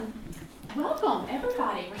welcome,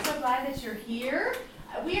 everybody. We're so glad that you're here.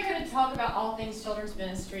 We are going to talk about all things children's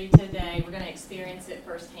ministry today. We're going to experience it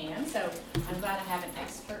firsthand. So I'm glad I have an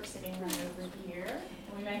expert sitting right over here.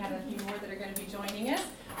 And we may have a few more that are going to be joining us.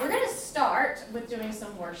 We're going to start with doing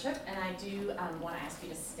some worship. And I do want to ask you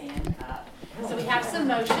to stand up. So we have some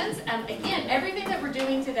motions. Again, everything that we're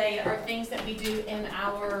doing today are things that we do in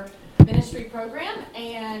our ministry program,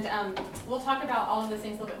 and we'll talk about all of those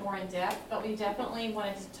things a little bit more in depth, but we definitely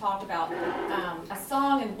wanted to talk about a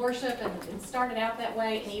song and worship and start it out that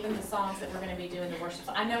way, and even the songs that we're going to be doing the worship.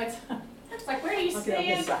 So I know it's like, where do you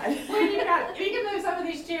stand? Where do you got? You can move some of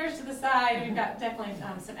these chairs to the side. We've got definitely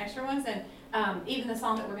some extra ones, and even the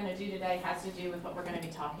song that we're going to do today has to do with what we're going to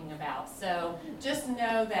be talking about. So just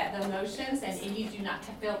know that the motions, and if you do not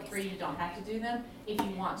feel free, you don't have to do them. If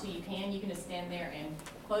you want to, you can. You can just stand there and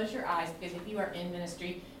close your eyes, because if you are in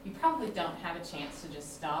ministry, you probably don't have a chance to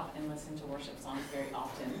just stop and listen to worship songs very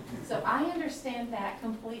often. So I understand that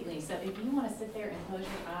completely. So if you want to sit there and close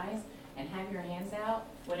your eyes and have your hands out,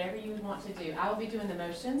 whatever you would want to do. I will be doing the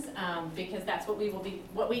motions because that's what we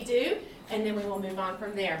do, and then we will move on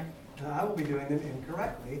from there. I will be doing them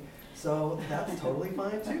incorrectly, so that's totally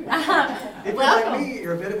fine too. If you're Welcome. like me,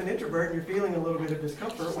 you're a bit of an introvert and you're feeling a little bit of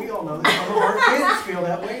discomfort. We all know that some of our kids feel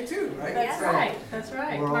that way too, right? That's So right. That's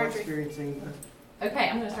right. We're all Marjorie. experiencing. Okay,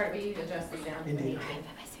 I'm going to start with you to adjust these down. Indeed.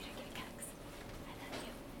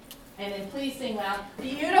 And then please sing loud.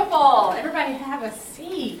 Beautiful. Everybody have a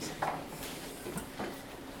seat.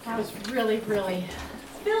 That was really, really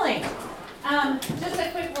filling. Just a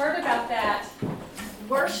quick word about that.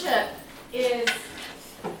 Worship is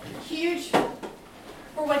huge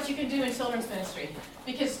for what you can do in children's ministry,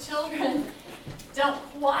 because children don't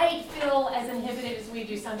quite feel as inhibited as we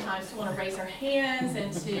do sometimes to want to raise our hands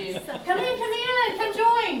and to come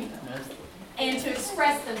join, and to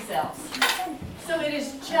express themselves. So it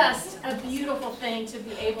is just a beautiful thing to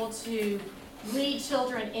be able to lead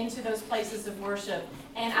children into those places of worship.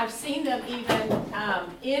 And I've seen them even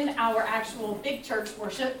in our actual big church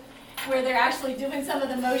worship, where they're actually doing some of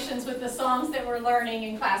the motions with the songs that we're learning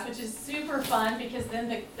in class, which is super fun, because then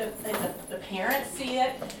the parents see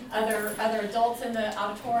it, other adults in the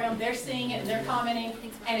auditorium, they're seeing it and they're commenting,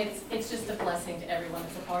 and it's just a blessing to everyone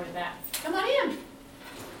that's a part of that. Come on in.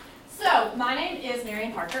 So, my name is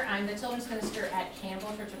Marian Parker. I'm the children's minister at Campbell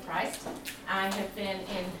Church of Christ. I have been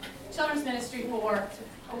in children's ministry for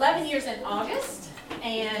 11 years in August,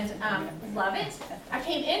 and love it. I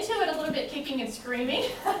came into it a little bit kicking and screaming.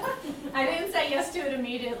 I didn't say yes to it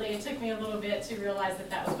immediately. It took me a little bit to realize that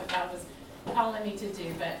that was what God was calling me to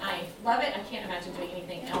do, but I love it. I can't imagine doing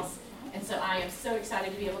anything else. And so I am so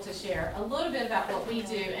excited to be able to share a little bit about what we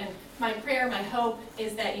do, and my prayer, my hope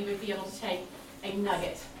is that you would be able to take a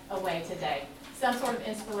nugget away today. Some sort of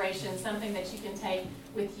inspiration, something that you can take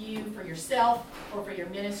with you for yourself or for your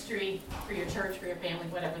ministry, for your church, for your family,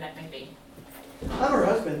 whatever that may be. I'm her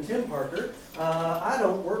husband, Tim Parker. I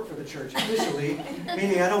don't work for the church officially,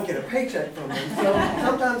 meaning I don't get a paycheck from them. So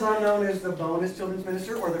sometimes I'm known as the bonus children's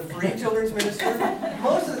minister or the free children's minister.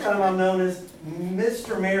 Most of the time I'm known as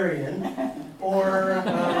Mr. Marion, or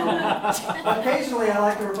occasionally I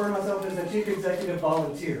like to refer to myself as the chief executive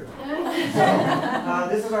volunteer. So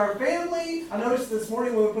this is our family. I noticed this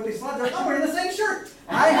morning when we put these slides up, we're in the same shirt.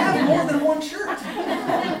 I have more than one shirt.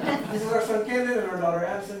 This is our son Camden and our daughter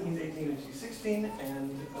Addison. He's 18 and she's 16,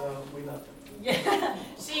 and we love them. Yeah,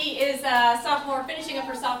 she is a sophomore, finishing up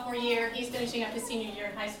her sophomore year. He's finishing up his senior year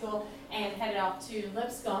in high school and headed off to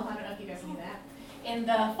Lipscomb. I don't know if you guys knew that. In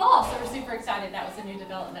the fall, so we're super excited. That was a new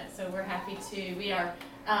development, so we're happy to. We are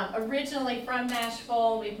originally from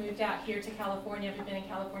Nashville. We've moved out here to California. We've been in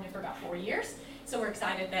California for about 4 years, so we're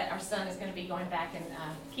excited that our son is going to be going back and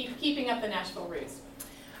keeping up the Nashville roots.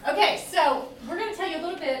 Okay, so we're going to tell you a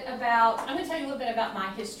little bit about, I'm going to tell you a little bit about my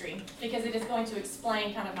history, because it is going to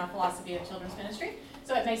explain kind of my philosophy of children's ministry.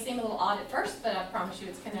 So it may seem a little odd at first, but I promise you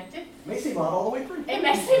it's connected. It may seem odd all the way through. It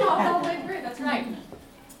may seem odd all the way through, that's right.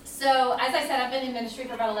 So as I said, I've been in ministry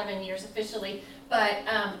for about 11 years officially, but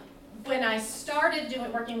when I started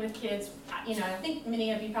working with kids, I think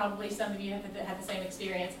many of you, probably some of you have had the same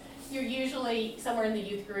experience. You're usually somewhere in the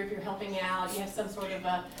youth group, you're helping out, you have some sort of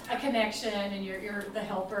a connection, and you're the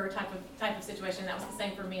helper type of situation. That was the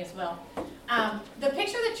same for me as well. The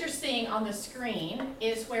picture that you're seeing on the screen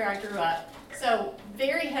is where I grew up, so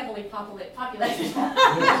very heavily populated.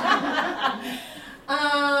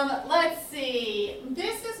 Let's see,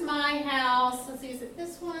 this is my house. Let's see, is it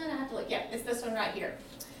this one? I have to look. Yeah, it's this one right here.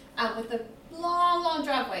 With the long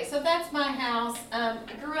driveway. So that's my house. I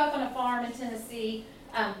grew up on a farm in Tennessee,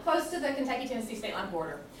 close to the Kentucky-Tennessee state line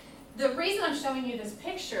border. The reason I'm showing you this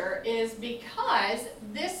picture is because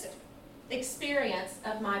this experience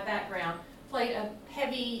of my background played a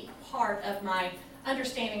heavy part of my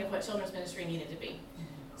understanding of what children's ministry needed to be.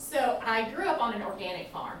 So I grew up on an organic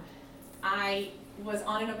farm. I was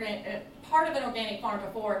on part of an organic farm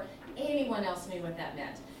before anyone else knew what that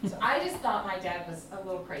meant. So I just thought my dad was a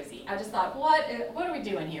little crazy. I just thought, what are we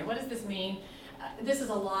doing here? What does this mean? This is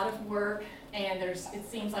a lot of work, and it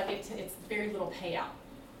seems like it's very little payout.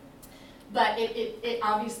 But it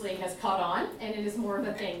obviously has caught on, and it is more of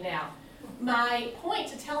a thing now. My point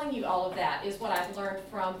to telling you all of that is what I've learned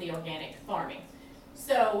from the organic farming.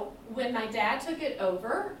 So when my dad took it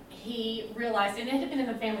over, he realized, and it had been in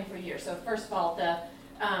the family for years. So first of all,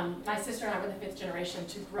 my sister and I were the 5th generation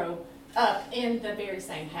to grow up in the very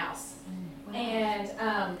same house. And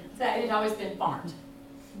that it had always been farmed.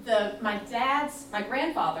 My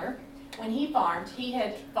grandfather, when he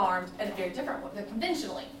had farmed at a very different way,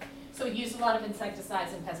 conventionally. So he used a lot of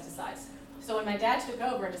insecticides and pesticides. So when my dad took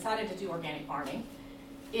over and decided to do organic farming,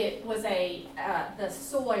 it was the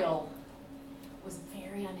soil was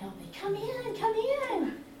very unhealthy. Come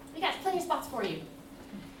in. We got plenty of spots for you.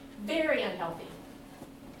 Very unhealthy.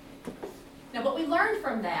 Now what we learned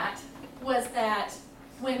from that was that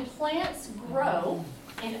when plants grow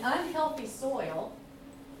in unhealthy soil,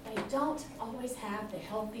 they don't always have the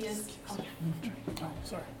healthiest,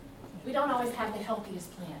 we don't always have the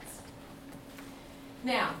healthiest plants.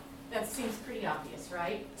 Now, that seems pretty obvious,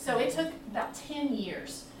 right? So it took about 10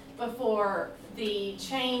 years before the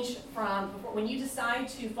change from when you decide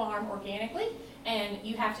to farm organically, and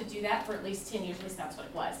you have to do that for at least 10 years, at least that's what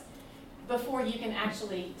it was, before you can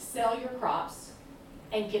actually sell your crops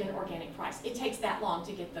and get an organic price. It takes that long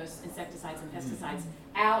to get those insecticides and pesticides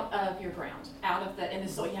out of your ground, in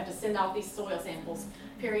the soil. You have to send off these soil samples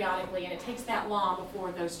periodically, and it takes that long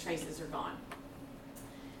before those traces are gone.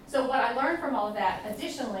 So what I learned from all of that,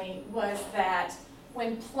 additionally, was that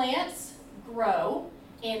when plants grow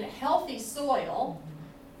in healthy soil,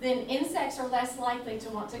 then insects are less likely to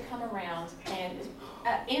want to come around, and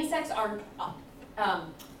insects are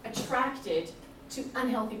attracted to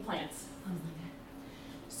unhealthy plants.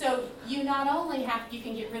 So you not only you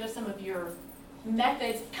can get rid of some of your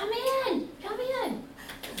methods. Come in.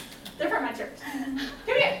 They're from my church. Come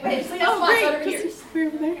here. Wait, so Great. over here. We're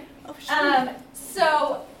over there. Oh, sure.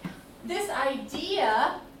 So this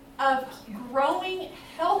idea of growing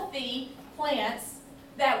healthy plants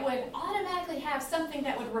that would automatically have something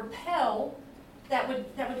that would repel, that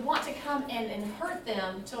would want to come in and hurt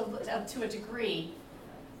them to a degree,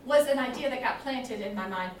 was an idea that got planted in my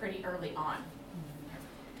mind pretty early on.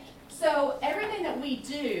 So everything that we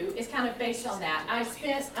do is kind of based on that. I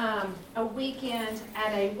spent a weekend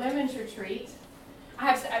at a women's retreat.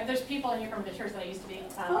 There's people in here from the church that I used to be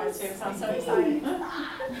with too, so I'm so excited.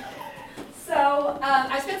 So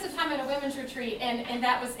I spent some time at a women's retreat, and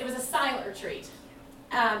it was a silent retreat.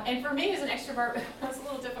 And for me as an extrovert, it was a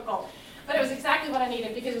little difficult, but it was exactly what I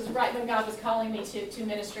needed, because it was right when God was calling me to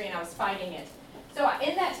ministry, and I was fighting it. So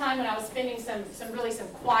in that time when I was spending some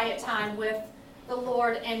quiet time with the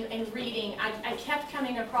Lord and reading, I kept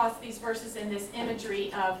coming across these verses and this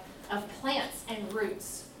imagery of plants and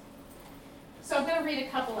roots. So I'm going to read a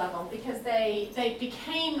couple of them, because they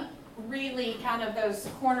became really kind of those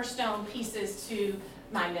cornerstone pieces to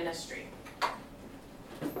my ministry.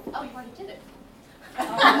 Oh, you already did it.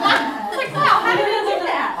 I was like, wow, how did I do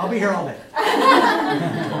that? I'll be here all day.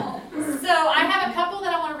 So I have a couple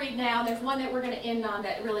that I want to read now. There's one that we're going to end on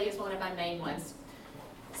that really is one of my main ones.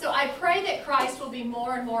 So I pray that Christ will be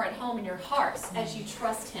more and more at home in your hearts as you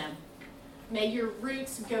trust Him. May your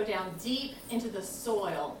roots go down deep into the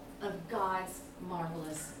soil of God's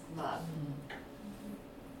marvelous love.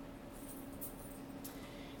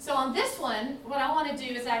 So on this one, what I want to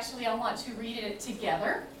do is I want to read it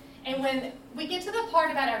together. And when we get to the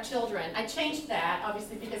part about our children, I changed that,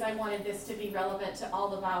 obviously, because I wanted this to be relevant to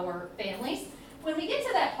all of our families. When we get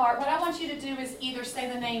to that part, what I want you to do is either say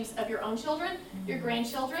the names of your own children, your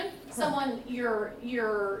grandchildren, someone,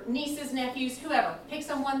 your nieces, nephews, whoever. Pick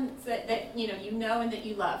someone that you know and that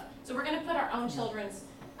you love. So we're going to put our own children's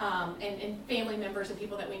and family members and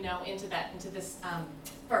people that we know into this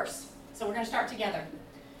verse. So we're going to start together.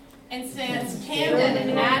 And since Camden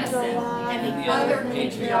and Madison and the other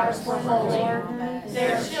patriarchs were holy,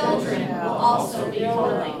 their children will also be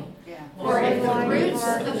holy. For if the roots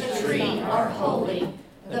of the tree are holy,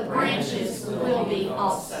 the branches will be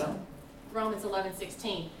also. Romans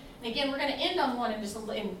 11:16. And again, we're going to end on one at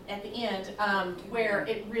the end where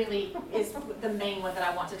it really is the main one that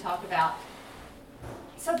I want to talk about.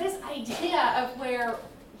 So this idea of where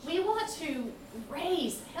we want to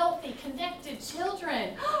raise healthy, connected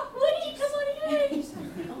children. Woody, come on in.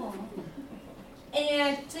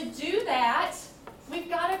 And to do that, we've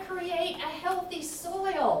got to create a healthy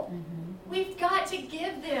soil. We've got to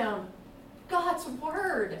give them God's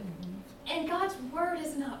Word. And God's Word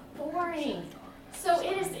is not boring. So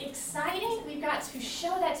it is exciting. We've got to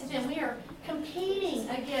show that to them. We are competing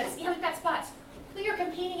against, we've got spots. We are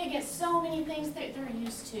competing against so many things that they're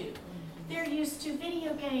used to. They're used to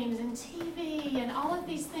video games and TV and all of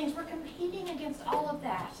these things. We're competing against all of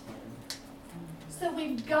that. So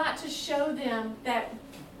we've got to show them that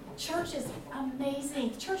church is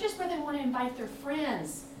amazing. Church is where they want to invite their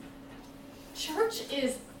friends. Church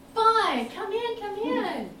is fun. Come in, come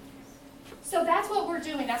in. So that's what we're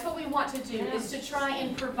doing. That's what we want to do, is to try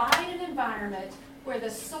and provide an environment where the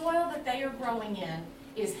soil that they are growing in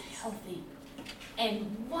is healthy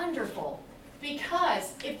and wonderful.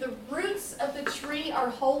 Because if the roots of the tree are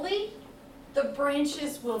holy, the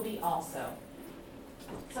branches will be also.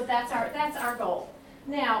 So that's our goal.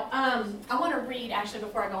 Now, I want to read, actually,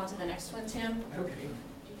 before I go on to the next one, Tim. Okay.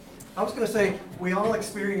 I was going to say, we all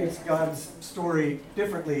experience God's story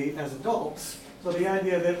differently as adults. So the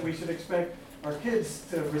idea that we should expect our kids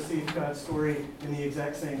to receive God's story in the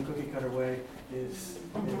exact same cookie-cutter way is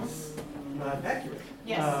not accurate.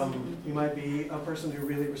 Yes. You might be a person who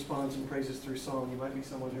really responds and praises through song. You might be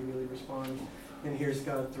someone who really responds and hears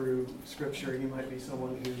God through Scripture. You might be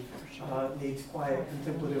someone who needs quiet,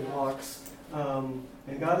 contemplative walks.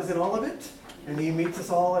 And God is in all of it, and He meets us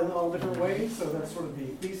all in all different ways. So that's sort of the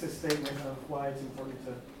thesis statement of why it's important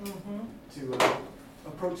to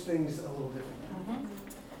approach things a little differently.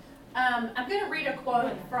 I'm going to read a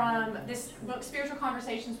quote from this book, Spiritual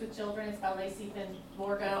Conversations with Children. It's by Lacey Finn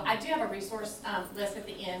Borgo. I do have a resource list at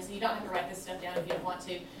the end, so you don't have to write this stuff down if you don't want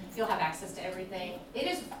to. You'll have access to everything. It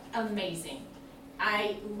is amazing.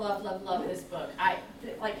 I love this book.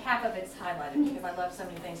 Like half of it's highlighted because I love so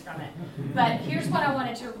many things from it. But here's what I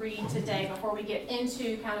wanted to read today before we get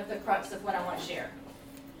into kind of the crux of what I want to share.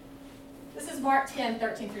 This is Mark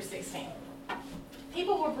 10:13 through 16.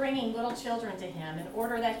 People were bringing little children to him in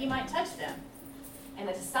order that he might touch them, and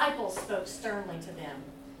the disciples spoke sternly to them.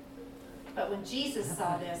 But when Jesus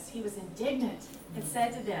saw this, he was indignant and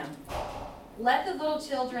said to them, "Let the little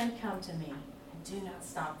children come to me, and do not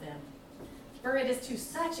stop them. For it is to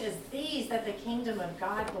such as these that the kingdom of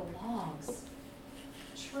God belongs.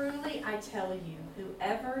 Truly I tell you,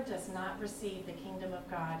 whoever does not receive the kingdom of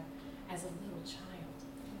God as a little child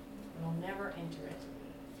will never enter it."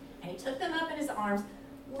 And he took them up in his arms,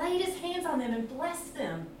 laid his hands on them, and blessed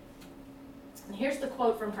them. And here's the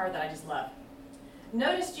quote from her that I just love.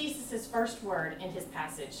 Notice Jesus' first word in his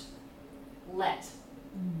passage, let.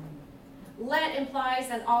 Let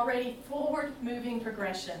implies an already forward-moving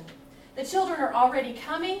progression. The children are already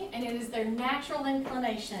coming, and it is their natural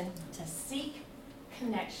inclination to seek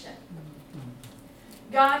connection.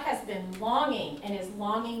 God has been longing and is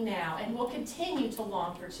longing now, and will continue to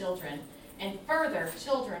long for children. And further,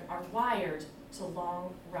 children are wired to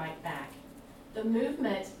long right back. The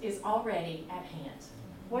movement is already at hand.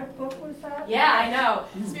 What book was that? Yeah, I know.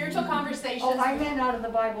 Spiritual Conversations. Oh, I meant out of the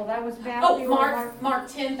Bible. That was Matthew. Mark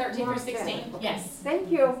 10:13 through 16. Yes. Thank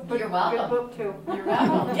you. You're welcome. Good book too. You're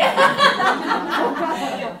welcome.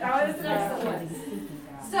 That was excellent.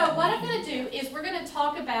 So what I'm going to do is we're going to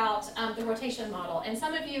talk about the rotation model. And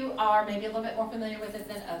some of you are maybe a little bit more familiar with it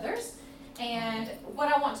than others. And what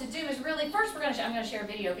I want to do is really, first I'm going to share a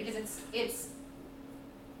video because it's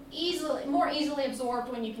more easily absorbed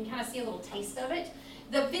when you can kind of see a little taste of it.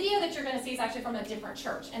 The video that you're going to see is actually from a different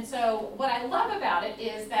church. And so what I love about it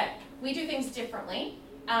is that we do things differently.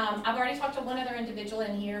 I've already talked to one other individual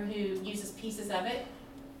in here who uses pieces of it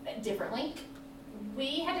differently.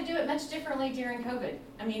 We had to do it much differently during COVID.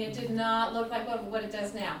 I mean, it did not look like what it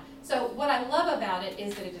does now. So what I love about it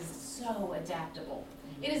is that it is so adaptable.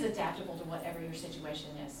 It is adaptable to whatever your situation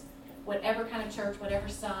is. Whatever kind of church, whatever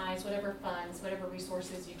size, whatever funds, whatever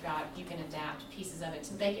resources you've got, you can adapt pieces of it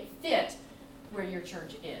to make it fit where your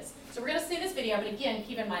church is. So we're going to see this video, but again,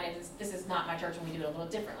 keep in mind this is not my church and we do it a little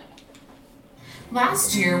differently.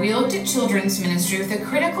 Last year, we looked at children's ministry with a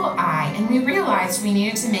critical eye, and we realized we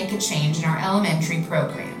needed to make a change in our elementary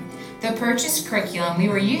program. The purchased curriculum we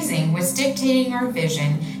were using was dictating our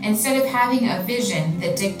vision instead of having a vision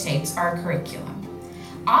that dictates our curriculum.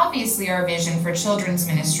 Obviously, our vision for children's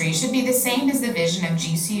ministry should be the same as the vision of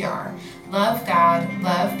GCR: love God,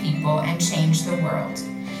 love people, and change the world.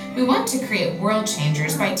 We want to create world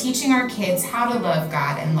changers by teaching our kids how to love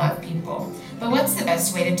God and love people. But what's the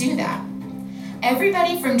best way to do that?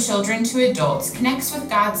 Everybody from children to adults connects with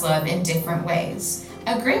God's love in different ways.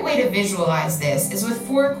 A great way to visualize this is with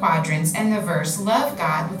 4 quadrants and the verse, "Love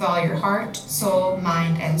God with all your heart, soul,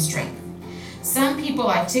 mind, and strength." Some people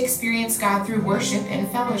like to experience God through worship and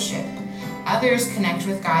fellowship. Others connect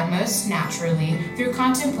with God most naturally through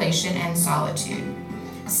contemplation and solitude.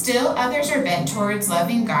 Still, others are bent towards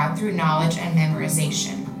loving God through knowledge and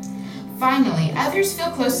memorization. Finally, others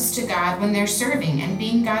feel closest to God when they're serving and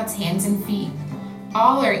being God's hands and feet.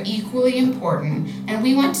 All are equally important, and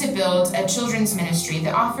we want to build a children's ministry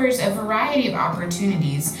that offers a variety of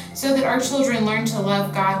opportunities so that our children learn to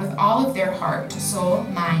love God with all of their heart, soul,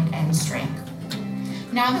 mind, and strength.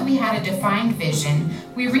 Now that we had a defined vision,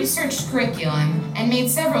 we researched curriculum and made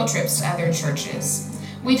several trips to other churches.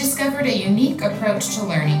 We discovered a unique approach to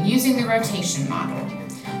learning using the rotation model.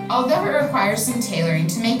 Although it requires some tailoring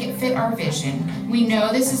to make it fit our vision, we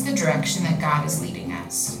know this is the direction that God is leading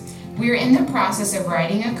us. We are in the process of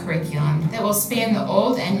writing a curriculum that will span the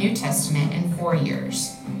Old and New Testament in 4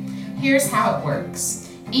 years. Here's how it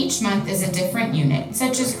works. Each month is a different unit,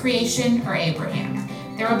 such as creation or Abraham.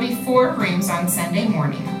 There will be 4 rooms on Sunday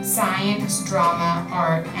morning: science, drama,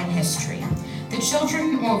 art, and history. The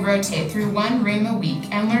children will rotate through 1 room a week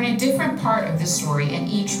and learn a different part of the story in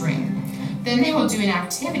each room. Then they will do an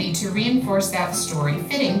activity to reinforce that story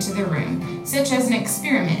fitting to the room, such as an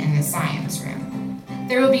experiment in the science room.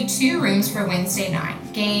 There will be 2 rooms for Wednesday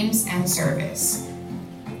night, games and service.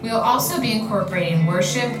 We will also be incorporating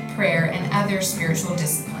worship, prayer, and other spiritual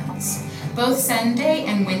disciplines. Both Sunday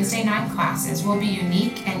and Wednesday night classes will be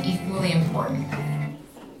unique and equally important.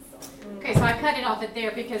 Okay, so I cut it off at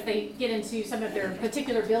there because they get into some of their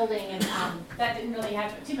particular building, and that didn't really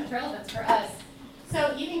have too much relevance for us.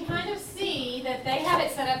 So you can kind of see that they have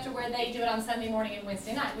it set up to where they do it on Sunday morning and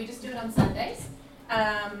Wednesday night. We just do it on Sundays.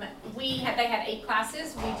 They had 8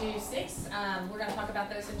 classes. We do 6. We're going to talk about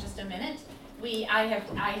those in just a minute. I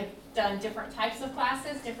have done different types of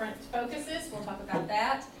classes, different focuses. We'll talk about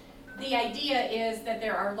that. The idea is that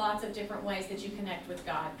there are lots of different ways that you connect with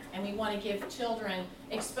God, and we want to give children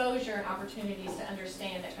exposure and opportunities to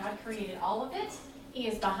understand that God created all of it. He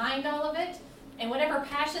is behind all of it, and whatever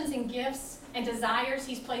passions and gifts and desires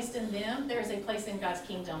He's placed in them, there is a place in God's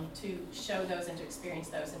kingdom to show those and to experience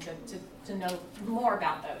those and to know more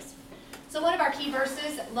about those. So one of our key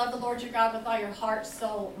verses, love the Lord your God with all your heart,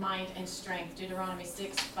 soul, mind, and strength, Deuteronomy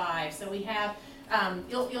 6:5. So we have,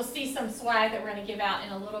 you'll see some swag that we're going to give out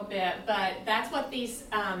in a little bit, but that's what these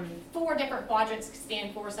 4 different quadrants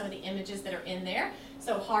stand for, some of the images that are in there.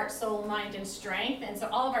 So heart, soul, mind, and strength. And so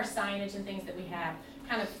all of our signage and things that we have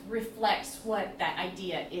kind of reflects what that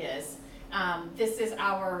idea is. This is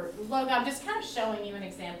our logo. I'm just kind of showing you an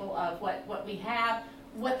example of what we have,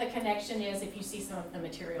 what the connection is if you see some of the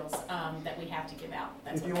materials that we have to give out.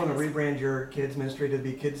 That's if you want to rebrand your kids ministry to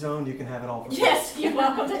be Kids Zone, you can have it all for free. Yes, you're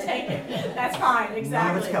welcome to take it. That's fine, exactly.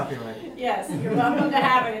 None of it's copyrighted. Yes, you're welcome to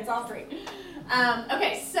have it. It's all free.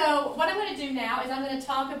 Okay, so what I'm going to do now is I'm going to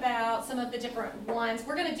talk about some of the different ones.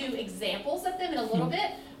 We're going to do examples of them in a little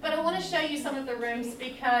bit, but I want to show you some of the rooms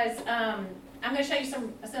because I'm going to show you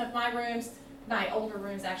some of my rooms, my older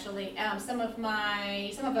rooms actually, some of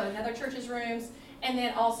another church's rooms, and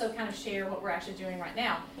then also kind of share what we're actually doing right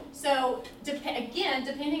now. So again,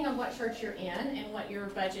 depending on what church you're in and what your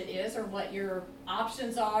budget is or what your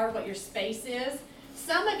options are, what your space is,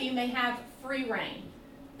 some of you may have free reign.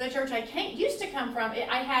 The church I used to come from,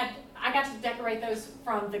 I got to decorate those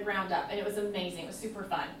from the ground up, and it was amazing. It was super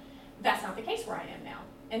fun. That's not the case where I am now.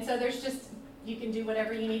 And so you can do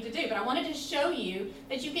whatever you need to do. But I wanted to show you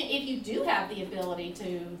that you can, if you do have the ability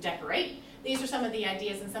to decorate, these are some of the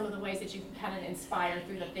ideas and some of the ways that you can kind of inspire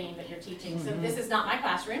through the theme that you're teaching. Mm-hmm. So this is not my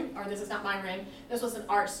classroom, or this is not my room. This was an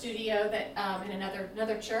art studio that in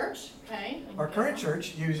another church. Okay. Our current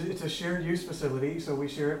church it's a shared use facility, so we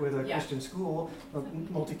share it with a Christian school,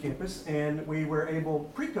 multi-campus, and we were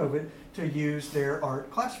able pre-COVID to use their art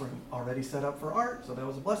classroom already set up for art. So that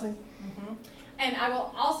was a blessing. Mm-hmm. And I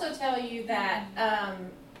will also tell you that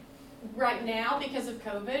right now, because of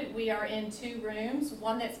COVID, we are in 2 rooms,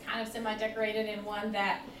 one that's kind of semi-decorated and one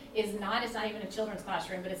that is not. It's not even a children's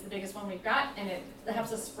classroom, but it's the biggest one we've got, and it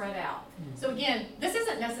helps us spread out. So again, this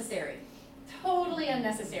isn't necessary, totally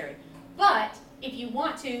unnecessary. But if you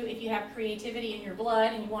want to, if you have creativity in your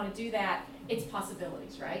blood and you want to do that, it's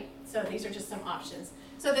possibilities, right? So these are just some options.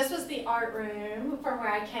 So this was the art room from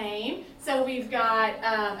where I came. So we've got,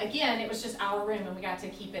 again, it was just our room, and we got to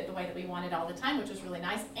keep it the way that we wanted all the time, which was really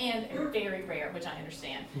nice and very rare, which I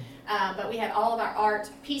understand. But we had all of our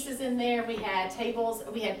art pieces in there. We had tables.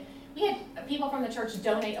 We had people from the church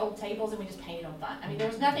donate old tables, and we just painted them fun. I mean, there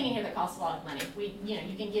was nothing in here that cost a lot of money.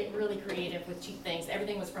 You can get really creative with cheap things.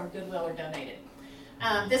 Everything was from Goodwill or donated.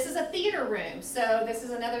 This is a theater room. So this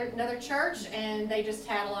is another church, and they just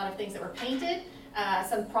had a lot of things that were painted.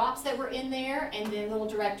 some props that were in there, and then little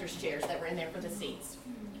director's chairs that were in there for the seats.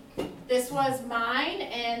 This was mine,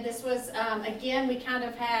 and this was, again,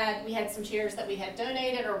 we had some chairs that we had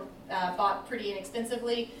donated or bought pretty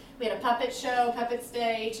inexpensively. We had a puppet show, puppet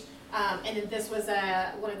stage, and then this was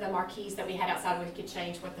one of the marquees that we had outside where we could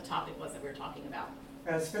change what the topic was that we were talking about.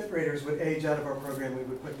 As fifth graders would age out of our program, we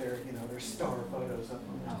would put their star photos up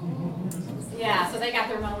on Yeah, so they got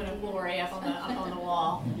their moment of glory up on the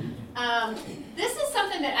wall. This is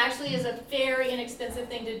something that actually is a very inexpensive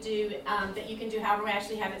thing to do that you can do. However, we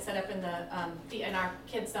actually have it set up in our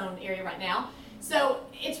kids zone area right now. So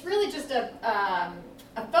it's really just a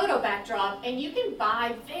photo backdrop, and you can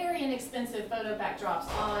buy very inexpensive photo backdrops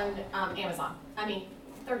on Amazon. I mean,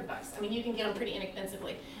 $30. I mean, you can get them pretty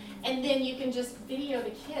inexpensively. And then you can just video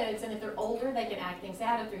the kids, and if they're older, they can act things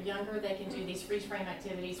out. If they're younger, they can do these freeze frame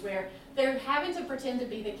activities where they're having to pretend to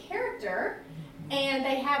be the character, and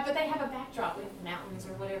they have a backdrop with mountains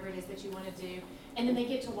or whatever it is that you want to do, and then they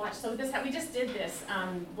get to watch. So we just did this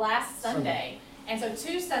last Sunday, and so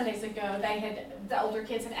 2 Sundays ago, the older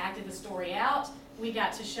kids had acted the story out. We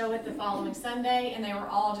got to show it the following Sunday, and they were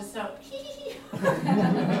all just so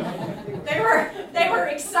they were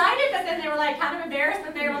excited, but then they were like kind of embarrassed,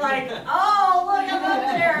 but they were like, oh, look, I'm up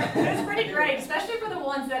there. It was pretty great, especially for the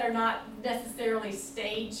ones that are not necessarily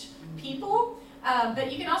stage people.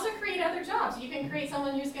 But you can also create other jobs. You can create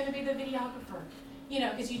someone who's going to be the videographer.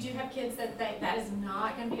 Because you do have kids that is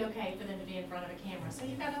not going to be okay for them to be in front of a camera. So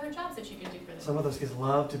you've got other jobs that you can do for them. Some of those kids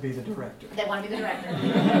love to be the director. They want to be the director.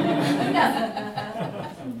 Who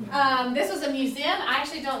doesn't? This was a museum. I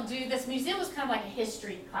actually don't do this. Museum was kind of like a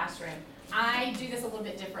history classroom. I do this a little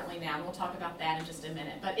bit differently now, and we'll talk about that in just a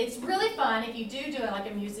minute. But it's really fun if you do it like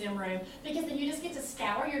a museum room, because then you just get to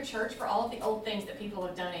scour your church for all of the old things that people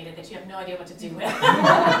have donated that you have no idea what to do with. And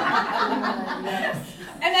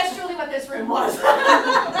that's truly what this room was.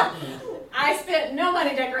 I spent no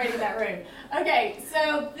money decorating that room. Okay,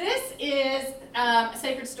 so this is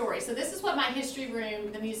Sacred Stories. So this is what my history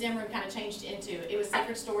room, the museum room, kind of changed into. It was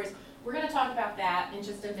Sacred Stories. We're going to talk about that in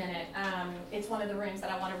just a minute. It's one of the rooms that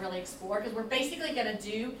I want to really explore, because we're basically going to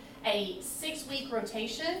do a 6-week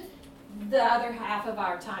rotation the other half of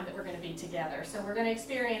our time that we're going to be together. So we're going to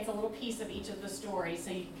experience a little piece of each of the stories so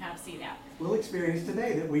you can kind of see that. We'll experience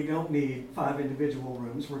today that we don't need 5 individual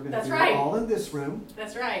rooms. We're going to do right. it all in this room.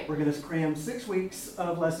 That's right. We're going to cram 6 weeks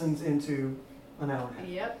of lessons into an hour.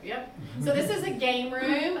 Yep. So this is a game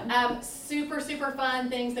room. Super fun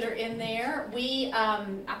things that are in there.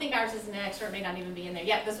 I think ours is next, or it may not even be in there.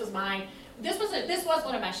 Yep, this was mine. This was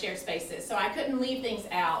one of my shared spaces, so I couldn't leave things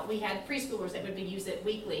out. We had preschoolers that would use it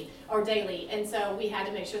weekly or daily, and so we had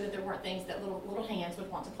to make sure that there weren't things that little hands would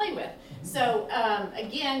want to play with. So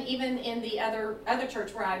again, even in the other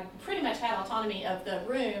church where I pretty much had autonomy of the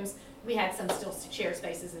rooms, we had some still shared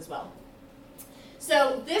spaces as well.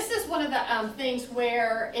 So this is one of the things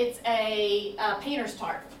where it's a painter's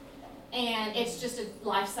tarp, and it's just a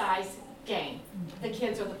life-size game. The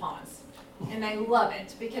kids are the pawns, and they love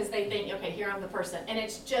it because they think, okay, here I'm the person. And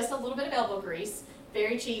it's just a little bit of elbow grease,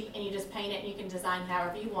 very cheap, and you just paint it and you can design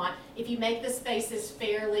however you want. If you make the spaces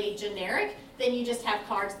fairly generic, then you just have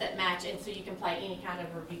cards that match, and so you can play any kind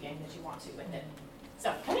of review game that you want to with it.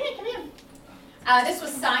 So come in. This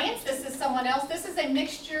was science. This is someone else. This is a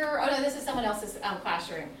mixture. Oh no, this is someone else's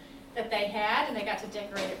classroom that they had, and they got to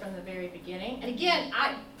decorate it from the very beginning. And again,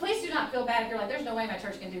 please do not feel bad if you're like, there's no way my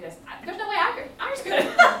church can do this. There's no way ours could.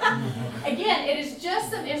 Again, it is just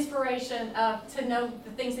some inspiration to know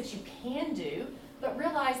the things that you can do, but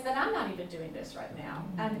realize that I'm not even doing this right now.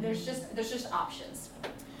 There's just options.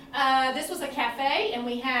 This was a cafe, and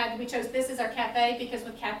we chose this as our cafe because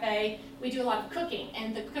with cafe we do a lot of cooking,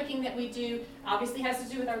 and the cooking that we do obviously has to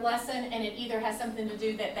do with our lesson, and it either has something to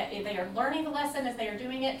do that they are learning the lesson as they are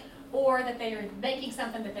doing it, or that they are making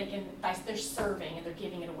something that they're serving and they're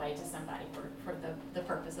giving it away to somebody for the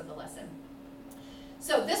purpose of the lesson.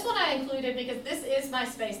 So this one I included because this is my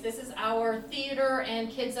space. This is our theater and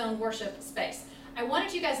kids zone worship space. I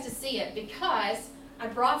wanted you guys to see it because I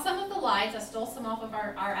brought some of the lights. I stole some off of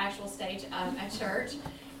our actual stage at church.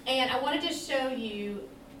 And I wanted to show you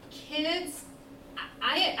kids.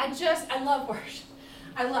 I love worship.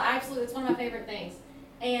 Absolutely, it's one of my favorite things.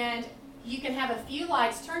 And you can have a few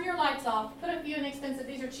lights. Turn your lights off. Put a few inexpensive.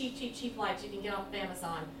 These are cheap lights you can get off of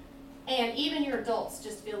Amazon. And even your adults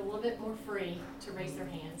just feel a little bit more free to raise their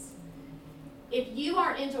hands. If you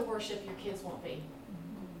aren't into worship, your kids won't be.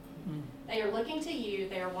 They are looking to you.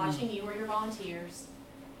 They are watching you or your volunteers.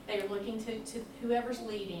 They are looking to whoever's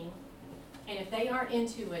leading. And if they aren't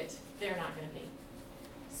into it, they're not going to be.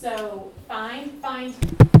 So find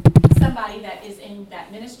somebody that is in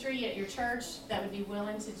that ministry at your church that would be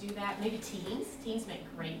willing to do that. Maybe teens. Teens make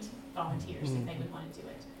great volunteers if they would want to do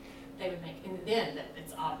it. They would make, and then that'd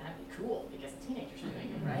be cool because the teenagers are doing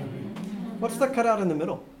it, right? What's the cutout in the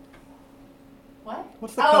middle? What?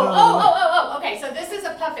 What's the cutout Okay, so this is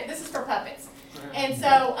a puppet. This is for puppets. And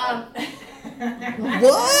so,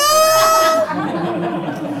 What?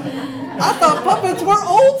 I thought puppets were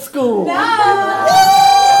old school.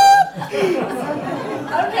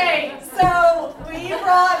 Okay, so we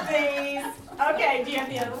brought these. Okay, do you have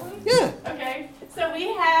the other one? Yeah. Okay, so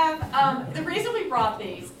we have, the reason we brought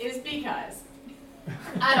these is because,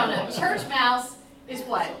 I don't know, Church Mouse is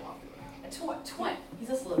what? He's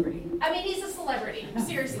a celebrity. I mean, he's a celebrity,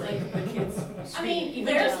 seriously. The kids. I mean, even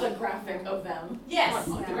there's just the graphic of them. Yes.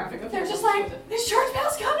 The graphic of They're them. just like, is Church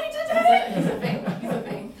Mouse coming today? He's a thing. He's a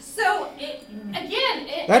thing. So,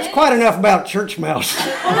 That's quite enough about Church Mouse.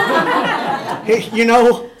 You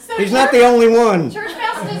know, So he's not the only one. Church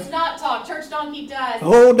Mouse does not talk. Church Donkey does.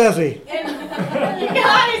 Oh, does he? And you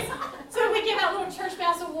guys, so we give out little Church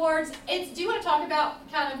Mouse awards. Do you want to talk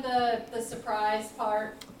about kind of the surprise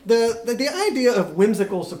part? The idea of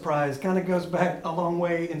whimsical surprise kind of goes back a long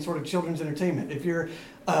way in sort of children's entertainment. If you're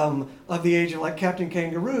of the age of like Captain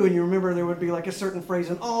Kangaroo, and you remember there would be like a certain phrase,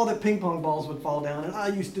 and all the ping pong balls would fall down, and I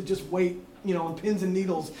used to just wait, on pins and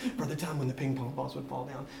needles for the time when the ping pong balls would fall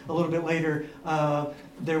down. A little bit later,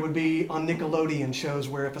 there would be on Nickelodeon shows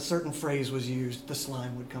where if a certain phrase was used, the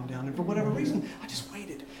slime would come down, and for whatever reason, I just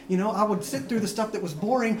waited. I would sit through the stuff that was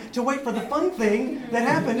boring to wait for the fun thing that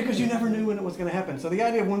happened because you never knew when it was going to happen. So the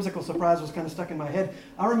idea of whimsical surprise was kind of stuck in my head.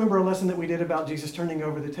 I remember a lesson that we did about Jesus turning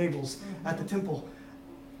over the tables at the temple.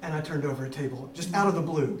 And I turned over a table, just out of the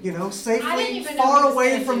blue, safely, far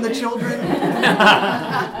away from the children. It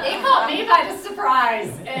caught me by the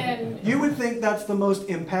surprise. And You would think that's the most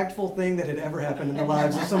impactful thing that had ever happened in the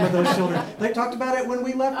lives of some of those children. They talked about it when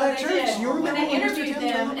we left that they church. did. You remember when they when Mr. interviewed Tim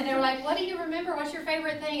them, told and they were like, "What do you remember? What's your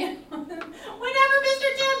favorite thing?" Whenever Mr.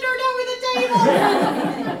 Tim turned over the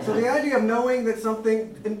table. So the idea of knowing that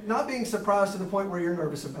something, and not being surprised to the point where you're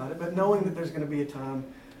nervous about it, but knowing that there's going to be a time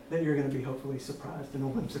that you're going to be hopefully surprised in a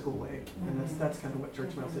whimsical way. And that's kind of what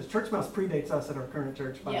Church Mouse is. Church Mouse predates us at our current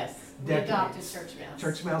church by Yes, we decades. adopted Church Mouse.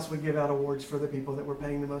 Church Mouse would give out awards for the people that were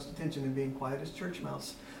paying the most attention and being quiet as Church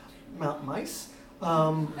Mouse. Mice.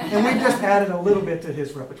 And we've just added a little bit to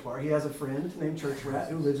his repertoire. He has a friend named Church Rat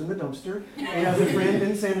who lives in the dumpster. He has a friend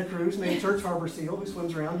in Santa Cruz named Church Harbor Seal who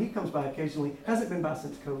swims around. He comes by occasionally. Hasn't been by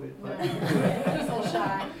since COVID. But He's a little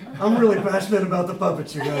shy. I'm really passionate about the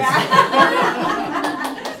puppets, you guys.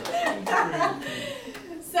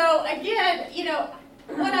 So again,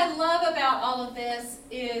 what I love about all of this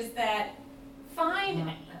is that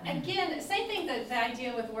again, same thing, the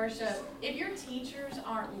idea with worship, if your teachers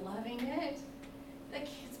aren't loving it, the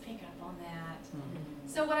kids pick up on that.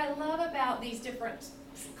 So what I love about these different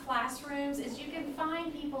classrooms is you can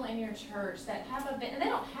find people in your church that have a bit, and they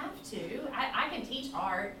don't have to. I can teach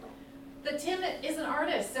art, but Tim is an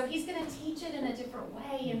artist, so he's going to teach it in a different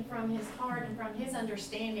way and from his heart and from his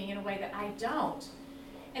understanding in a way that I don't.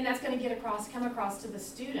 And that's going to come across to the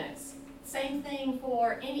students. Same thing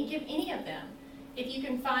for give any of them. If you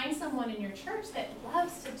can find someone in your church that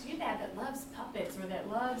loves to do that loves puppets or that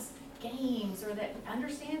loves games or that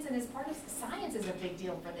understands and is part of science is a big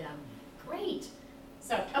deal for them. Great.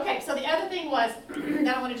 So the other thing was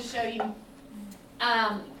that I wanted to show you,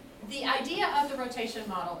 the idea of the rotation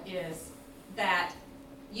model is that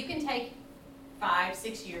you can take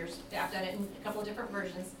 5-6 years. I've done it in a couple of different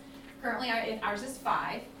versions. Currently, ours is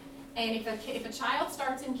 5. And if a child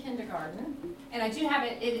starts in kindergarten, and I do have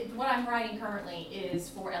what I'm writing currently is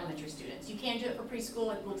for elementary students. You can do it for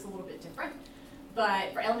preschool, it looks a little bit different.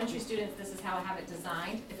 But for elementary students, this is how I have it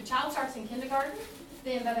designed. If a child starts in kindergarten,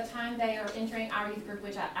 then by the time they are entering our youth group,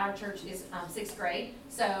 which our church is 6th grade,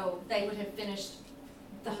 so they would have finished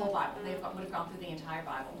the whole Bible. They would have gone through the entire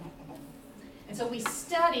Bible. And so we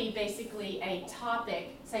study basically a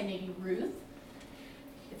topic, say maybe Ruth,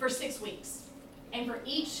 for 6 weeks. And for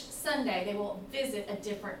each Sunday, they will visit a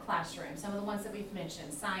different classroom. Some of the ones that we've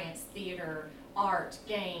mentioned, science, theater, art,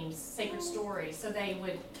 games, sacred stories. So they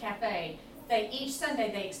would, cafe. Each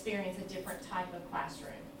Sunday, they experience a different type of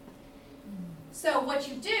classroom. So what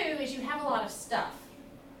you do is you have a lot of stuff.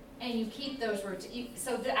 And you keep those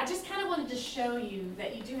I just kind of wanted to show you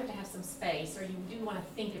that you do have to have some space, or you do want to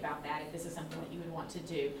think about that if this is something that you would want to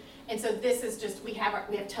do. And so this is just, we have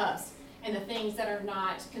tubs. And the things that are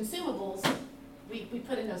not consumables, we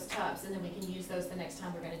put in those tubs, and then we can use those the next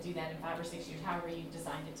time we're going to do that in 5 or 6 years, however you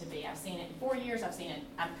designed it to be. I've seen it in 4 years.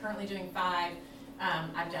 I'm currently doing 5.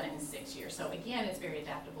 I've done it in 6 years. So again, it's very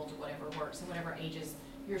adaptable to whatever works and whatever ages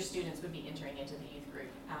your students would be entering into the youth group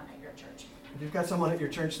at your church. If you've got someone at your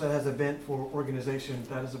church that has a bent for organization,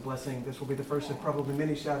 that is a blessing. This will be the first of probably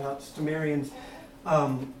many shout-outs to Marion's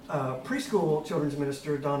preschool children's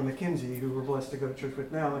minister, Donna McKenzie, who we're blessed to go to church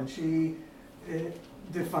with now, and she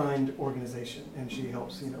defined organization, and she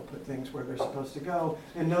helps, put things where they're supposed to go,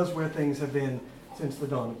 and knows where things have been since the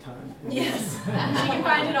dawn of time. Yes, she can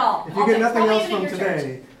find it all. If you get nothing Probably else even from in your church.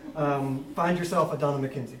 today, find yourself a Donna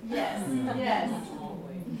McKenzie. Yes, yes.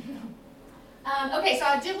 Okay, so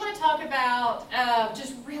I did want to talk about,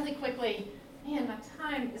 just really quickly, man, my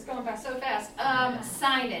time is going by so fast,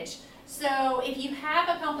 signage. So if you have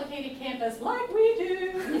a complicated campus like we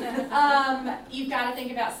do, you've got to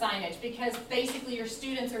think about signage, because basically your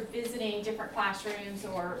students are visiting different classrooms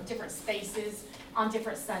or different spaces on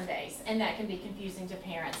different Sundays, and that can be confusing to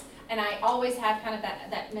parents. And I always have kind of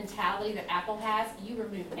that mentality that Apple has. You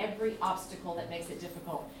remove every obstacle that makes it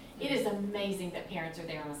difficult. It is amazing that parents are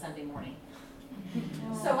there on a Sunday morning.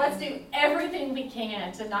 So let's do everything we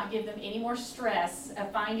can to not give them any more stress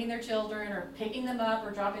of finding their children or picking them up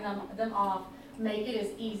or dropping them off. Make it as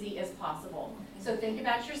easy as possible. So think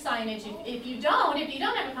about your signage. If you don't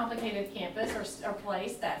have a complicated campus or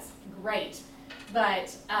place, that's great.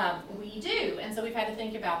 But we do, and so we've had to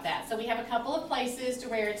think about that. So we have a couple of places to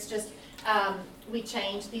where it's just, we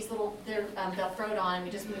change these little, they're Velcroed on, and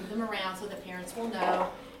we just move them around so the parents will know.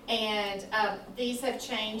 And these have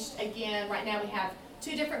changed again. Right now we have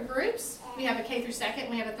 2 different groups. We have a K through 2nd,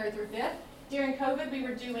 we have a 3rd through 5th. During COVID,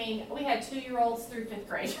 we had 2-year-olds through 5th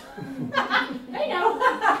grade. They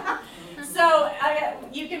know. So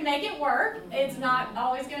you can make it work. It's not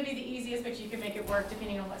always going to be the easiest, but you can make it work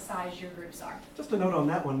depending on what size your groups are. Just a note on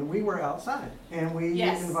that one, we were outside, and we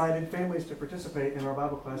Yes. invited families to participate in our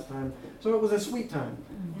Bible class time, so it was a sweet time.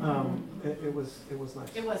 It was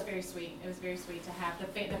nice. It was very sweet. It was very sweet to have the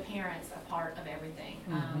parents a part of everything.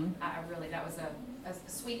 That was a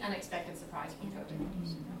sweet, unexpected surprise from COVID.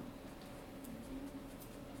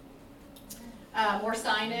 More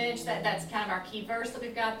signage, that's kind of our key verse that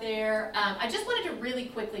we've got there. I just wanted to really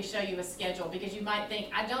quickly show you a schedule, because you might think,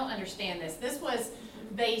 I don't understand this. This was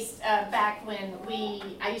based back when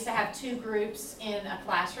I used to have 2 groups in a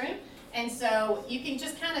classroom. And so you can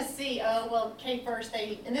just kind of see, K first,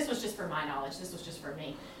 and this was just for my knowledge, this was just for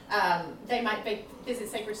me. They might visit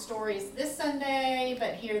Sacred Stories this Sunday,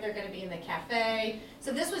 but here they're going to be in the cafe.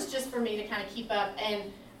 So this was just for me to kind of keep up, and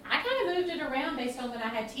I kind of moved it around based on when I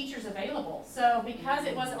had teachers available. So because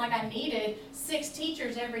it wasn't like I needed 6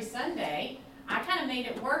 teachers every Sunday, I kind of made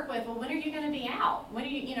it work with, when are you going to be out? When are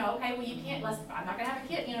you can't, I'm not going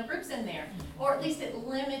to have groups in there. Or at least it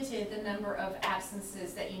limited the number of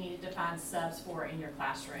absences that you needed to find subs for in your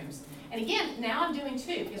classrooms. And again, now I'm doing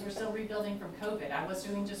 2, because we're still rebuilding from COVID. I was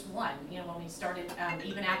doing just 1, when we started,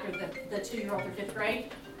 even after the 2-year-old through 5th grade,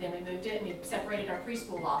 then we moved it and we separated our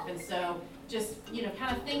preschool off. And so just,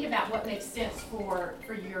 kind of think about what makes sense for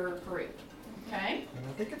your group. Okay? And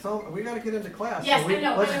I think it's all, we got to get into class. Yes, so I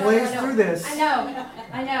know. Let's blaze through this.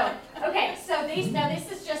 I know. Okay, so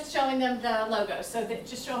this is just showing them the logos. So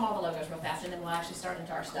just show them all the logos real fast, and then we'll actually start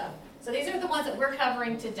into our stuff. So these are the ones that we're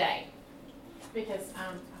covering today, because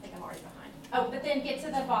I think I'm already behind. Oh, but then get to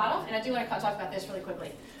the bottom, and I do want to talk about this really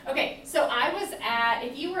quickly. Okay, so I was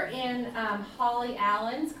if you were in Holly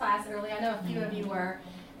Allen's class early, I know a few of you were.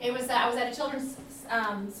 I was at a children's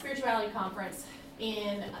spirituality conference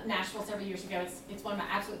in Nashville several years ago. It's one of my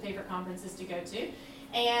absolute favorite conferences to go to.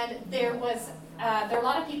 And there are a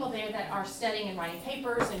lot of people there that are studying and writing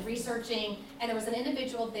papers and researching, and there was an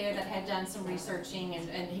individual there that had done some researching,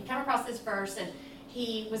 and he came across this verse, and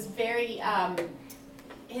he was very,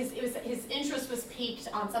 his interest was piqued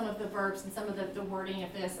on some of the verbs and some of the wording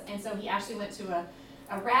of this, and so he actually went to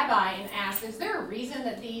a rabbi and asked, is there a reason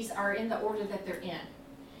that these are in the order that they're in?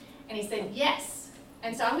 And he said, yes.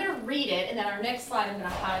 And so I'm going to read it, and then our next slide I'm going to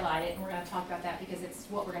highlight it, and we're going to talk about that because it's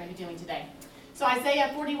what we're going to be doing today. So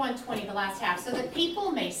Isaiah 41:20, the last half, so that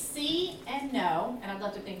people may see and know, and I'd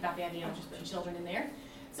love to think about the idea of just putting children in there,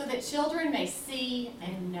 so that children may see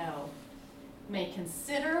and know, may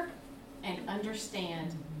consider and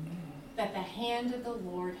understand that the hand of the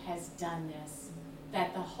Lord has done this,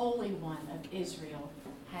 that the Holy One of Israel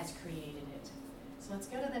has created it. So let's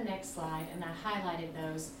go to the next slide, and I highlighted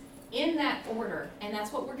those in that order, and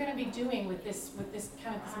that's what we're going to be doing with this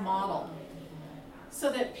kind of this model, so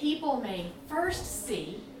that people may first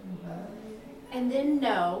see and then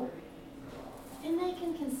know, and they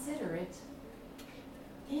can consider it,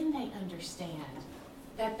 then they understand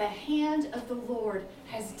that the hand of the Lord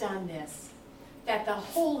has done this, that the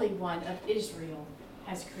Holy One of Israel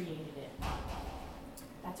has created it.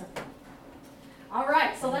 That's okay. All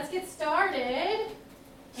right, so let's get started.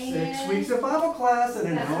 6 weeks of Bible class and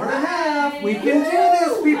an hour and a half. We can do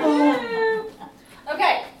this, people.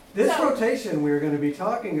 Okay. This So- rotation, we're going to be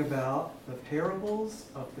talking about the parables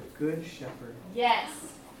of the Good Shepherd. Yes.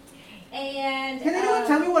 And Can anyone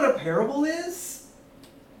tell me what a parable is?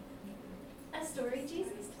 A story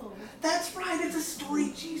Jesus told. That's right, it's a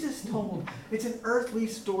story Jesus told. It's an earthly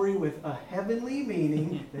story with a heavenly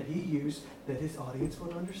meaning that he used that his audience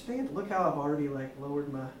would understand. Look how I've already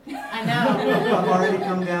lowered my... I know. I've already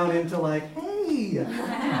come down into hey, you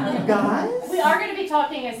guys. We are going to be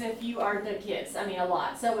talking as if you are the kids. I mean, a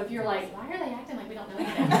lot. So if you're like, why are they acting like we don't know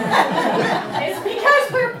anything? It's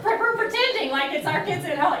because we're pretending like it's our kids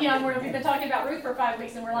at home. You know, we've been talking about Ruth for 5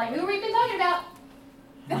 weeks, and we're like, who have we been talking about?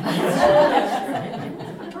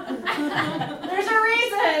 There's a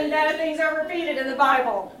reason that things are repeated in the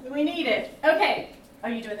Bible. We need it. Okay. Are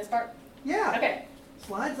you doing this part? Yeah. Okay.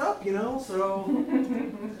 Slides up, so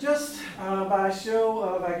just by show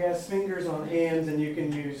of, I guess, fingers on hands, and you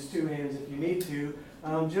can use 2 hands if you need to,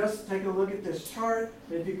 just take a look at this chart.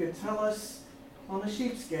 If you could tell us on a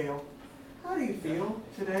sheep scale, how do you feel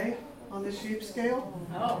today on this sheep scale?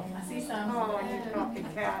 Oh, I see some. Oh, you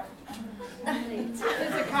copycat. It's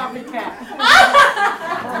a copycat.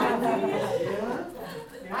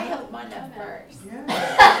 Yeah? I hope mine up first. Yeah.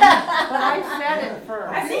 But I said it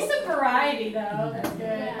first. I see some variety, though. That's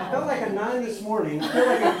good. I felt like a 9 this morning. I feel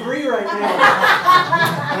like a 3 right now.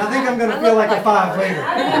 And I think I'm going to feel like a 5 later.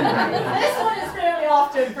 This one is fairly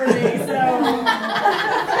often for me, so.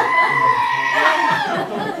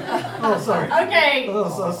 Oh, sorry. Okay. Oh,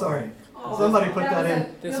 so sorry. Somebody put that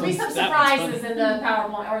in. There'll be some surprises in the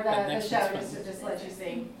PowerPoint or the show, just to let you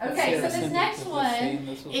see. Okay, so this next one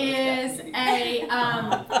is a,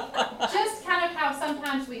 just kind of how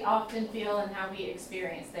sometimes we often feel and how we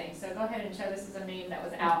experience things. So go ahead and show, this is a meme that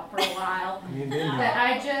was out for a while. That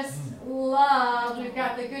I just love. We've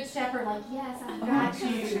got the Good Shepherd like, yes, I've got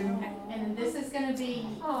you. And this is going to be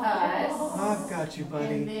us. I've got you, buddy.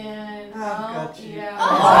 And then, I've got you.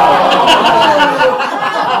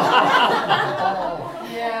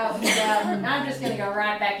 Yeah. I'm just going to go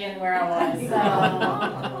right back in where I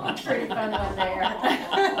was. So, pretty fun one there.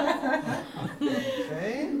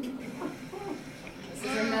 Okay. This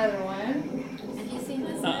is another one. Have you seen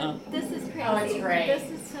this one? This is crazy. Oh, it's great. This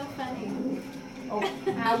is so funny. Oh,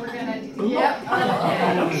 how we're going to, yep,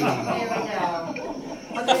 okay. There we go.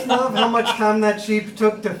 I just love how much time that sheep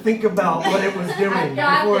took to think about what it was doing I've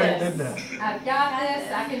got before this. it did that. I've got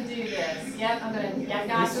this. I can do this. Yep, I've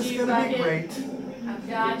got This is you, going to be bucket. great. I've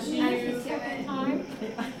got you. Time?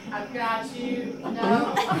 I've got you.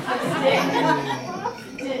 No,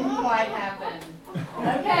 didn't quite happen.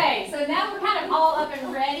 Okay, so now we're kind of all up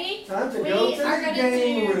and ready. Time to We go to are the gonna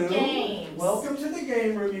game do room. games. Welcome to the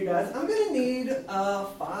game room, you guys. I'm going to need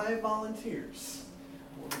 5 volunteers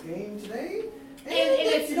for the game today. And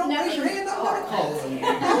if it's you don't never- raise your hand, I'm going to call them. Oh,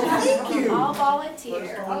 thank you. All First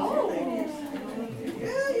volunteer. volunteer, thank you.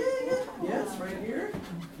 Yeah. Yes, right here.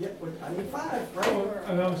 Yep, I need 5, right?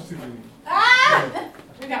 That was too many. Ah!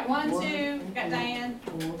 We got 1, 2, we got Diane.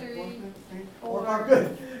 3, 4, 5.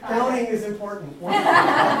 Good. Counting is important.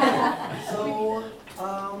 So,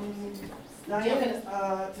 Diane,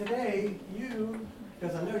 today you,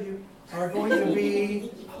 because I know you, are going to be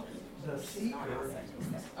the seeker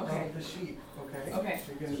of the sheep. Okay. Okay.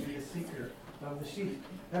 You're going to be the seeker of the sheep.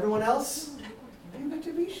 Everyone else? You get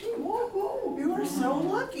to be sheep. Whoa. You are so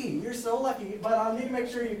lucky. You're so lucky. But I need to make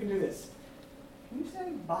sure you can do this. Can you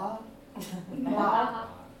say ba? Ba.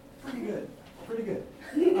 Pretty good.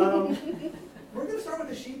 We're going to start with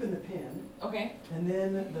the sheep in the pen. Okay. And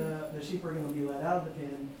then the sheep are going to be let out of the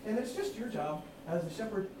pen. And it's just your job as the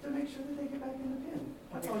shepherd to make sure that they get back in the pen.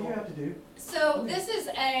 That's all you have to do. So this is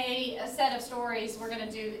a set of stories we're going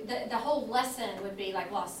to do. The whole lesson would be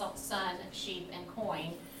like lost son, sheep, and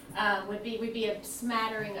coin. Would be a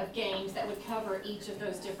smattering of games that would cover each of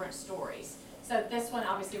those different stories. So this one,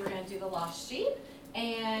 obviously, we're going to do the lost sheep,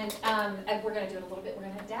 and we're going to do it a little bit. We're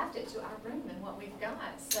going to adapt it to our room and what we've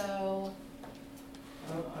got. So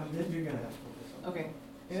Then you're going to have to put this on. Okay.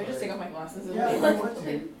 Maybe I just take off my glasses and Yeah, if you want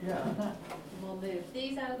to. Yeah. we'll move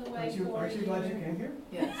these out of the way Aren't you glad you came here?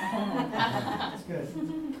 Yes. That's good.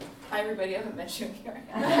 Hi, everybody. I haven't met you here.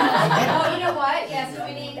 Oh, you know what? Yes,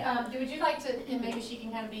 we need. Would you like to? And maybe she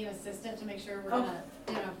can kind of be an assistant to make sure we're gonna,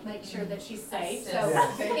 make sure that she's safe. So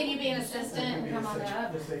Yes. can you be an assistant and come on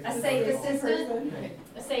up? The safety A safe person. assistant, Okay.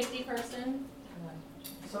 a safety person.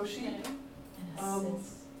 So sheep.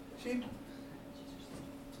 Sheep.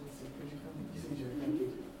 Let's see, could you come? It's easier, thank you.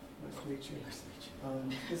 to meet you.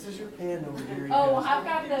 This is your pen over here. You Oh, guys- I've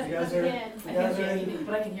got the You guys are, pen. you guys are in,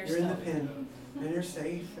 But I can hear you're in the stuff. pen, and you're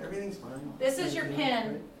safe, everything's fine. This is your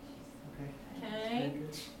pen. Okay. Okay. Very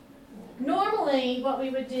good. Normally, what we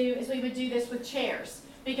would do is we would do this with chairs,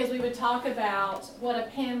 because we would talk about what a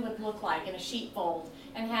pen would look like in a sheepfold,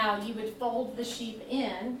 and how you would fold the sheep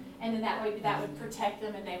in, and then that would protect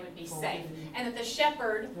them and they would be safe. And that the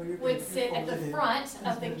shepherd No, you're good. would You're sit at the folded in. front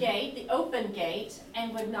of the gate, the open gate,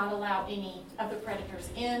 and would not allow any of the predators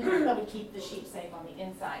in, but would keep the sheep safe on the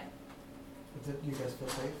inside. You guys feel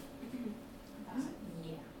safe?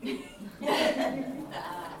 Yeah.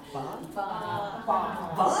 Bob? Bah.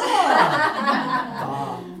 Bob!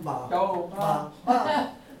 Bob. Go. Bob.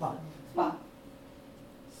 Bob. Bob.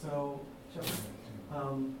 So,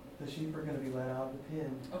 the sheep are gonna be let out of the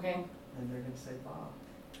pen, Okay. and they're gonna say Bob,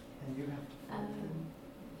 and you have to fold them.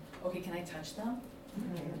 Okay, can I touch them? You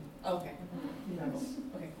Okay. can. Nice.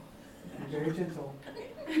 Okay. Be very gentle.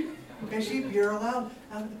 Okay, sheep, you're allowed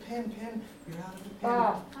out of the pen, you're out of the pen.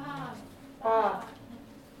 Ah.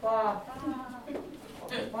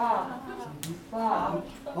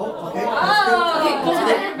 Oh, okay, Oh, that's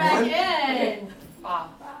good. you're back in. You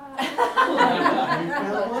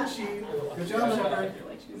found one sheep. Good job, shepherd.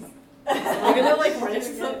 You're gonna like run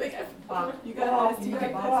something. You got this. You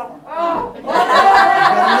got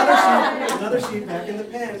Another sheep back in the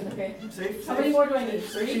pen. Okay. Safe, How many safe. more do I need?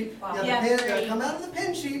 Safe sheep. Yeah, Yeah, the pen, three. come out of the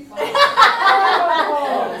pen, sheep. You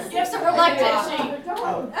have some reluctant sheep.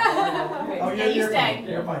 Oh, Yeah, you you're stay. fine.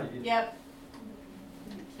 You're fine. Yep.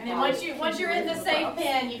 And then once you're in the safe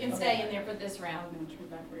pen, you can stay in there for this round.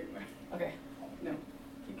 Okay.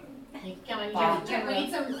 You can come in. We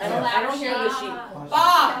need some I don't hear the sheep.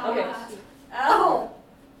 Bah. Okay. Oh.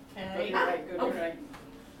 Go Okay. to your right. Go to your right.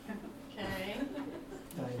 Okay.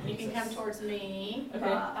 You can come towards me. Okay.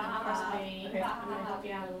 Come towards me. Okay. I'm gonna help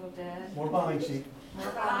you out a little bit. More bowing sheep. More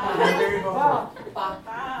You're bah. very vocal.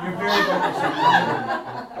 You're very vocal,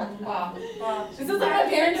 sheep. This is like my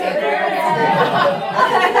parents. You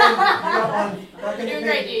got one. Back in You're the doing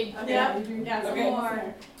great, pen. dude. Yep. Got some Okay. more.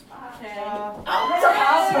 Okay. Oh, Got one.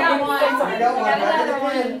 You got one. Got Back in the another pen.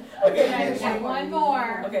 one. Back in the Okay, pen, got sheep. one more.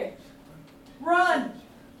 Okay. Run.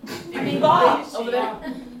 I mean, Bah, sheep. over there.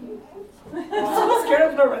 I'm so scared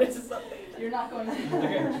I'm gonna run into something. You're not going to.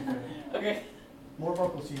 Okay. Okay. More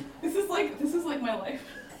vocal sheep. This is like my life.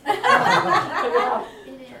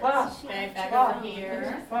 Okay, back over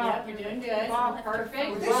here. Yep, you're doing good.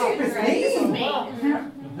 Perfect. This sheep is Great. This is mean. me.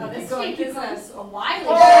 Oh, this sheep is a wily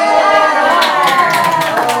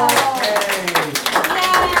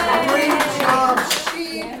Great sheep. job,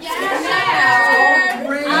 sheep. Yes,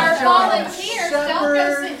 Great our job, volunteers, don't go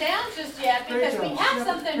shepherd. sit down just yet because we have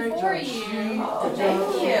something for you. Good Thank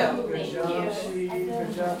job, you. Good Thank job, you. sheep. Good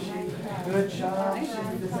job, sheep. Good job, sheep.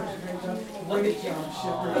 This is a great job. Great job,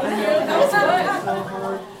 shepherd. I Thank know you. That was this good. is so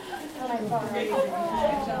hard.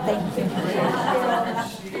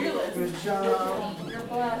 Good job. You're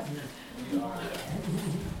blessed.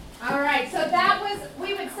 All right, so that was,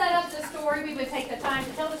 we would set up the story, we would take the time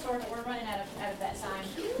to tell the story, but we're running out of that time.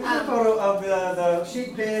 Here's a photo of the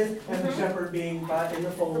sheep pen and the shepherd being in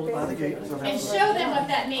the fold by the gate. So And that's show them what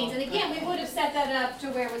that means. And again, we would have set that up to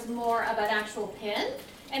where it was more of an actual pen.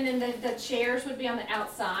 And then the chairs would be on the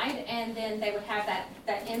outside, and then they would have that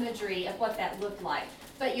imagery of what that looked like.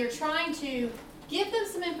 But you're trying to give them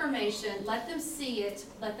some information, let them see it,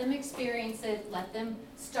 let them experience it, let them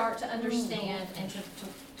start to understand and to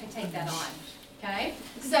take that on. Okay?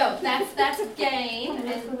 So that's a game.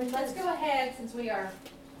 And let's go ahead, since we are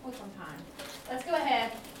quick on time. Let's go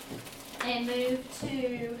ahead and move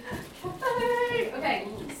to cafe. Okay,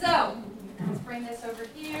 so let's bring this over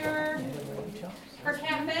here. For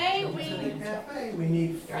cafe, we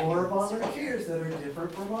need 4 volunteers that are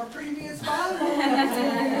different from our previous 5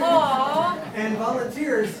 Aw. And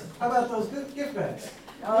volunteers, how about those good gift bags?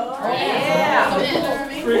 Yeah. We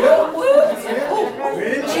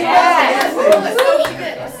didn't cheap Yeah. out on those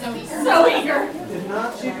things. So eager. Did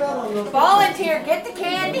not cheap out on those. Volunteer, get the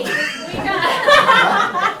candy. We got.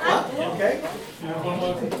 Okay.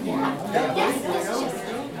 Yes.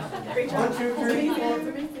 1, 2, 3, 4.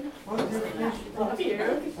 1, 2, 3.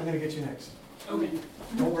 I'm gonna get you next. Okay.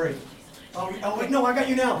 Don't worry. Oh wait, no, I got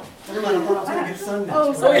you now. Never mind, I thought I was gonna get sun next.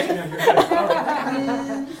 Oh, but I sorry. got you now,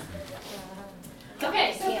 you're good.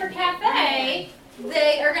 Okay, so for cafe,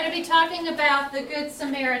 they are going to be talking about the Good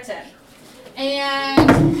Samaritan. And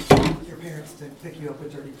Your parents to pick you up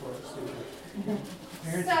with dirty clothes.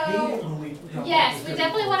 Parents So, hate it when we drop off yes, with we dirty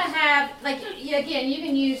definitely clothes. want to have, like, again, you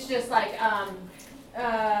can use just like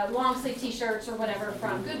long sleeve t-shirts or whatever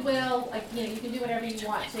from Goodwill. Like, you know, you can do whatever you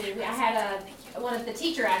want to. I had one of the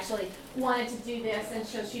teacher actually wanted to do this, and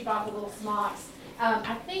so she bought the little smocks.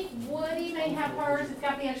 I think Woody may have hers. It's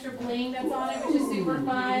got the extra bling that's on it, which is super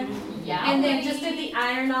fun. Yeah. And then just did the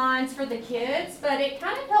iron-ons for the kids, but it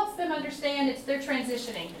kind of helps them understand they're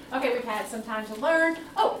transitioning. Okay, we've had some time to learn.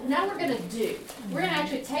 Oh, now we're gonna do. We're gonna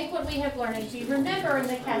actually take what we have learned. And if you remember in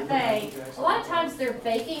the cafe, a lot of times they're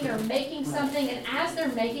baking or making something, and as they're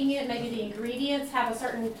making it, maybe the ingredients have a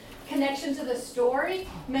certain connection to the story.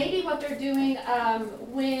 Maybe what they're doing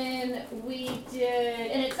when we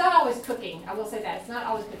did, and it's not always cooking, I will say that, it's not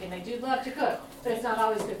always cooking. They do love to cook, but it's not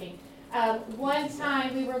always cooking. One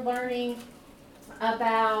time we were learning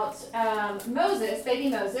about Moses, baby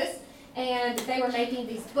Moses, and they were making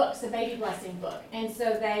these books, a baby blessing book. And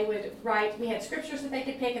so they would write, we had scriptures that they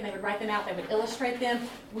could pick, and they would write them out, they would illustrate them.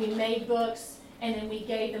 We made books. And then we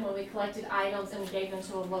gave them, when we collected items, and we gave them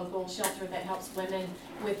to a local shelter that helps women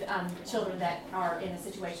with children that are in a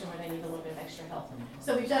situation where they need a little bit of extra help.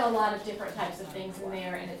 So we've done a lot of different types of things in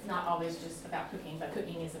there, and it's not always just about cooking, but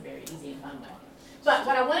cooking is a very easy and fun way. But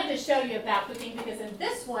what I wanted to show you about cooking, because in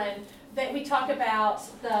this one, that we talk about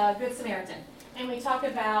the Good Samaritan, and we talk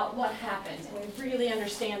about what happened, and we really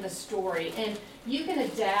understand the story. And you can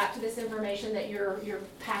adapt to this information that you're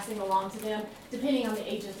passing along to them, depending on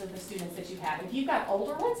the ages of the students that you have. If you've got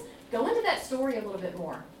older ones, go into that story a little bit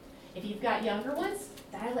more. If you've got younger ones,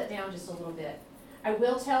 dial it down just a little bit. I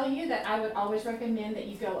will tell you that I would always recommend that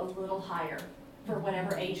you go a little higher for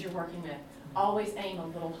whatever age you're working with. Always aim a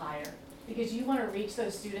little higher, because you want to reach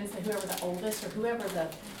those students, and whoever the oldest or whoever the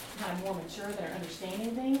kind of more mature that are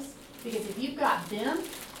understanding things. Because if you've got them,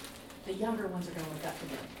 the younger ones are going to look up to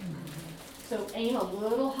them. So aim a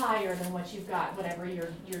little higher than what you've got, whatever your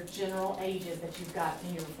general age is that you've got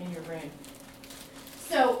in your room.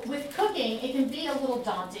 So with cooking, it can be a little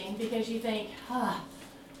daunting, because you think, I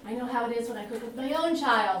know how it is when I cook with my own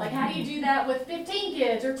child. Like, how do you do that with 15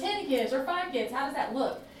 kids or 10 kids or 5 kids? How does that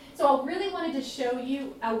look? So I really wanted to show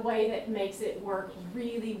you a way that makes it work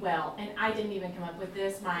really well. And I didn't even come up with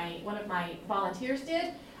this. One of my volunteers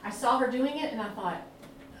did. I saw her doing it, and I thought,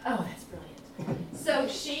 oh, that's brilliant. So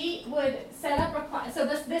she would set up so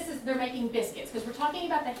this is, they're making biscuits, because we're talking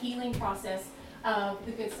about the healing process of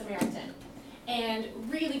the Good Samaritan. And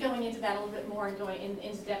really going into that a little bit more and going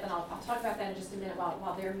into depth, and I'll talk about that in just a minute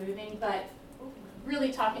while they're moving, but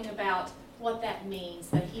really talking about what that means,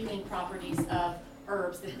 the healing properties of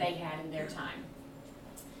herbs that they had in their time.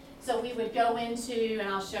 So we would go into, and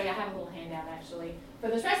I'll show you, I have a little handout actually, for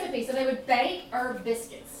this recipe. So they would bake herb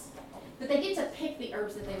biscuits, but they get to pick the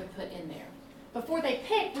herbs that they would put in there. Before they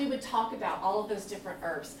pick, we would talk about all of those different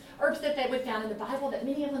herbs. Herbs that they would find in the Bible, that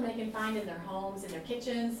many of them they can find in their homes, in their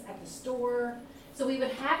kitchens, at the store. So we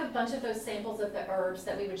would have a bunch of those samples of the herbs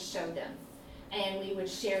that we would show them. And we would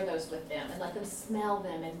share those with them and let them smell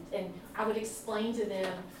them. And I would explain to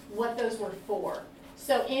them what those were for.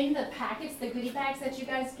 So in the packets, the goodie bags that you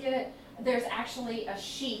guys get, there's actually a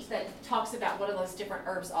sheet that talks about what those different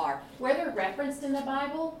herbs are, where they're referenced in the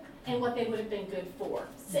Bible, and what they would have been good for,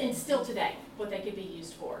 and still today, what they could be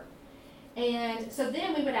used for. And so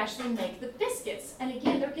then we would actually make the biscuits. And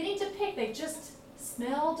again, they're getting to pick. They've just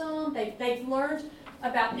smelled them. They've learned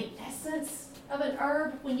about the essence of an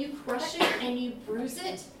herb. When you crush it and you bruise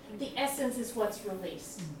it, the essence is what's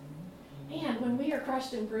released. And when we are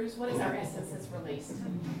crushed and bruised, what is our essence that's released?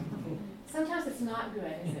 Sometimes it's not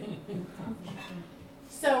good, is it?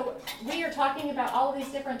 So we are talking about all of these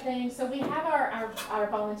different things. So we have our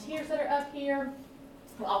volunteers that are up here.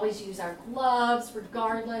 We'll always use our gloves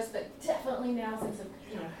regardless, but definitely now since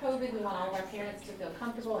COVID, we want all of our parents to feel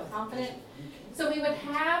comfortable and confident. So we would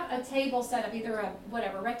have a table set up, either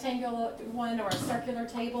a rectangular one or a circular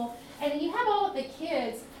table. And then you have all of the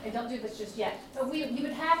kids, and don't do this just yet, but you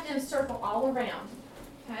would have them circle all around.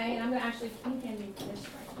 Okay, and I'm going to actually hand you this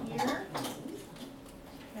right here.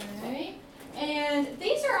 Okay. And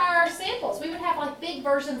these are our samples. We would have like big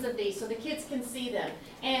versions of these so the kids can see them.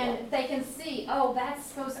 And they can see, oh,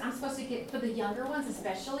 I'm supposed to get, for the younger ones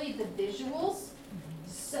especially, the visuals.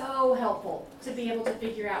 So helpful to be able to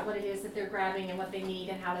figure out what it is that they're grabbing and what they need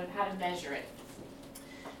and how to measure it.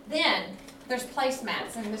 Then there's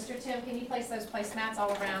placemats. And Mr. Tim, can you place those placemats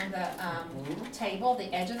all around the table,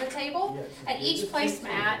 the edge of the table? Yes. And each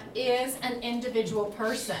placemat is an individual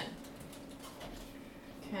person.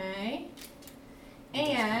 Okay.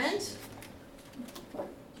 And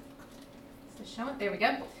show it. There we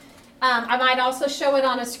go. I might also show it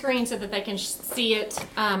on a screen so that they can see it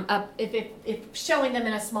up. If showing them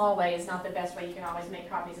in a small way is not the best way, you can always make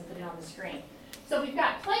copies and put it on the screen. So we've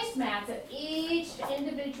got placemats at each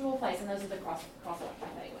individual place, and those are the crosswalk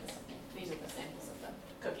cafe ones. These are the samples of the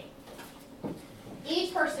cooking.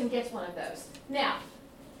 Each person gets one of those. Now,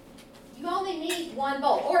 you only need one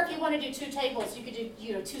bowl, or if you want to do 2 tables, you could do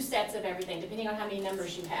 2 sets of everything, depending on how many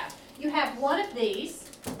numbers you have. You have one of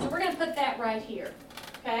these, so we're going to put that right here,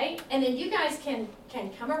 okay? And then you guys can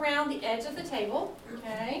come around the edge of the table,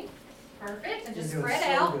 okay? Perfect, and just You're doing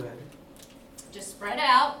spread so out. good. Just spread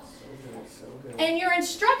out. So good. And your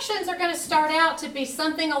instructions are going to start out to be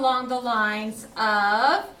something along the lines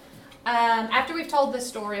of, after we've told this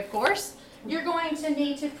story, of course, you're going to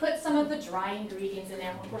need to put some of the dry ingredients in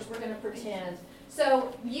there. Of course, we're going to pretend.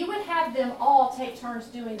 So you would have them all take turns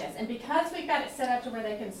doing this. And because we've got it set up to where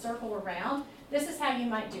they can circle around, this is how you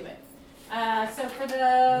might do it. So for What do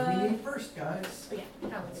we the... need first, guys? Oh, yeah.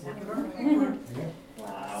 No, it's Look not. at our paper.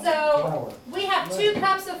 So Flour. we have 2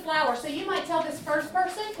 cups of flour. So you might tell this first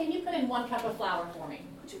person, can you put in 1 cup of flour for me?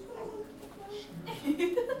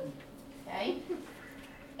 Okay.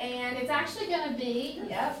 And it's actually going to be,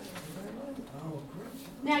 yep. Oh, great.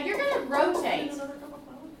 Now you're going to rotate. Another cup of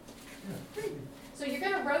flour? So you're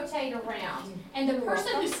going to rotate around. And the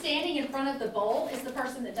person who's standing in front of the bowl is the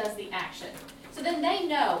person that does the action. So then they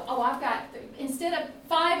know, oh, I've got, instead of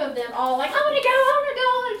 5 of them all like, I want to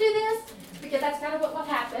do this. Because that's kind of what will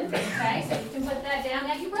happen, okay? So you can put that down,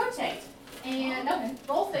 now you rotate. And, oh,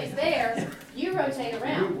 bowl stays there, you rotate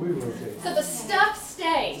around. We rotate. So the stuff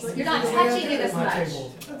stays, you're not Yeah, touching it at as my much.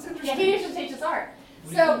 table. That's interesting. Yeah, he usually teaches art.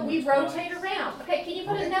 So we rotate around. Okay, can you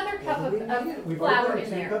put another cup of We've flour already in got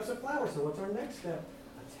 2 there? cups of flour, so what's our next step?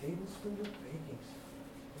 A tablespoon of baking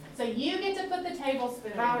So you get to put the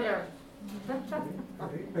tablespoon in there. soda.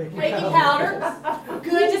 Baking powder,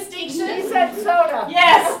 good distinction. He said soda.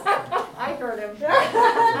 Yes. I heard him. So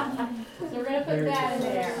we're gonna put that in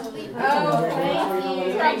there. Oh, thank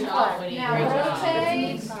you. Great job, Woody. Now Great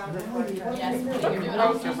job. rotate. Yes, Woody, you're doing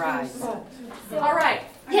awesome. All right.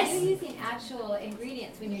 Are Yes. you using actual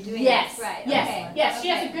ingredients when you're doing Yes. this? Right. Yes. Okay. Yes. She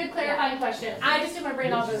has a Okay. good clarifying question. I just didn't want to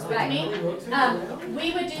bring all those with me.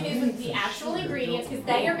 We would do these with the actual ingredients because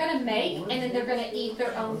they are going to make and then they're going to eat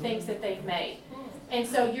their own things that they've made. And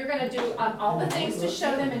so you're going to do all the things to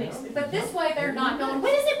show them, but this way they're not going,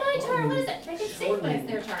 when is it my turn? When is it? They can see when it's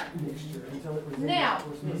their turn. Now,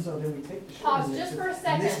 So then we take the sugar pause mixer, just for a and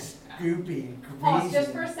second. this is goopy and greasy. Pause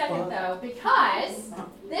just for a and second fun. though, because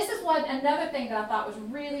this is another thing that I thought was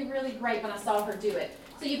really, really great when I saw her do it.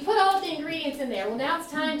 So you put all of the ingredients in there. Well, now it's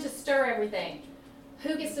time to stir everything.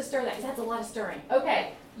 Who gets to stir that? Because that's a lot of stirring.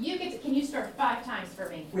 Okay, can you stir 5 times for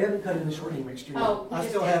me? We haven't cut in the shortening mixture yet. Oh, we I just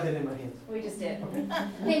still did. have it in my hands. We just did.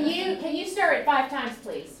 Can you stir it 5 times,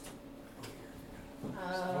 please?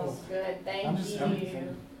 Oh, good. Thank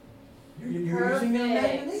you. You're using your Perfect.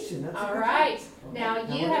 imagination. That's a All good right. thing. Now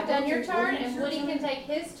you we're have done your rotate. turn, Woody, and your Woody turn. can take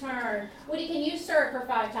his turn. Woody, can you stir it for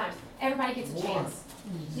 5 times? Everybody gets a 1, chance.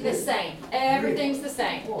 The same. Everything's the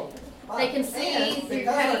same. 4, 5. They can see And through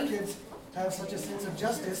because our cutting. kids have such a sense of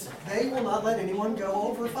justice, they will not let anyone go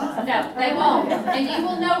over 5. No, they won't, and you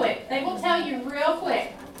will know it. They will tell you real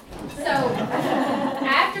quick. So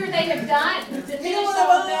after they have done to finish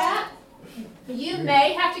all of that, you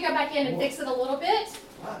may have to go back in and fix it a little bit,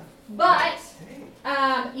 5. but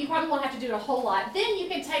Hey. you probably won't have to do it a whole lot. Then you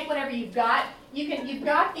can take whatever you've got. You've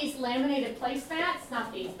got these laminated placemats,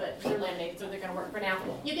 not these, but they're laminated, so they're going to work for now.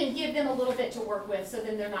 You can give them a little bit to work with, so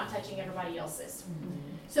then they're not touching everybody else's.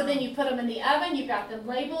 So then you put them in the oven. You've got them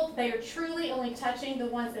labeled. They are truly only touching the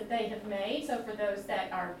ones that they have made. So for those that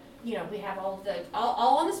are, we have all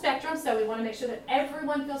on the spectrum. So we want to make sure that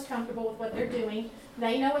everyone feels comfortable with what they're doing.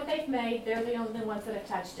 They know what they've made. They're the only ones that have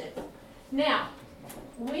touched it. Now,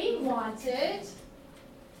 we wanted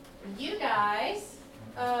you guys.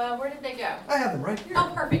 Where did they go? I have them right here.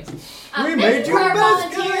 Oh, perfect. We This made is you for our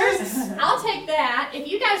biscuits. volunteers. I'll take that. If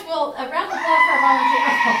you guys will, a round of applause for our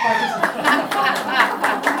volunteers.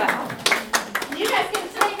 You guys can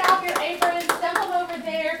take off your aprons, dump them over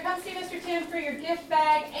there, come see Mr. Tim for your gift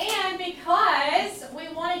bag, and because we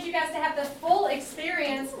wanted you guys to have the full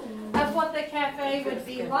experience of what the cafe would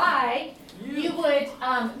be like, you would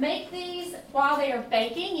make these while they are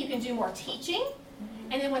baking. You can do more teaching,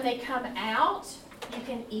 and then when they come out, you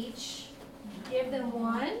can each give them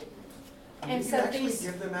one. And We so could actually these-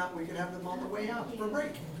 give them out, we could have them on the way out for a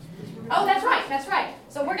break. Oh, that's right.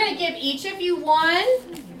 So we're gonna give each of you one.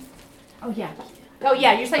 Oh, yeah.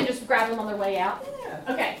 You're saying just grab them on their way out?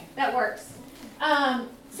 Yeah. Okay, that works.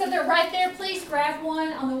 So they're right there. Please grab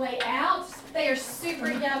one on the way out. They are super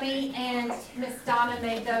yummy, and Miss Donna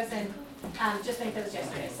made those and just made those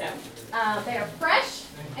yesterday. So they are fresh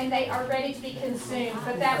and they are ready to be consumed.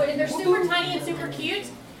 But and they're super tiny and super cute.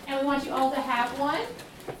 and we want you all to have one.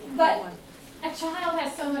 But a child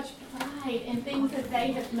has so much pride in things that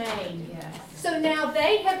they have made. So now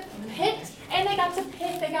they have picked, and they got to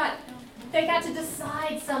pick, they got to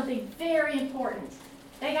decide something very important.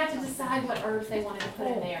 They got to decide what herbs they wanted to put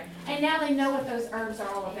in there. And now they know what those herbs are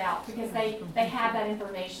all about because they have that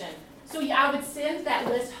information. So I would send that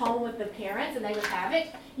list home with the parents and they would have it.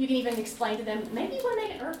 You can even explain to them, maybe you want to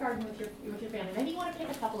make an herb garden with your family. Maybe you want to pick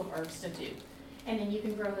a couple of herbs to do. And then you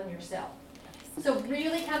can grow them yourself. So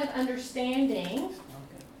really kind of understanding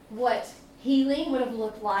what healing would have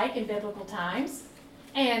looked like in biblical times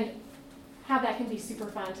and how that can be super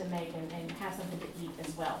fun to make and have something to eat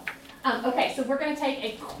as well. Okay, so we're going to take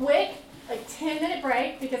a quick, 10-minute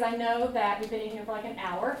break because I know that we've been in here for like an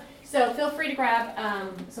hour. So feel free to grab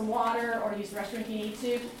some water or use the restroom if you need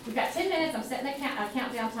to. We've got 10 minutes. I'm setting a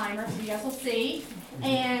countdown timer so you guys will see.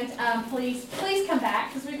 And please come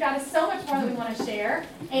back because we've got so much more that we want to share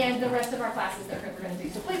and the rest of our classes that we're going to do.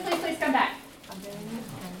 So please come back.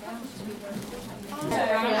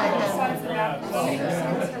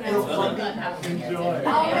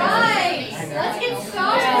 All right, let's get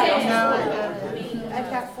started. I've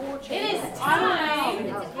got 4 children. It is time to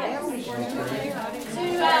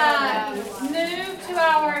move to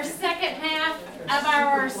our second half of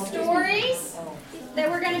our stories that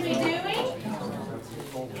we're going to be doing.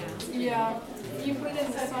 Yeah. You put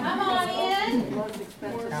in So come on in.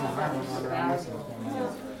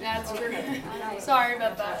 That's great. Sorry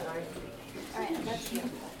about that.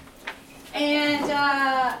 And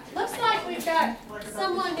looks like we've got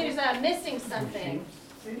someone who's missing something.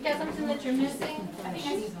 You got something that you're missing? I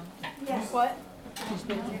think Yes. What?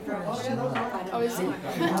 Oh, is it?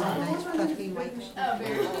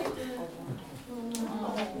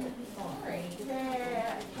 Oh, very good.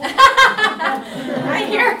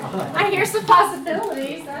 I hear some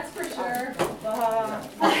possibilities, that's for sure.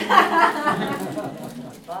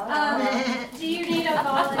 Do you need a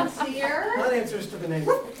volunteer? That answers to the name.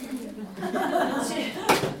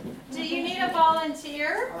 Do you need a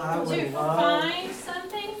volunteer I would to love- find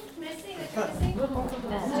something missing that you're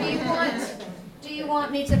missing? Do you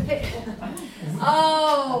want me to pick? Do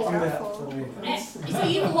Oh, that for me. so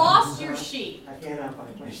you've lost your sheep. I cannot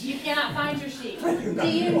find my sheep. You cannot find your sheep. Do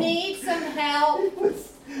you need some help? It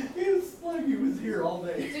was like he was here all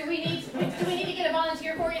day. Do we need to get a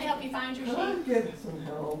volunteer for you to help you find your Can I sheep? get some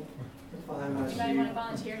help to find my Anybody want to sheep?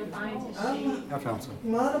 volunteer to find his I'm sheep? I found some.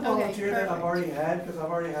 not a volunteer that I've already had, because I've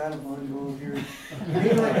already had a volunteer.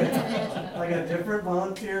 Maybe like a different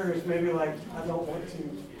volunteer who's maybe like, I don't want to.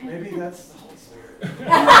 Maybe that's the Holy Spirit.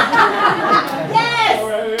 Yes!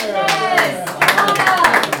 Yes!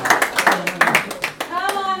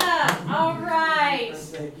 Come on up. All right.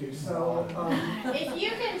 Thank you. So, If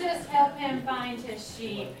you can just help him find his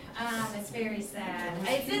sheep, it's very sad.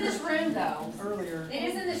 It's in this room though. earlier, It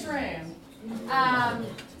is in this room. And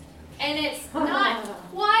it's not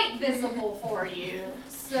quite visible for you. well,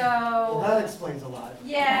 So, that explains a lot.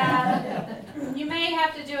 yeah, you may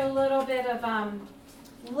have to do a little bit of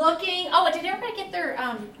looking. Oh, did everybody get their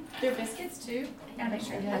biscuits too? I gotta make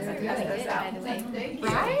sure you have Really those good, out. by the way.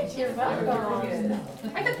 Right? You're welcome.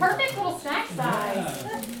 Like the perfect little snack size.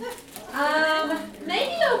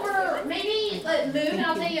 Maybe move and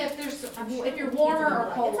I'll tell you if you're warmer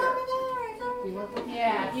or colder.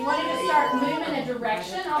 Yeah, if you wanted to start moving a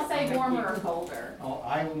direction, I'll say warmer or colder. Oh,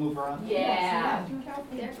 I will move around. Yeah.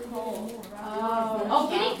 They're cold.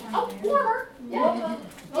 Warmer. Yeah.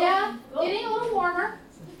 Yeah, getting a little warmer.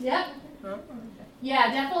 Yep.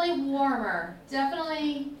 Yeah, definitely warmer.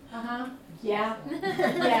 Definitely, yeah. Yeah,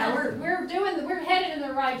 we're headed in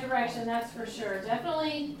the right direction, that's for sure.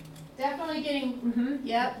 Definitely getting,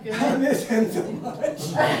 yep, good. I miss him so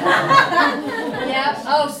much. Yep,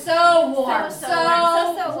 oh, so warm, So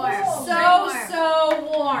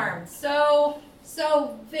warm.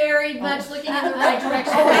 so very much looking in the right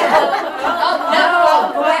direction. Oh, no,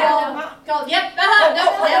 cold, yep, no,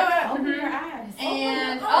 yep.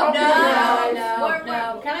 And, no,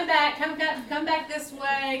 come back this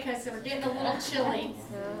way, because we're getting a little chilly.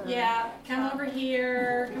 Yeah, come over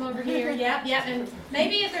here, yep, and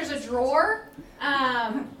maybe if there's a drawer,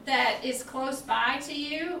 that is close by to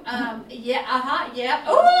you, yep.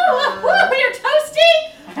 Ooh, we are toasting,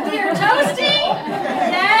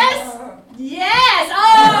 yes,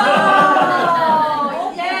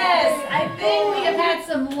 oh, yes, I think we have had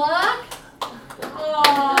some luck.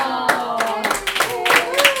 Oh.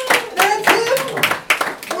 That's him!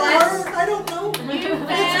 Or her, I don't know. You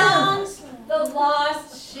found the lost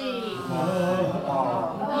sheep. You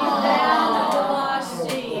found the lost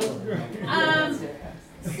sheep.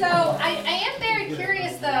 So I am very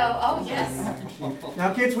curious though. Oh yes.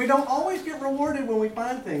 Now, kids, we don't always get rewarded when we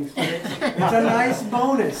find things, but it's a nice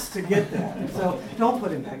bonus to get that. So don't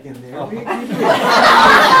put him back in there. We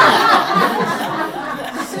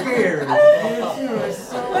scared.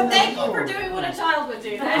 Well, thank you for doing what a child would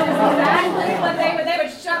do. That is exactly what they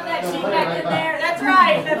would shove that sheep back in there. That's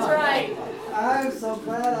right, that's right. I'm so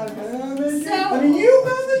glad I found the sheep. So- I mean, you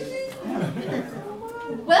found the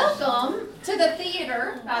sheep. Welcome to the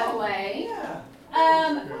theater, by the way. Yeah.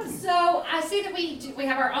 So I see that we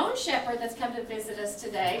have our own shepherd that's come to visit us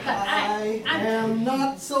today, but I am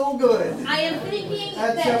not so good I am thinking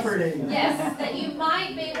at that shepherding. yes, that you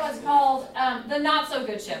might be what's called the not so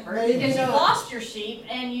good shepherd Maybe because you not. lost your sheep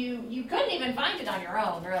and you couldn't even find it on your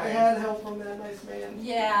own, I really. had help from that nice man.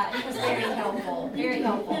 Yeah, it was very helpful, very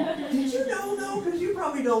helpful. Did you know, though, because you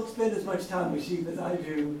probably don't spend as much time with sheep as I do,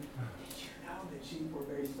 did you know that sheep were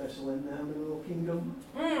very special in the little kingdom?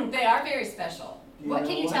 They are very special. Do you What know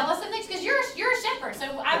can you what? tell us some things? Because you're a shepherd,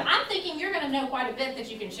 so I'm thinking you're going to know quite a bit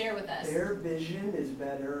that you can share with us. Their vision is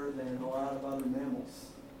better than a lot of other mammals.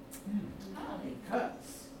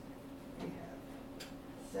 Because they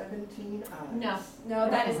have 17 eyes. No,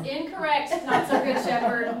 that is incorrect. Not so good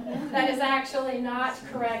shepherd. That is actually not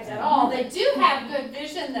correct at all. They do have good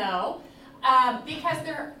vision though, because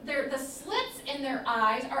the slits in their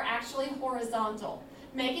eyes are actually horizontal,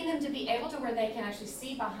 making them to be able to where they can actually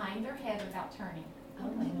see behind their head without turning.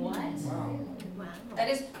 What? Wow. That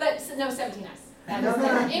is, but no 17 eyes. That Now is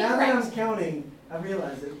that incorrect. I'm counting, I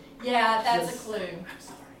realize it. Yeah, that's a Yes. clue. I'm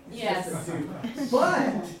sorry. It's Yes. just a two.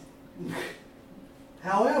 But,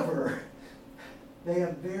 however, they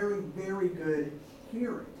have very, very good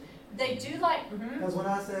hearing. They do like. Because when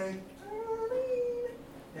I say, Erlene,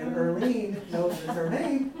 and Erlene knows it's her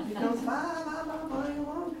name, she goes, bye, bye, bye, bye,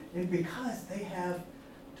 along. And because they have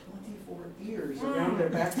 24 ears around their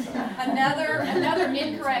backside. Another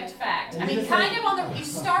incorrect fact. I mean, kind of on the, you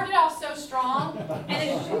started off so strong,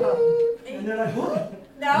 and And they're like, what?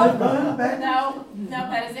 no, Run back. no,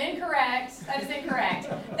 that is incorrect. That is incorrect.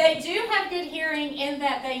 They do have good hearing in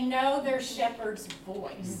that they know their shepherd's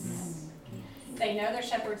voice. They know their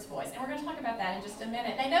shepherd's voice, and we're going to talk about that in just a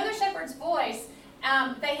minute. They know their shepherd's voice.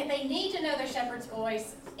 They need to know their shepherd's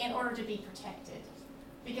voice in order to be protected,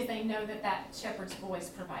 because they know that that shepherd's voice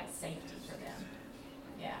provides safety for them.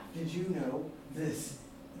 Yeah. Did you know this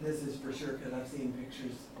is for sure because I've seen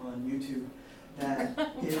pictures on YouTube that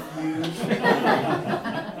if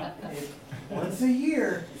once a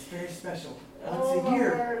year, it's very special. Once a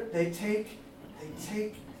year, they take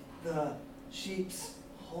the sheep's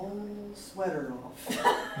whole sweater off.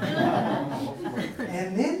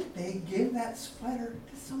 And then they give that sweater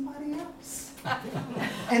to somebody else.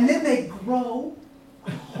 And then they grow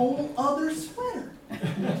a whole other sweater.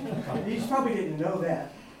 You probably didn't know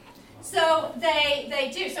that. So they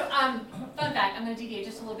do. So fun fact, I'm going to deviate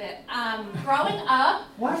just a little bit. Growing up,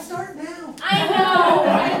 Why start now?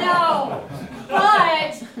 I know.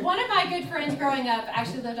 But one of my good friends growing up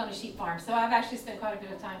actually lived on a sheep farm, so I've actually spent quite a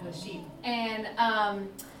bit of time with sheep. And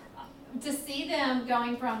to see them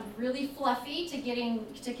going from really fluffy to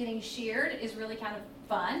getting sheared is really kind of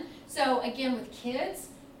fun. So again, with kids,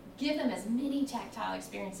 give them as many tactile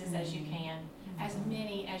experiences as you can,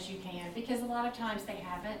 because a lot of times they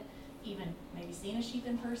haven't even maybe seen a sheep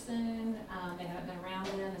in person, they haven't been around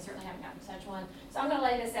them, they certainly haven't gotten to touch one. So I'm going to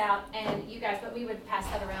lay this out, and you guys, but we would pass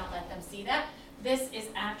that around, let them see that. This is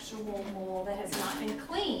actual wool that has not been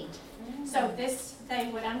cleaned. So this,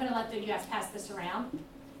 I'm going to let you guys pass this around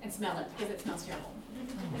and smell it, because it smells terrible.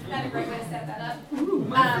 Isn't that a great way to set that up? Ooh,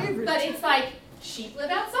 my favorite. But it's like, sheep live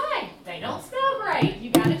outside. They don't smell great. You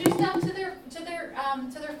got to do stuff to their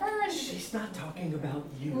fur. And She's not talking about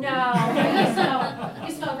you. no,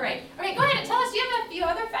 you smell great. Okay, go ahead and tell us. You have a few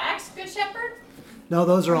other facts, Good Shepherd. No,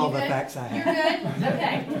 those are all You the good? facts I You're have. good.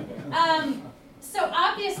 Okay. So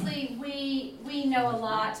obviously we know a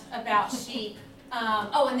lot about sheep.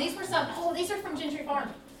 And these were these are from Gentry Farm.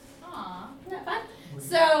 Aw, isn't that fun?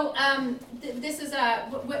 So this is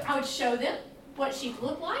what I would show them what sheep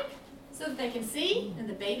look like, so that they can see. And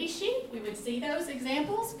the baby sheep, we would see those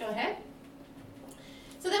examples. Go ahead.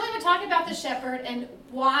 So then we would talk about the shepherd and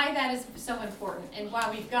why that is so important, and why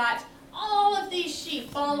we've got all of these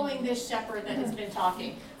sheep following this shepherd that has been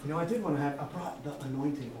talking. You know, I brought the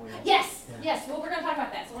anointing oil. Yes, Yeah. yes. Well, we're going to talk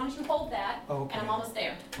about that. So why don't you hold that, Okay. and I'm almost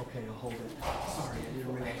there. Okay, I'll hold it. Sorry, I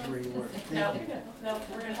didn't realize where you were. No,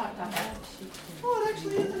 we're going to talk about that. Oh, it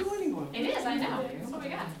actually is anointing oil. It is, I know. That's what we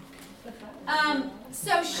got.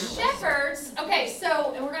 So shepherds, okay,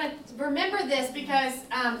 so and we're going to remember this because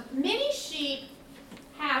many sheep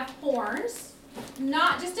have horns,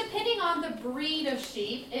 not just depending on the breed of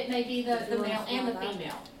sheep, it may be the male and the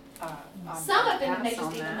female. Some of them may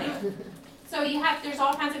just even there. So there's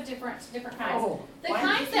all kinds of different kinds. Oh, The why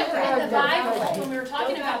kinds did that you were say in the that? Bible, when we were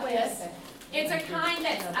talking about this, it's a kind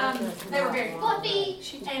that, they were very fluffy,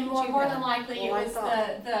 and more than likely it was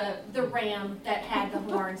the ram that had the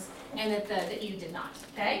horns, and that you did not,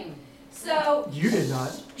 okay? So, You did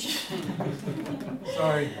not.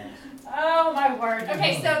 Sorry. oh my word.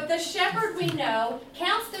 Okay, so the shepherd we know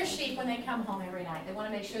counts their sheep when they come home every night. They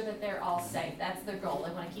want to make sure that they're all safe. That's their goal.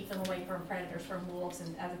 They want to keep them away from predators, from wolves,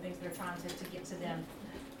 and other things that are trying to get to them.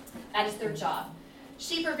 That is their job.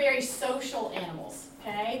 Sheep are very social animals,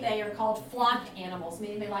 okay? They are called flock animals,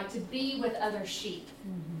 meaning they like to be with other sheep.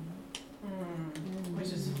 Which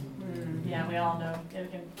is, yeah, we all know.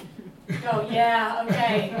 It can go, yeah,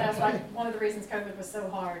 okay. That's like one of the reasons COVID was so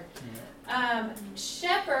hard.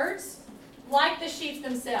 Shepherds, like the sheep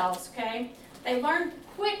themselves, okay? They learn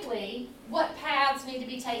quickly what paths need to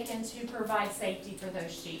be taken to provide safety for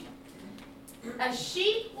those sheep. A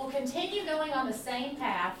sheep will continue going on the same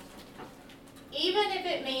path even if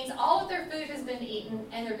it means all of their food has been eaten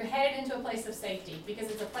and they're headed into a place of safety, because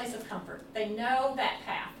it's a place of comfort. They know that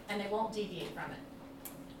path and they won't deviate from it.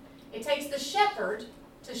 It takes the shepherd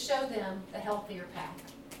to show them the healthier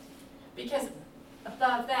path, because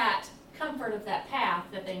above that comfort of that path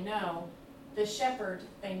that they know, the shepherd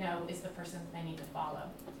they know is the person they need to follow.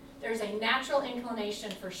 There's a natural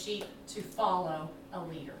inclination for sheep to follow a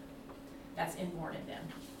leader. That's inborn in them.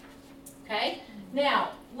 Okay?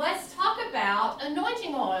 Now, let's talk about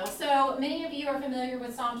anointing oil. So many of you are familiar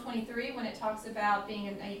with Psalm 23 when it talks about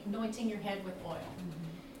anointing your head with oil.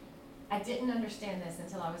 I didn't understand this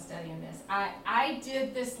until I was studying this.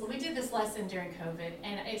 We did this lesson during COVID,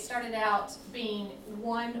 and it started out being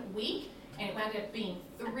 1 week, and it wound up being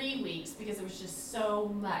 3 weeks because it was just so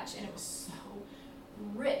much, and it was so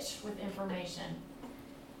rich with information.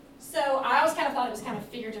 So I always kind of thought it was kind of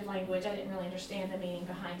figurative language. I didn't really understand the meaning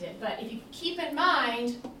behind it. But if you keep in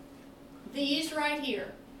mind these right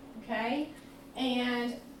here, okay?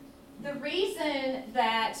 And the reason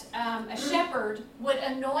that a shepherd would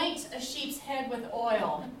anoint a sheep's head with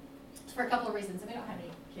oil is for a couple of reasons. And we don't have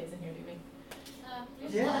any kids in here, do we?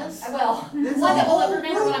 Yes. Well, It's one that a will whole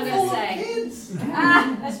remember what I'm room going full to of say. kids.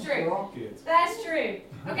 That's true. We're all kids. That's true.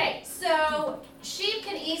 Okay, so sheep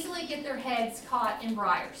can easily get their heads caught in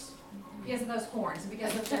briars because of those horns and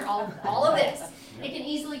because of their all of this. It can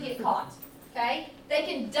easily get caught. Okay? They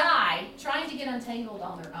can die trying to get untangled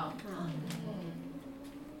on their own.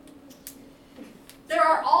 There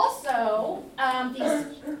are also these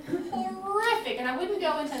horrific, and I wouldn't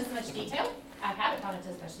go into as much detail. I haven't gone into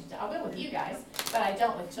as much detail. I will with you guys, but I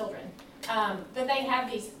don't with children. But they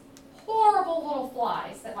have these horrible little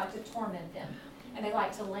flies that like to torment them. And they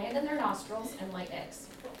like to land in their nostrils and lay eggs.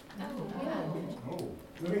 Oh.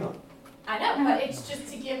 Moving on. I know, but it's just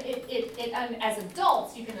to give it as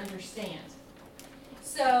adults you can understand.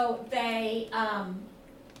 So they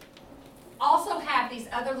also have these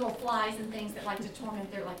other little flies and things that like to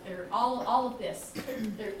torment their all of this,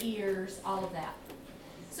 their ears, all of that.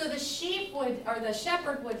 So the sheep would, or the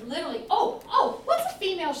shepherd would literally, what's a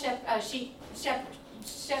female shepherd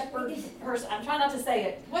person? I'm trying not to say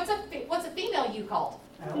it. What's a female you called?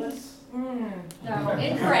 Alice? No,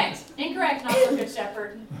 incorrect. Incorrect, not so good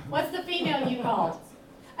shepherd. What's the female you called?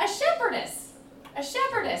 A shepherdess. A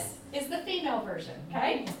shepherdess is the female version,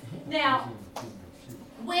 okay? Now,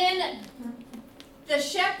 when the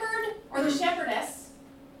shepherd or the shepherdess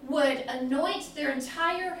would anoint their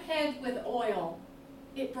entire head with oil,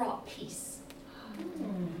 it brought peace.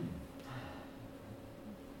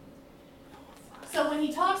 So when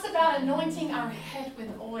he talks about anointing our head with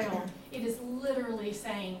oil, it is literally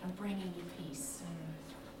saying, I'm bringing you peace.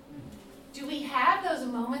 Do we have those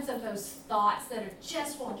moments of those thoughts that are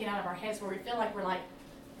just won't get out of our heads, where we feel like we're like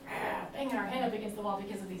banging our head up against the wall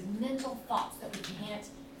because of these mental thoughts that we can't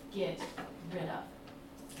get rid of?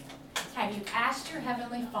 Have you asked your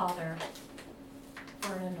Heavenly Father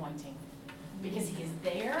for an anointing? Because He is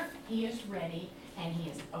there, He is ready, and He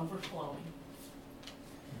is overflowing.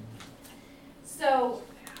 So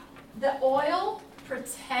the oil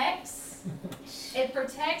protects, and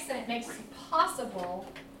it makes it possible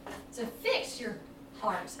to fix your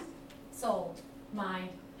heart, soul, mind,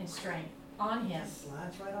 and strength on Him.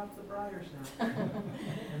 Slides right off the briars now.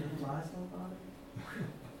 And the flies don't bother.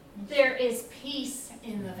 There is peace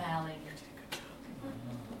in the valley.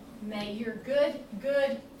 May your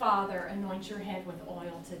good Father anoint your head with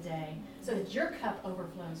oil today so that your cup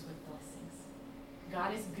overflows with blessings.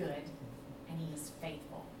 God is good and He is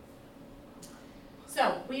faithful.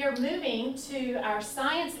 So we are moving to our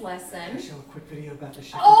science Can lesson. I show a quick video about the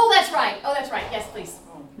shepherd? Oh, that's right. Oh, that's right. Yes, please.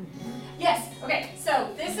 Yes. Okay. So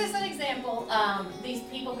this is an example. These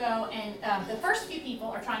people go and the first few people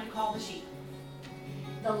are trying to call the sheep.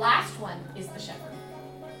 The last one is the shepherd.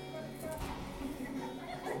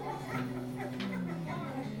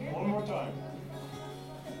 One more time.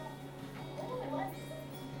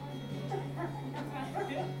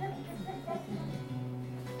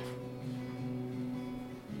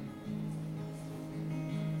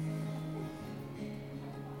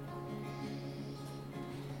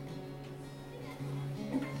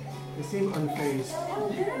 They seem unfazed.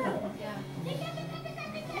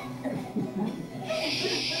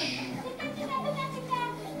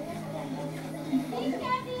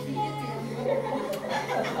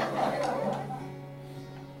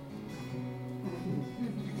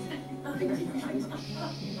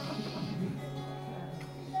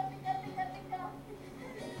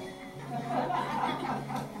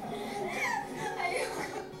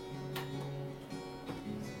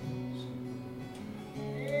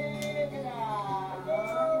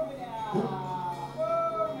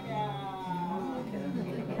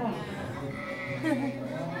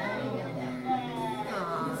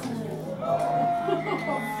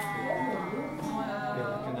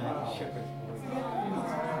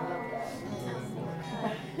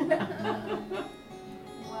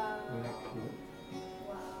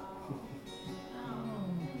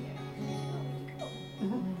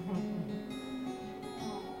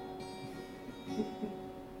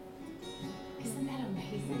 Isn't that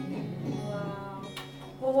amazing? Wow.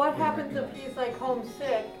 Well, what happens if he's like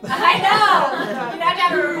homesick? I know. You have to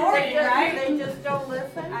have a recording, right? They just don't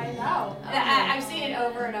listen? I know. I've seen it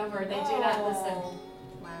over and over. They do not listen.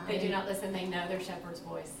 They do not listen. They know their shepherd's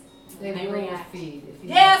voice. They They will react. feed. If you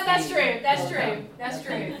Yes, don't that's feed, true. That's they'll true. come. That's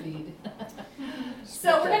They'll come true. to feed.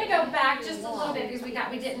 So we're going to go back just a little bit because we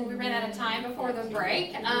ran out of time before the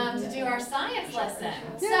break to do our science lesson.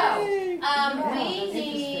 So we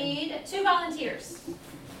need 2 volunteers. I'm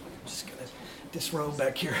just gonna disrobe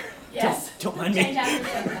back here. Yes. Don't mind Change me.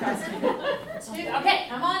 after 2. Okay,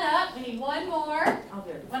 come on up. We need one more. I'll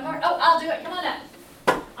do it. One more. Oh, I'll do it. Come on up.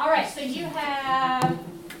 All right. So you have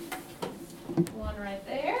one right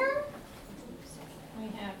there. We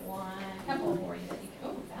have one. A couple more. You.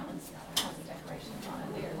 Oh, that one's got lots of decorations on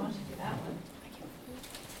it there. Why don't you do that one?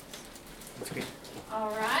 That's okay. All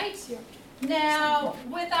right. Now,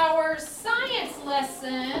 with our science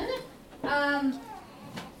lesson,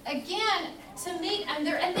 again, to me, and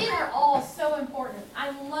they are all so important. I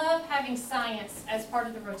love having science as part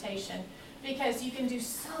of the rotation because you can do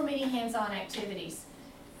so many hands-on activities.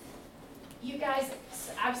 You guys,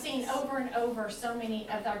 I've seen over and over so many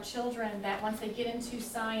of our children that once they get into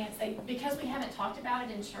science, because we haven't talked about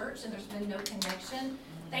it in church and there's been no connection,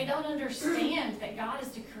 they don't understand that God is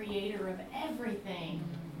the creator of everything.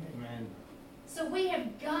 Amen. So we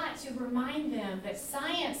have got to remind them that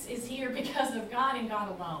science is here because of God and God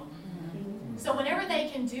alone. So whenever they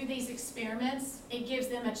can do these experiments, it gives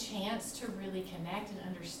them a chance to really connect and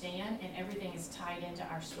understand, and everything is tied into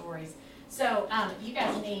our stories. So you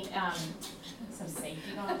guys need some safety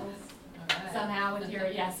goggles somehow with your,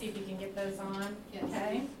 see if you can get those on, Yes.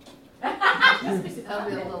 okay? That'll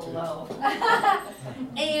be a little low.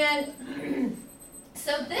 And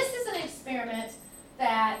so this is an experiment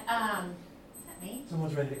that, is that me?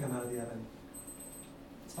 Someone's ready to come out of the oven.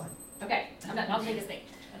 It's fine. Okay, I'll take this thing.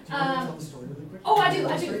 Do you want me to tell the story really quick? Oh, I Tell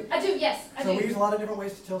the do, story? yes, I So we do. use a lot of different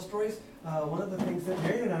ways to tell stories. One of the things that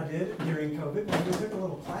Mary and I did during COVID was we took a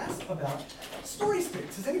little class about story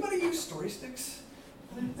sticks. Does anybody use story sticks?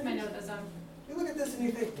 Somebody know what those are? You look at this and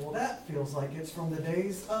you think, well, that feels like it's from the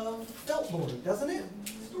days of feltboard, doesn't it?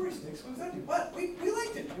 Story sticks, what does that do? But we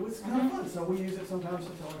liked it. It was kind of fun, so we use it sometimes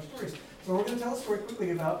to tell our stories. So we're going to tell a story quickly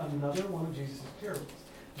about another one of Jesus' parables.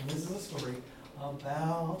 And this is a story about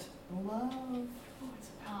love.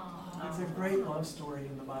 It's a great love story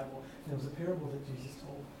in the Bible. And it was a parable that Jesus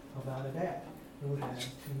told about a dad who had 2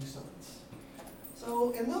 sons.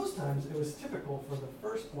 So in those times, it was typical for the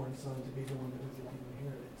firstborn son to be the one that was getting the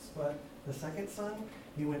inheritance. But the second son,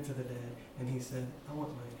 he went to the dad and he said, I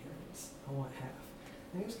want my inheritance. I want half.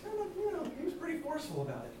 And he was kind of, he was pretty forceful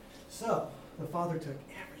about it. So the father took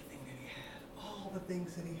everything that he had, all the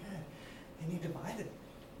things that he had, and he divided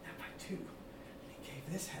that by 2. And he gave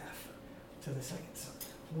this half to the second son.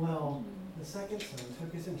 Well, the second son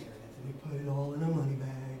took his inheritance and he put it all in a money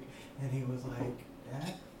bag, and he was like,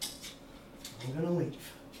 Dad, I'm gonna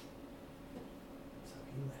leave. So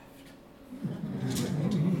he left.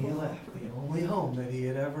 He left, the only home that he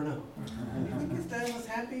had ever known. And do you think his dad was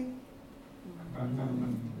happy?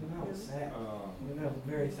 That was sad. That was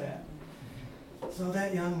very sad. So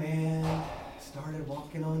that young man started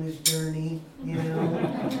walking on his journey, started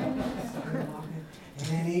walking,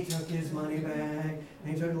 and he took his money bag,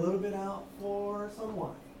 and he took a little bit out for some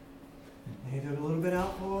wine, and he took a little bit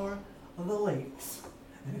out for the ladies,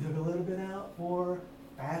 and he took a little bit out for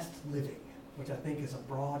fast living, which I think is a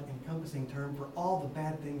broad, encompassing term for all the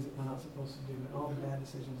bad things that we're not supposed to do, and all the bad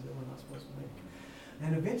decisions that we're not supposed to make.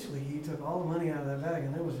 And eventually, he took all the money out of that bag,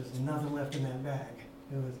 and there was just nothing left in that bag.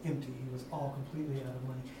 It was empty. He was all completely out of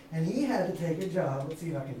money. And he had to take a job. Let's see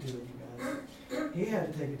if I can do it, you guys. He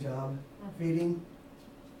had to take a job feeding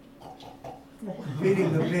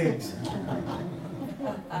the pigs.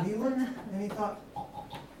 And he looked and he thought,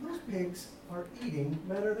 those pigs are eating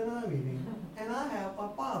better than I'm eating. And I have a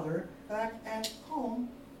father back at home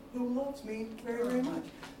who loves me very, very much.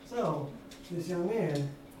 So this young man,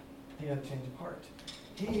 he had a change of heart.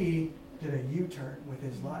 He did a U-turn with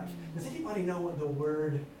his life. Does anybody know what the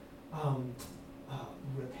word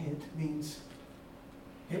repent means?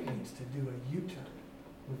 It means to do a U-turn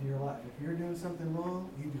with your life. If you're doing something wrong,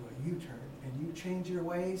 you do a U-turn and you change your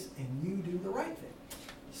ways and you do the right thing.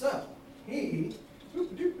 So he,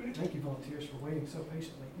 thank you volunteers for waiting so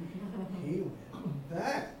patiently. He went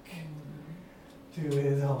back to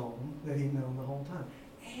his home that he'd known the whole time.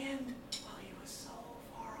 And while he was so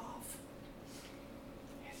far off,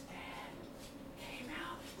 his dad came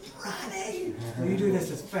out running. Well, you do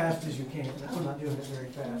this as fast as you can. I'm not doing it very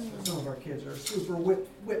fast, but some of our kids are super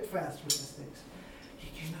whip fast with the sticks. He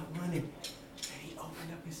came out running, and he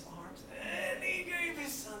opened up his arms, and he gave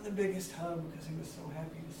his son the biggest hug because he was so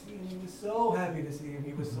happy to see him. He was so happy to see him.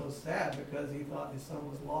 He was so sad because he thought his son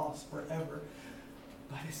was lost forever.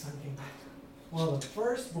 But his son came back. Well, the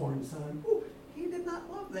firstborn son, he did not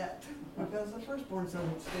love that because the firstborn son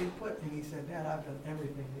had stayed put, and he said, Dad, I've done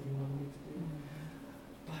everything that you wanted me to do.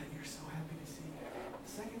 But you're so happy to see the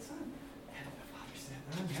second son. And the father said,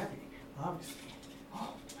 I'm happy, obviously.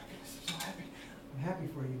 Oh, my goodness, I'm so happy. I'm happy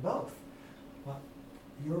for you both. But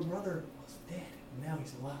your brother was dead, and now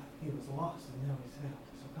he's alive. He was lost, and now he's found.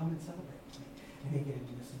 So come and celebrate with me. And he gave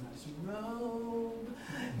him this nice robe,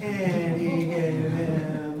 and he gave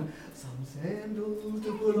him some sandals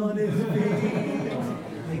to put on his feet.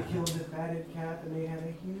 They killed the fatted calf, and they had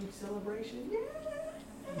a huge celebration. Yeah!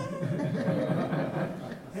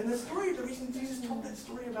 And the reason Jesus told that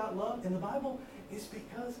story about love in the Bible is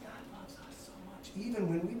because God loves us so much. Even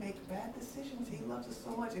when we make bad decisions, He loves us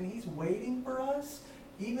so much, and He's waiting for us.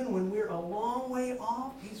 Even when we're a long way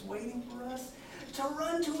off, He's waiting for us to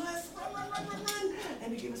run to us, run,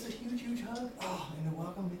 and to give us a huge, huge hug, and to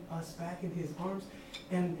welcome us back in His arms.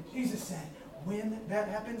 And Jesus said, when that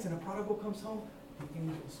happens and a prodigal comes home, the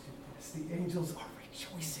angels do this. The angels are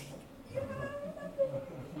rejoicing. Yeah.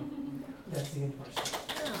 That's the end of our story.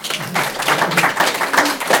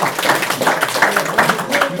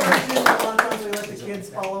 A lot of times we let the kids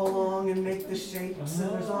follow along and make the shapes,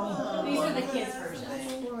 and there's all... These are the kids' versions.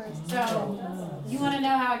 So, you want to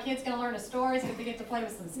know how a kid's going to learn a story? It's if they get to play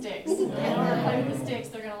with some sticks. If they learn to play with the sticks,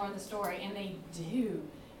 they're going to learn the story. And they do.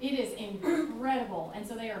 It is incredible. And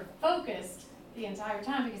so they are focused the entire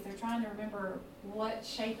time because they're trying to remember what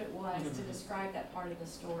shape it was to describe that part of the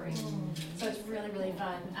story. So it's really, really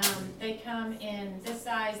fun. They come in this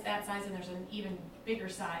size, that size, and there's an even bigger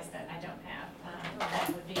size that I don't have. That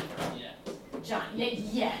would be giant.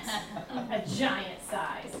 Yes, a giant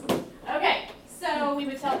size. Okay, so we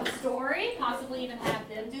would tell the story, possibly even have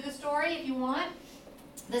them do the story if you want.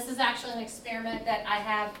 This is actually an experiment that I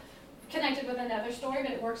have connected with another story,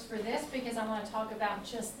 but it works for this because I want to talk about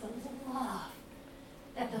just the love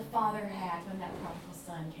that the father had when that prodigal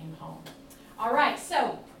son came home. All right,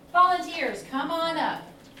 so volunteers, come on up.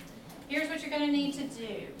 Here's what you're going to need to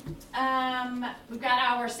do. We've got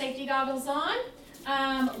our safety goggles on.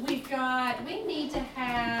 We need to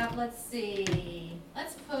have, let's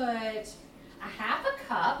put a half a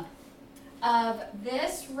cup of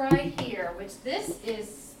this right here, which this is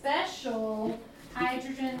special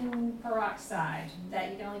hydrogen peroxide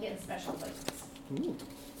that you can only get in special places. Ooh.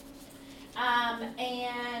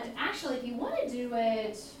 And actually, if you want to do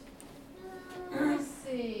it, let's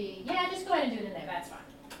see. Yeah, just go ahead and do it in there. That's fine.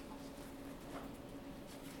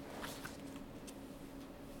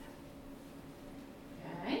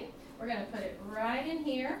 Okay, we're going to put it right in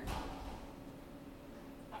here.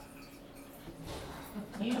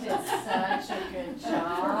 You did such a good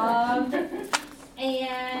job.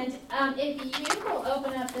 And if you will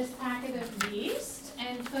open up this packet of yeast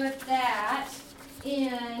and put that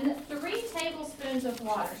in 3 tablespoons of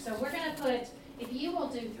water. So we're going to put, if you will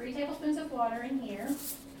do 3 tablespoons of water in here.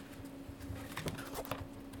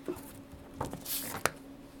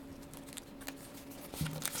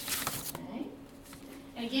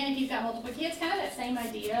 if you've got multiple kids, kind of that same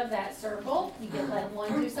idea of that circle. You can let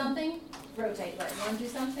one do something, rotate, let one do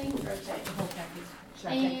something, rotate.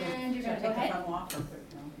 And you're gonna go ahead. Alright.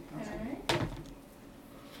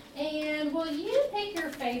 And will you pick your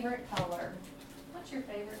favorite color? What's your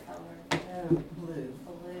favorite color? Blue.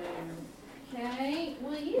 Blue. Okay,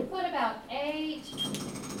 will you put about 8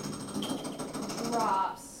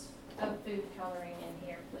 drops of food coloring in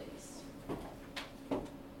here, please? 5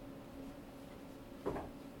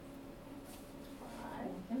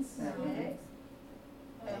 and 6, 7.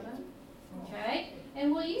 Okay,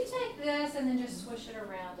 and will you take this and then just swish it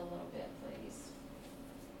around a little bit, please?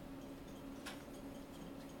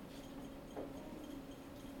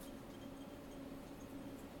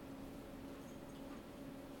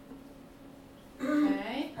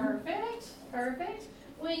 Okay, perfect.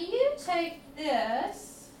 Will you take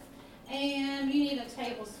this, and you need a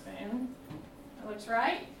tablespoon, that looks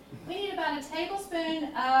right. We need about a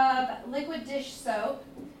tablespoon of liquid dish soap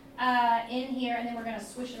in here, and then we're gonna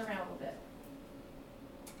swish it around a little bit.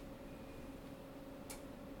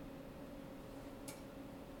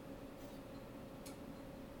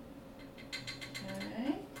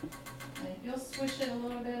 Okay, and if you'll swish it a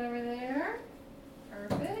little bit over there,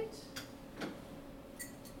 perfect.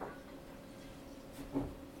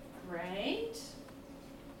 Great.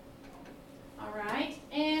 All right,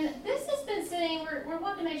 and this has been sitting, we're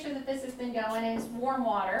wanting to make sure that this has been going, and it's warm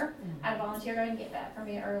water. I had a volunteer go and get that for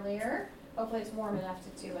me earlier. Hopefully it's warm enough to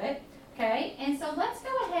do it. Okay, and so let's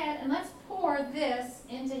go ahead and let's pour this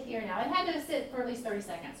into here now. It had to sit for at least 30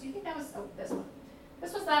 seconds. Do you think that was, oh, this one.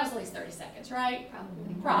 That was at least 30 seconds, right?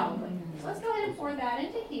 Probably. So let's go ahead and pour that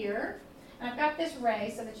into here. And I've got this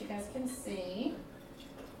raised so that you guys can see.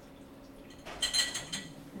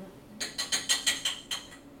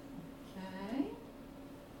 Okay.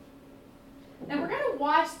 Now we're going to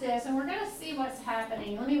watch this and we're going to see what's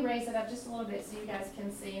happening. Let me raise it up just a little bit so you guys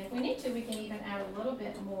can see. And if we need to, we can even add a little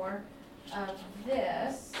bit more of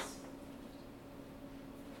this.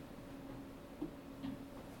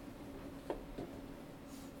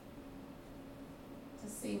 To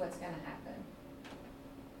see what's going to happen.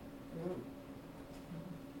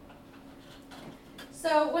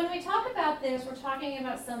 So when we talk about this, we're talking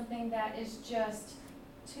about something that is just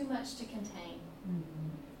too much to contain.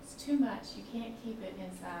 It's too much. You can't keep it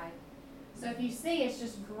inside. So if you see, it's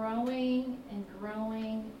just growing and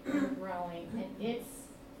growing and growing. And it's,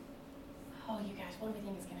 oh, you guys, what do we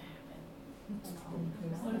think is going to happen?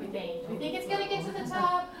 What do we think? Do we think it's going to get to the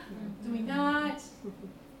top? Do we not?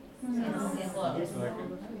 It's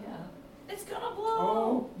going to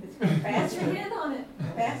blow. It's going faster. Put your hand on it.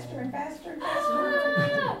 Faster and faster and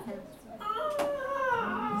faster.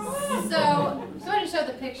 So, go ahead and show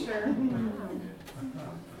the picture.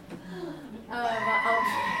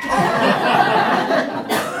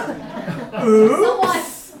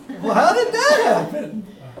 Oops. Well, how did that happen?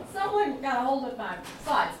 Someone got a hold of my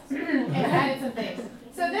slides and added some things.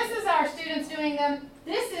 So this is our students doing them.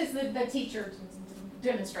 This is the teacher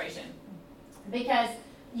demonstration because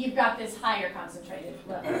you've got this higher concentrated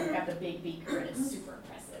level. You've got the big beaker and it's super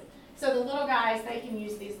impressive. So the little guys, they can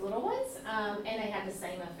use these little ones and they have the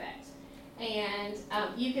same effect. And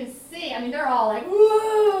you can see, I mean, they're all like,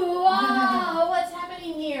 whoa, wow, what's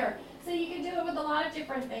happening here? So you can do it with a lot of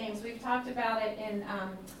different things. We've talked about it in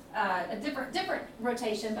a different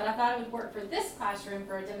rotation, but I thought it would work for this classroom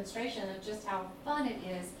for a demonstration of just how fun it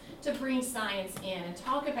is to bring science in and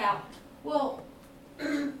talk about, well,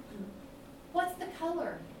 what's the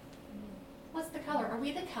color? What's the color? Are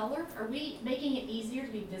we the color? Are we making it easier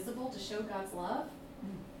to be visible to show God's love?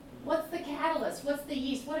 What's the catalyst? What's the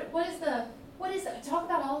yeast? What is the, talk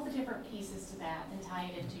about all the different pieces to that and tie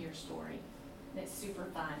it into your story. It's super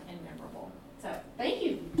fun and memorable. So, thank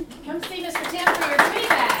you. Come see Mr. Tim for your goodie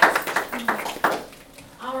bags.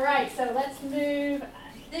 All right, so let's move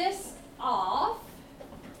this off.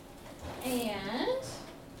 And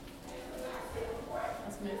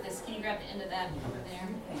let's move this. Can you grab the end of that over there?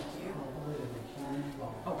 Thank you.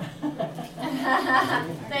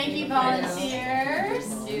 Thank you, volunteers.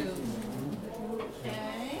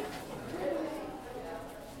 Okay.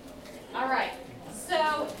 All right.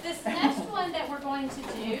 So this next one that we're going to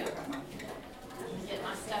do, get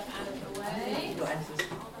my stuff out of the way.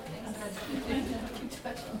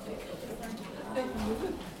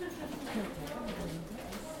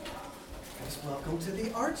 Welcome to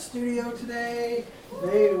the art studio today.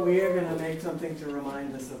 Today we are going to make something to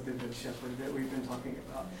remind us of the Good Shepherd that we've been talking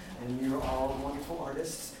about. And you're all wonderful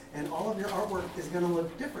artists, and all of your artwork is going to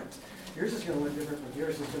look different. Yours is going to look different from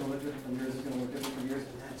yours, is going to look different from yours, is going to look different from yours,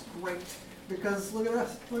 and that's great. Because look at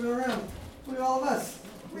us, look around, look at all of us.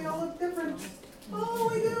 We all look different. Oh,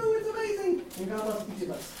 we do, it's amazing. And God loves each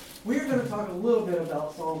of us. We're going to talk a little bit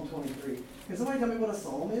about Psalm 23. Can somebody tell me what a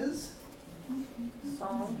psalm is?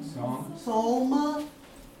 Song. Psalm?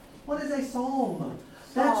 What is a psalm?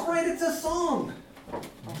 That's right, it's a song.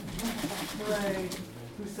 Right.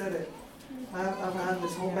 Who said it? I've had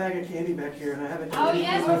this whole bag of candy back here and I haven't Oh, done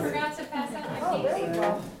yes, anything we with it. forgot to pass out my Oh, there candy. you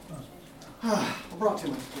go. I brought too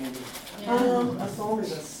much candy. A psalm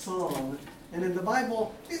is a song. And in the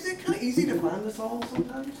Bible, is it kind of easy to find the psalm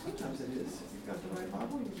sometimes? Sometimes it is. If you've got the right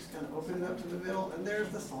Bible, you just kind of open it up to the middle, and there's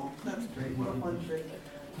the psalm. That's great. What a fun trick.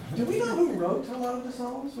 Do we know who wrote a lot of the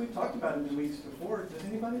psalms? We've talked about it in the weeks before. Does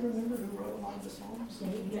anybody remember who wrote a lot of the psalms?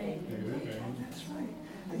 That's right.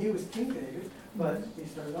 And he was King David, but he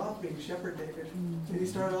started off being Shepherd David. And he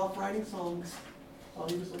started off writing songs while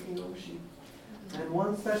he was looking over sheep. And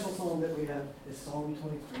one special psalm that we have is Psalm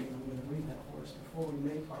 23. I'm going to read that for us before we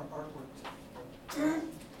make our artwork.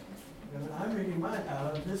 And I'm reading mine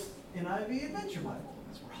out of this NIV Adventure Bible,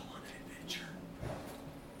 because we're all on an adventure.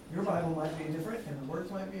 Your Bible might be different, and the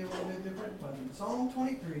words might be a little bit different, but in Psalm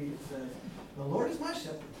 23 it says, "The Lord is my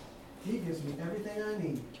shepherd. He gives me everything I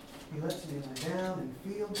need. He lets me lie down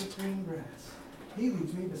in fields of green grass. He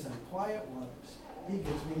leads me beside quiet waters. He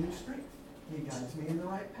gives me new strength. He guides me in the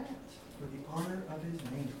right paths for the honor of his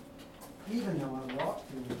name. Even though I walk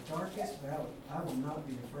through the darkest valley, I will not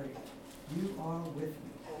be afraid. You are with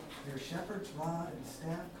me. Your shepherd's rod and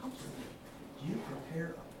staff comfort me. You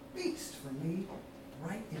prepare a feast for me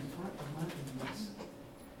right in front of my enemies.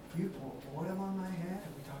 You pour oil on my head."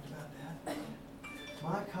 Have we talked about that?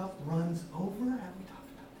 "My cup runs over." Have we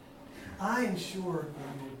talked about that? "I am sure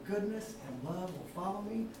that your goodness and love will follow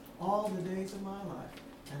me all the days of my life,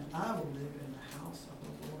 and I will live in the house of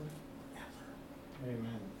the Lord forever."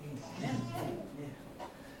 Amen. Amen. Yeah.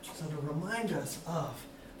 So to remind us of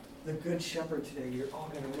the Good Shepherd today, you're all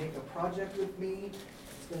going to make a project with me.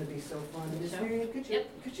 It's going to be so fun. Miss Sure. Marian, could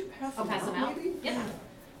you pass I'll them pass out, them out. maybe? Yep. Yeah.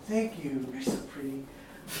 Thank you. You're so pretty.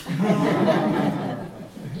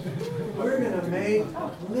 We're going to make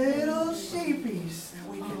little sheepies that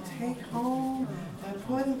we can take home and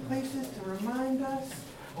put in places to remind us.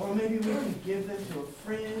 Or maybe we can give them to a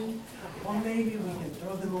friend. Or maybe we can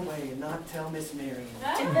throw them away and not tell Miss Marian.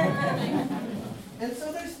 And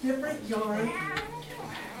so there's different yarn.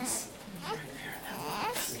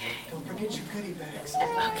 Don't forget your goodie bags.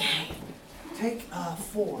 Okay. Take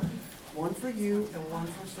 4. One for you and one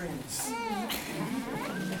for friends.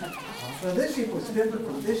 So this sheep was different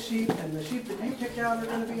from this sheep, and the sheep that you pick out are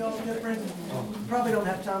going to be all different. You probably don't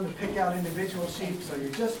have time to pick out individual sheep, so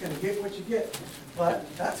you're just going to get what you get. But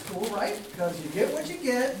that's cool, right? Because you get what you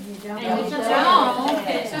get. And you don't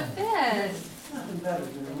fit to fit. It's nothing better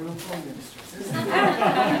than a room full of ministers, isn't it?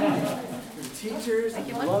 Your teachers and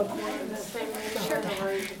loved ones.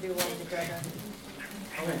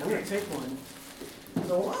 All right, I'm going to take one.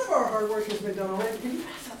 So a lot of our hard work has been done already. Can you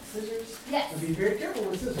pass out the scissors? Yes. And be very careful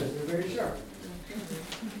with scissors. They're very sharp.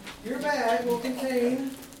 Your bag will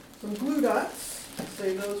contain some glue dots.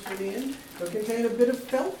 Save those for the end. It'll contain a bit of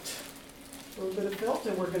felt. A little bit of felt,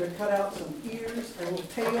 and we're going to cut out some ears and a little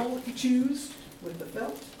tail if you choose with the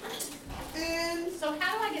felt. And So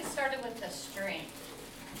how do I get started with the string?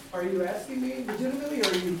 are you asking me legitimately, or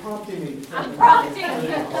are you prompting me? I'm prompting you.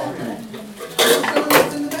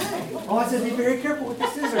 What's in the bag? Oh, I said be very careful with the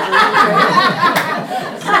scissors.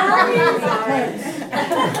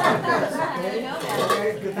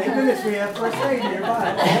 Okay, good. Thank goodness we have first aid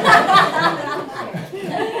nearby.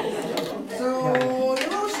 So your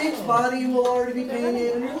little sheep's body will already be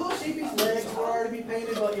painted, and your little sheep's legs will already be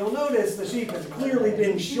painted, but you'll notice the sheep has clearly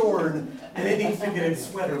been shorn, and it needs to get its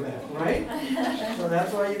sweater back, right? So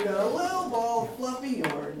that's why you've got a little ball of fluffy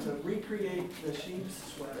yarn to recreate the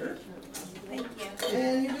sheep's sweater. Thank you.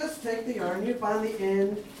 And you just take the yarn, you find the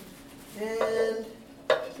end, and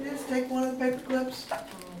you just take one of the paper clips,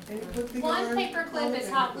 and you put the yarn. One paper on clip the is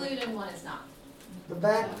paper hot clip. glued and one is not. The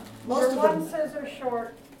back, most You're one of them, scissor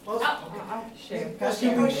short. most, Oh, Guys,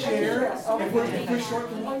 can we share? If we're short,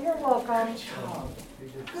 Oh, you're welcome.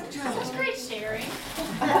 good that's job. great sharing.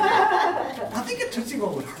 I think a Tootsie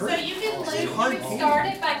Roll would hurt. So you can It's you hard can candy. start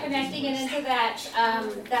it by connecting it into that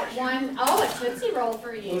one, oh, a Tootsie Roll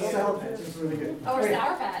for you. The Sour Patch is really good. Or Okay,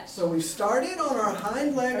 Sour Patch. so we started on our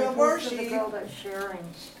hind leg of our Who's the sheep, girl that's sharing?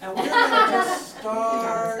 and we're gonna just It's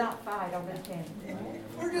start. not 5, I'll bet 10.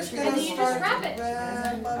 We're just And gonna then you just start wrap to it.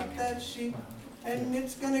 wrap up that sheep, and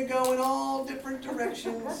it's gonna go in all different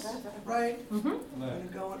directions, right? Gonna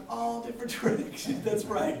go in all different directions. That's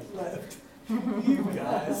right, left. You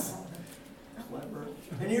guys, clever.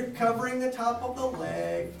 And you're covering the top of the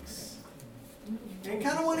legs. And you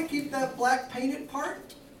kind of want to keep that black painted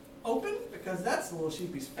part open because that's the little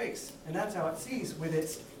sheepy's face. And that's how it sees with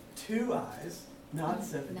its 2 eyes, not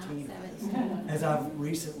 17 eyes, as I've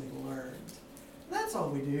recently learned. And that's all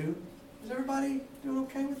we do. Is everybody doing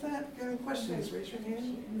okay with that? If you have any questions, raise your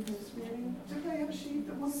hand. Does everybody have a sheep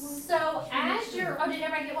that wants one? So as you're, oh, did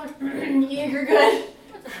everybody get one? Yeah, you're good.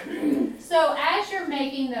 So as you're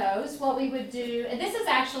making those, what we would do, and this is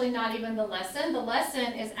actually not even the lesson. The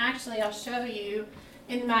lesson is actually, I'll show you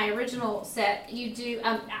in my original set, you do,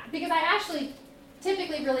 because I actually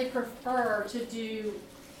typically really prefer to do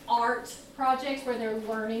art projects where they're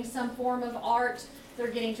learning some form of art.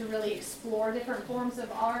 They're getting to really explore different forms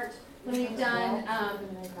of art. When we've done,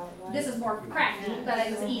 this is more crafty, but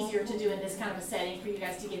it was easier to do in this kind of a setting for you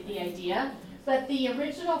guys to get the idea. But the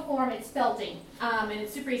original form, it's felting, and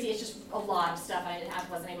it's super easy. It's just a lot of stuff. I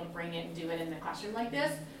wasn't able to bring it and do it in the classroom like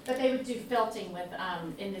this. But they would do felting with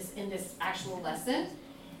in this actual lesson.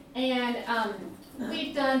 And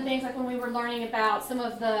we've done things like when we were learning about some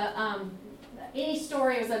of the any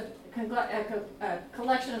story. It was a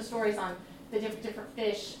collection of stories on the different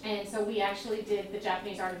fish, and so we actually did the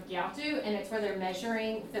Japanese art of gyatso, and it's where they're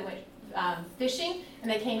measuring the fishing,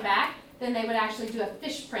 and they came back. Then they would actually do a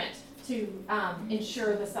fish print to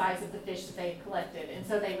ensure the size of the fish that they collected, and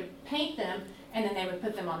so they would paint them, and then they would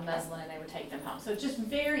put them on muslin, and they would take them home. So just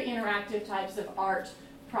very interactive types of art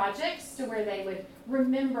projects, to where they would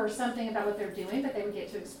remember something about what they're doing, but they would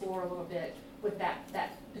get to explore a little bit with that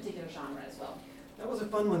particular genre as well. That was a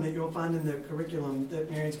fun one that you'll find in the curriculum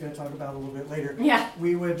that Mary's going to talk about a little bit later. Yeah.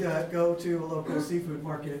 We would go to a local seafood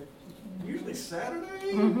market, usually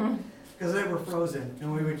Saturday, because they were frozen,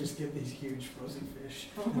 and we would just get these huge frozen fish,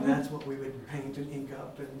 and that's what we would paint and ink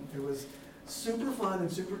up, and it was super fun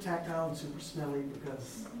and super tactile and super smelly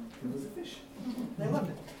because it was a fish. They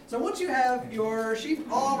loved it. So once you have your sheep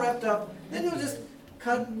all wrapped up, then you'll just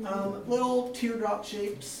cut little teardrop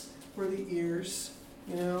shapes for the ears,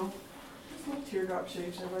 you know. Little teardrop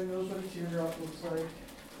shapes. Everybody knows what a teardrop looks like.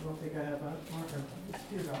 I don't think I have a marker. It's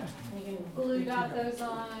a teardrop. You can glue dot those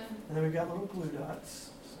on. And then we've got little glue dots.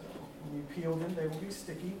 So when you peel them, they will be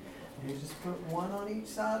sticky. And you just put one on each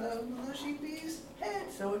side of the sheepy's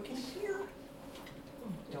head so it can hear.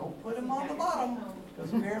 Don't put them on the bottom,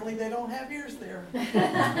 because apparently they don't have ears there.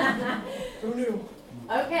 Who knew?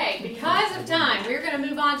 Okay, because of time, we're going to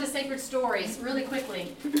move on to sacred stories really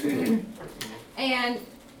quickly. And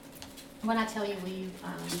when I tell you, leave,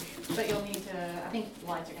 but you'll need to, I think the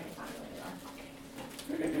lights are going to be fine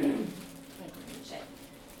where they are.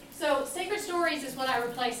 So sacred stories is what I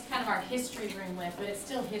replaced kind of our history room with, but it's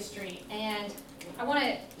still history. And I want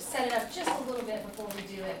to set it up just a little bit before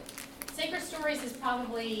we do it. Sacred stories is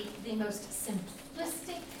probably the most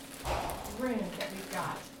simplistic room that we've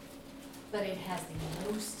got, but it has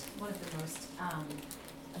one of the most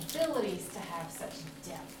abilities to have such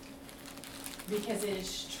depth, because it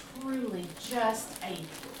is truly just a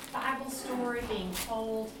Bible story being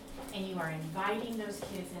told, and you are inviting those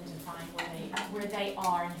kids in to find where they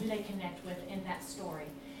are and who they connect with in that story.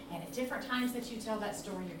 And at different times that you tell that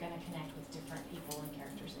story, you're going to connect with different people and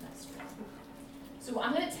characters in that story. So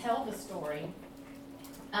I'm going to tell the story.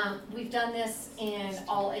 We've done this in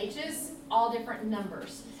all ages, all different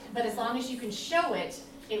numbers. But as long as you can show it,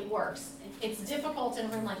 it works. It's difficult in a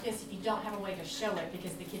room like this if you don't have a way to show it,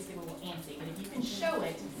 because the kids get a little antsy. But if you can show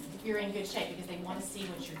it, you're in good shape, because they want to see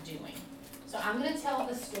what you're doing. So I'm going to tell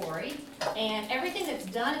the story, and everything that's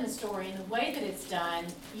done in the story and the way that it's done,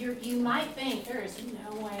 you might think, there is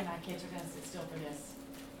no way my kids are going to sit still for this.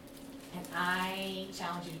 And I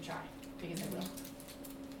challenge you to try, because they will.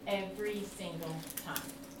 Every single time.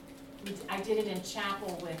 I did it in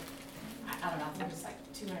chapel with, I don't know, I think it was like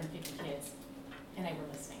 250 kids, and they were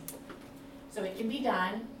listening. So it can be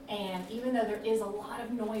done, and even though there is a lot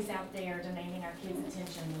of noise out there demanding our kids'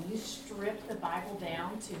 attention, when you strip the Bible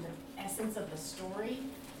down to the essence of the story,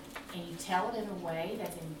 and you tell it in a way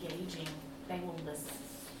that's engaging, they will listen.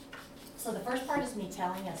 So the first part is me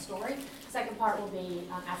telling a story. The second part will be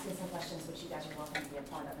asking some questions, which you guys are welcome to be a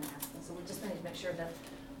part of and asking. So we're just going to make sure that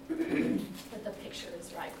the picture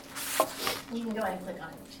is right. You can go ahead and click on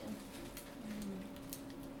it, Tim.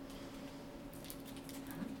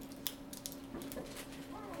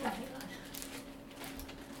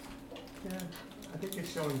 Yeah, I think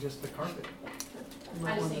it's showing just the carpet.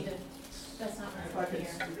 I just need to, that's not right here.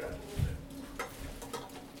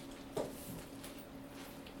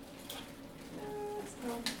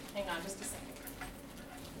 Hang on just a second.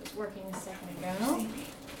 It was working a second ago.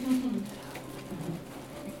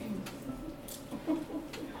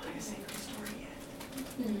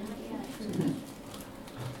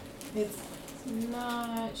 It's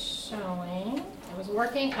not showing. It was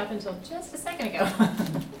working up until just a second ago.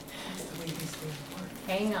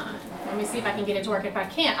 Hang on. Let me see if I can get it to work. If I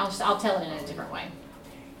can't, I'll tell it in a different way.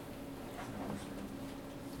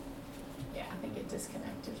 Yeah, I think it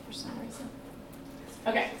disconnected for some reason.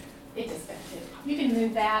 Okay, it disconnected. You can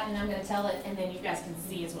move that, and I'm going to tell it, and then you guys can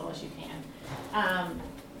see as well as you can. I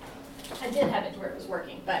did have it to where it was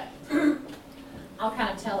working, but I'll kind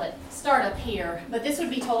of tell it. Start up here, but this would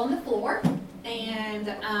be told on the floor,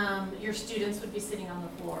 and your students would be sitting on the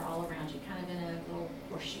floor all around you, kind of in a little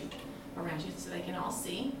horseshoe around you so they can all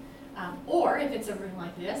see. Or if it's a room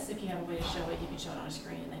like this, if you have a way to show it, you can show it on a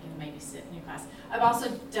screen and they can maybe sit in your class. I've also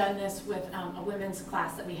done this with a women's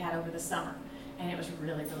class that we had over the summer, and it was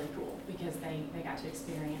really, really cool because they got to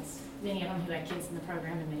experience many of them who had kids in the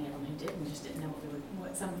program and many of them who didn't, just didn't know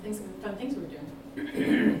what some of the things, fun things we were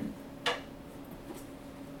doing.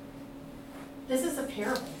 This is a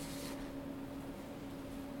parable.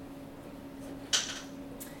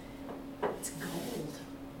 It's gold.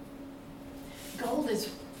 Gold is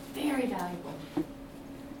very valuable.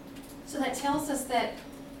 So that tells us that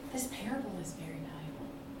this parable is very valuable.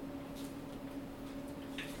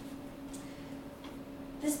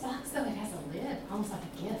 This box, though, it has a lid, almost like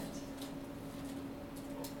a gift.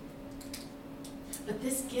 But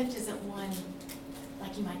this gift isn't one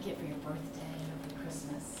like you might get for your birthday or for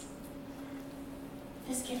Christmas.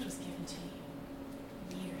 This gift was given to you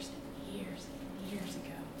years and years and years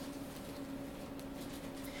ago.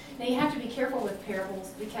 Now you have to be careful with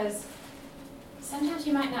parables because sometimes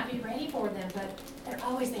you might not be ready for them, but they're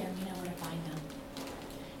always there and we know where to find them.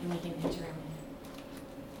 And we can enter them in.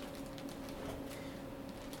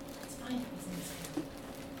 Let's find what's in this parable.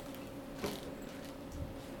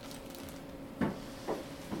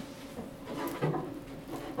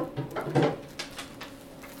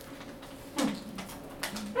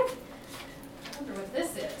 I wonder what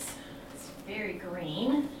this is. It's very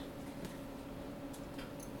green.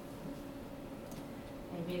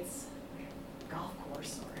 Maybe it's a golf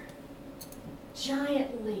course or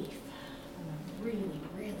giant leaf on a really,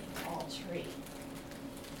 really tall tree.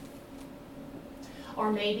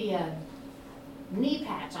 Or maybe a knee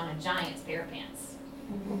patch on a giant's pair of pants.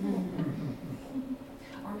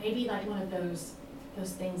 Or maybe like one of those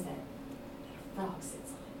things that a frog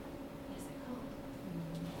sits on. What is that called?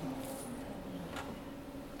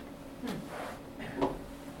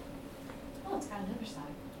 Oh, it's got an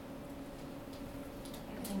underside.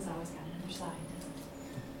 Everything's always got an underside, doesn't it?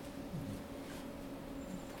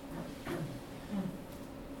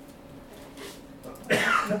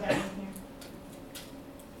 Look down in here.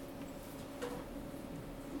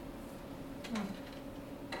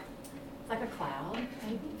 It's like a cloud,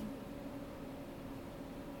 maybe.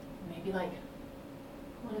 Maybe like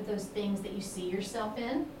one of those things that you see yourself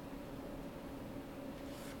in.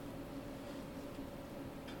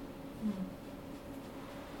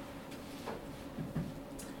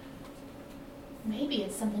 Maybe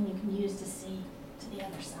it's something you can use to see to the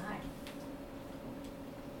other side.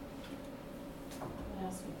 What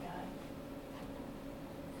else we've got?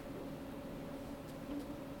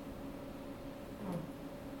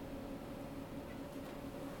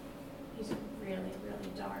 These are really,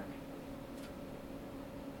 really dark.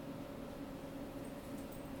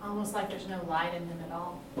 Almost like there's no light in them at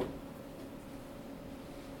all.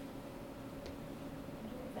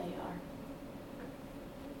 They are.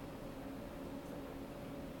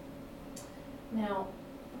 Now,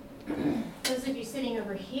 those of you sitting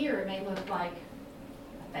over here, it may look like a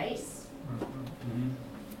face, but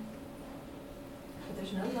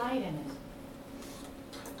there's no light in it.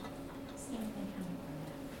 See anything coming from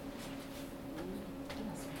that? What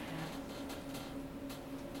else we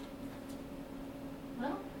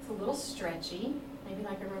have? Well, it's a little stretchy, maybe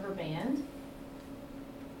like a rubber band,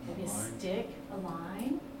 maybe a stick, a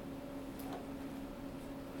line,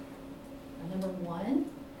 a number 1.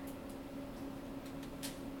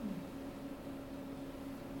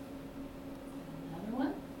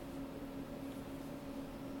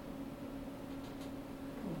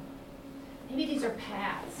 Maybe these are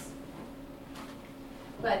paths.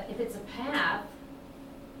 But if it's a path,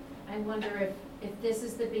 I wonder if this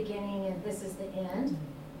is the beginning and this is the end,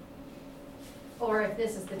 or if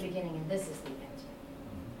this is the beginning and this is the end.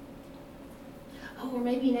 Oh, or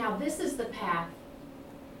maybe now this is the path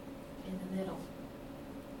in the middle.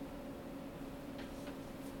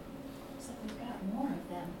 So we've got more of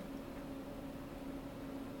them.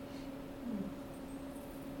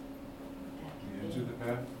 The edge of the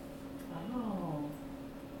path? Oh.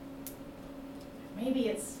 Maybe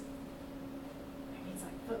it's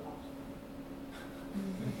like football.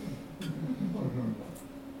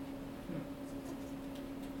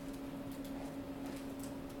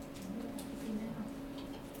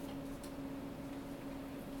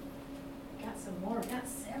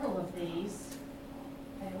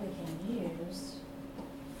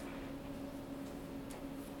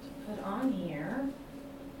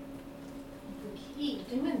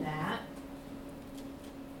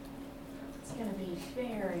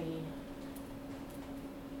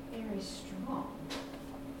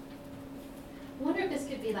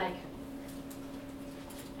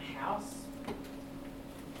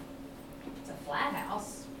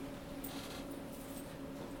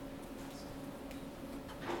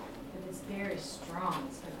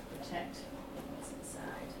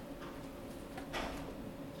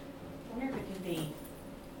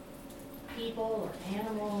 people or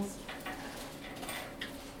animals.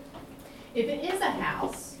 If it is a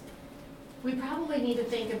house, we probably need to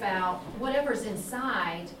think about whatever's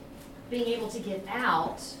inside, being able to get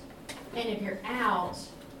out, and if you're out,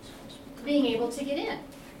 being able to get in.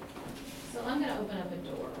 So I'm gonna open up a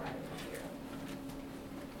door right over here.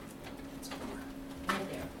 Right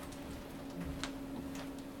there.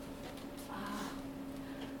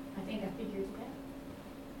 I think I figured it out.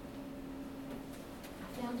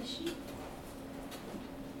 I found a sheep.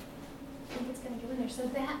 I think it's gonna go in there. So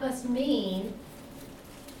that must mean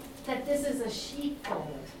that this is a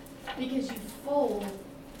sheepfold, because you fold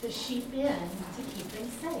the sheep in to keep them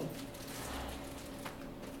safe.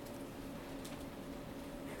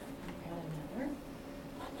 I've got another.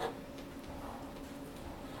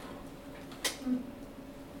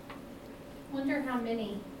 Wonder how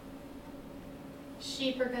many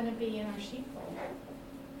sheep are gonna be in our sheepfold.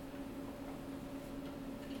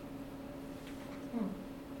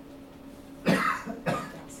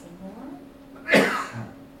 Got some more. Okay,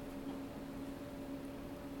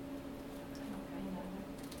 another.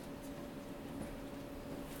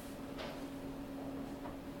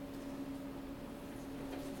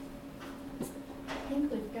 I think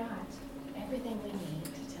we've got everything we need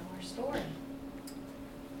to tell our story.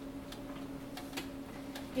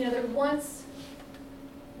 You know, there once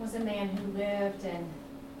was a man who lived, and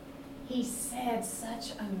he said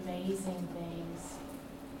such amazing things,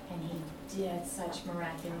 and he did such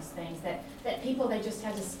miraculous things that people, they just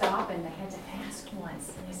had to stop and they had to ask once.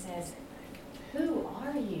 And he says, "Who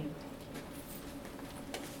are you?"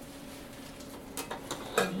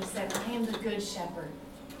 And he said, "I am the good shepherd."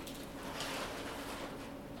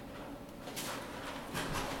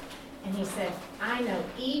 And he said, "I know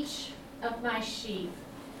each of my sheep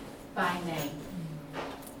by name."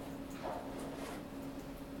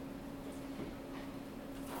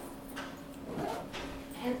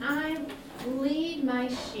 And I lead my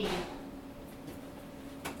sheep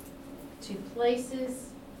to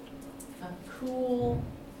places of cool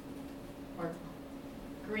or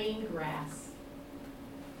green grass.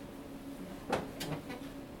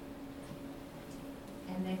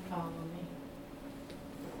 And they follow me.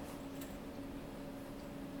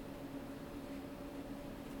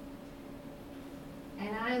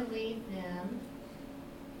 And I lead them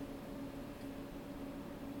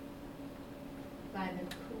by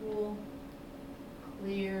the cool,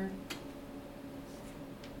 clear,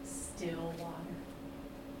 still water.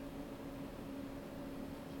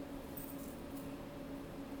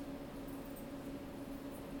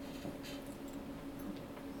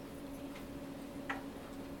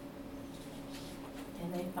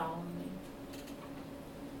 And they follow me.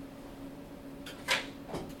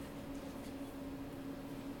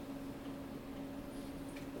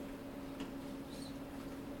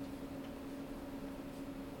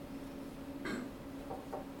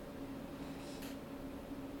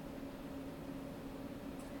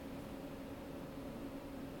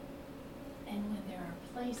 And when there are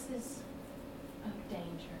places of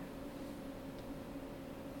danger,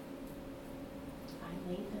 I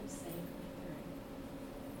lead them safely through.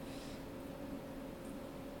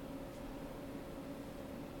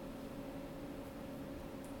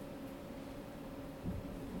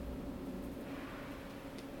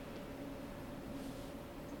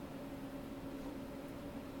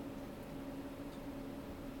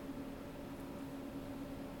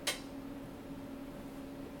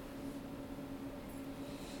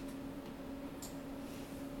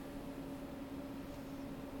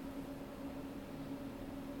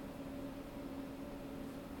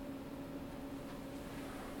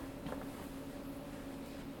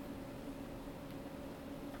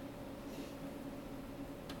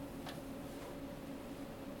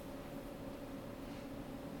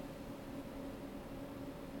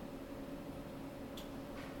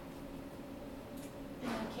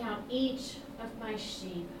 Count each of my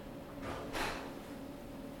sheep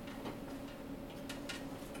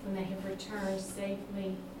when they have returned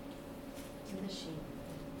safely to the sheep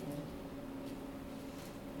pen.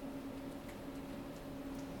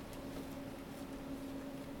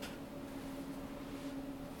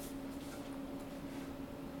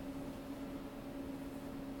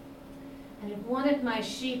 And if one of my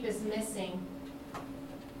sheep is missing,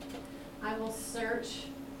 I will search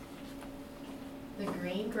the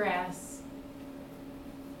green grass,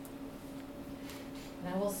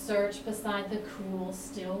 and I will search beside the cool,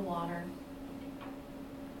 still water.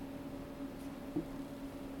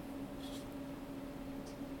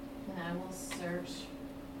 And I will search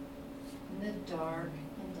in the dark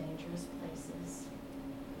and dangerous places.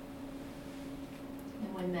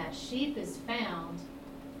 And when that sheep is found,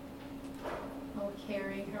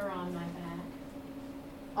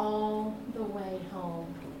 all the way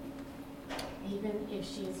home, even if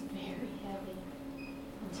she is very heavy,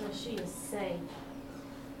 until she is safe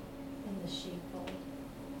in the sheepfold.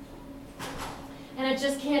 And I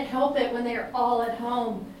just can't help it when they're all at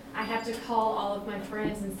home. I have to call all of my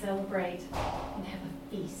friends and celebrate and have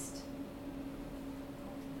a feast.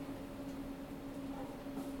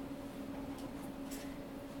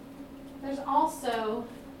 There's also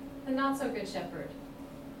the not so good shepherd,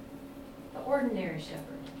 the ordinary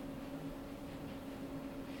shepherd.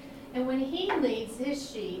 And when he leads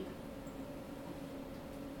his sheep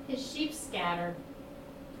scatter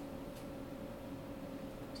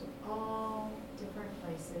to all different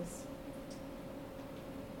places.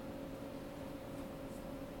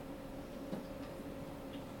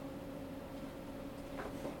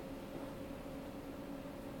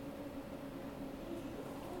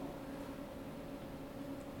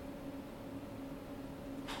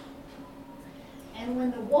 And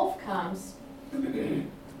when the wolf comes, the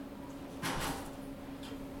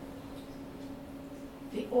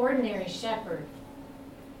ordinary shepherd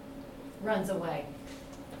runs away.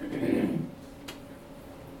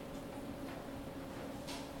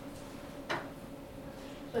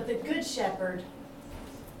 But the good shepherd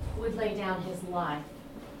would lay down his life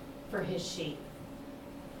for his sheep,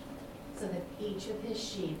 so that each of his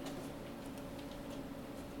sheep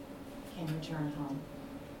can return home.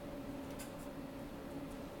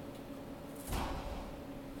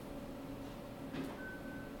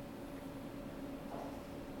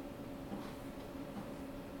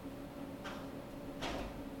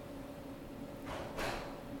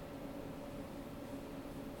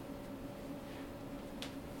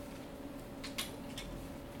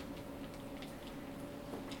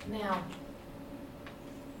 Now,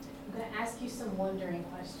 I'm going to ask you some wondering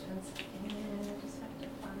questions, and I just have to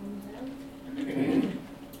find them.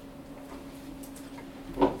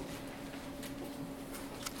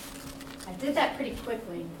 I did that pretty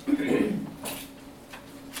quickly.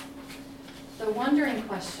 The wondering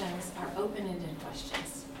questions are open-ended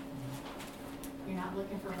questions. You're not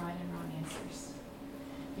looking for right and wrong answers.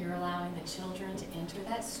 You're allowing the children to enter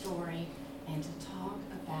that story and to talk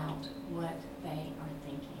about what they are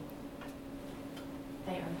thinking.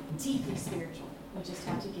 They are deeply spiritual. We just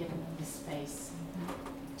have to give them the space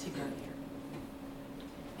to go there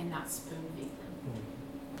and not spoon feed them.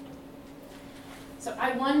 So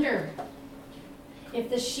I wonder if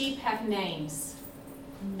the sheep have names.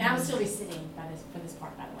 And I would still be sitting for this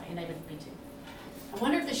part, by the way, and they would be too. I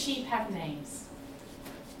wonder if the sheep have names.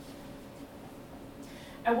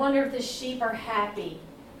 I wonder if the sheep are happy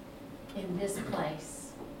in this place.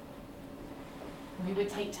 We would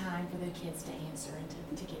take time for the kids to answer and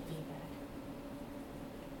to get feedback.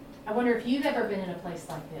 I wonder if you've ever been in a place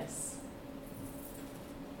like this.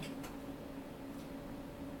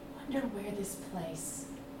 I wonder where this place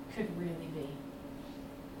could really be.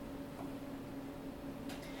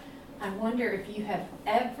 I wonder if you have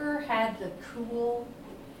ever had the cool,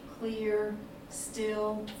 clear,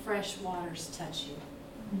 still, fresh waters touch you.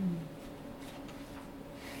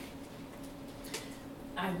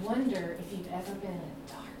 I wonder if you've ever been in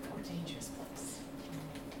a dark or dangerous place.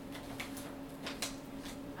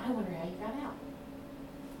 I wonder how you got out.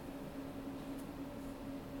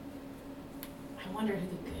 I wonder who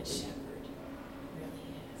the Good Shepherd really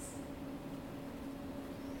is.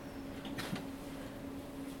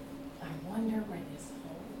 I wonder where this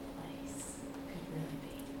whole place could really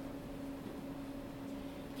be.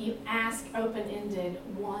 If you ask open-ended,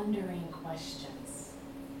 wondering questions,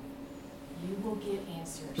 you will get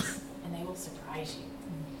answers, and they will surprise you.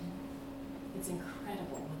 It's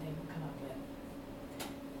incredible what they will come up with.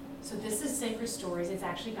 So this is Sacred Stories. It's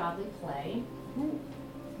actually Godly Play.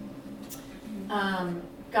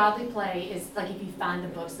 Godly Play is like if you find the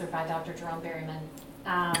books, they're by Dr. Jerome Berryman.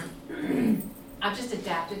 I've just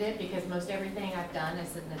adapted it because most everything I've done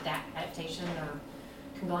is an adaptation or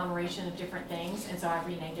conglomeration of different things, and so I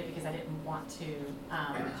renamed it because I didn't want to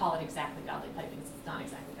call it exactly Godly Play because it's not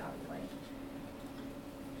exactly Godly Play.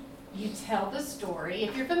 You tell the story.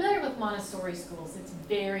 If you're familiar with Montessori schools, it's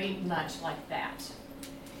very much like that.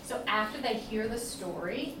 So after they hear the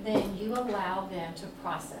story, then you allow them to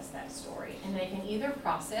process that story. And they can either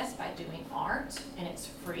process by doing art, and it's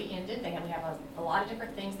free-ended. We have a lot of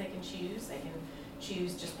different things they can choose. They can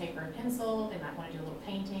choose just paper and pencil. They might want to do a little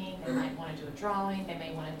painting. They might want to do a drawing. They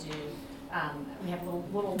may want to do, we have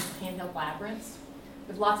little handheld labyrinths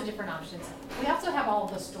with lots of different options. We also have all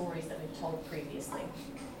of the stories that we've told previously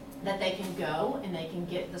that they can go and they can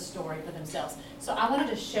get the story for themselves. So I wanted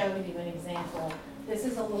to show you an example. This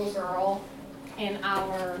is a little girl in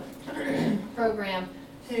our program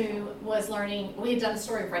who was learning, we had done the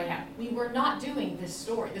story of Rahab. We were not doing this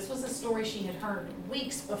story. This was a story she had heard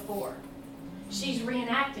weeks before. She's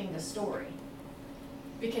reenacting the story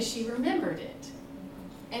because she remembered it.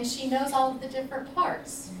 And she knows all of the different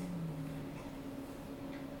parts.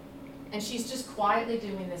 And she's just quietly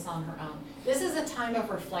doing this on her own. This is a time of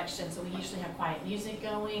reflection, so we usually have quiet music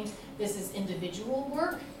going. This is individual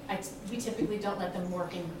work. We typically don't let them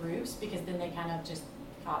work in groups because then they kind of just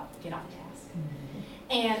get off task.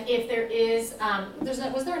 And if there is,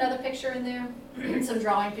 was there another picture in there? Some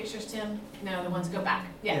drawing pictures, Tim? No, the ones go back.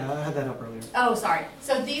 Yeah, I had that up earlier. Oh, sorry.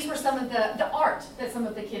 So these were some of the art that some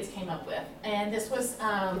of the kids came up with. And this was,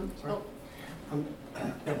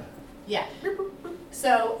 yeah.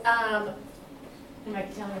 So, anybody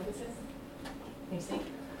can tell me what this is? Can you see?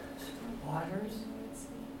 Waters.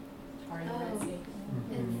 Or in the Red Sea.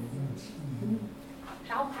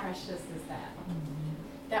 How precious is that?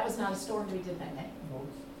 That was not a story we did that day.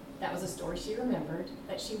 That was a story she remembered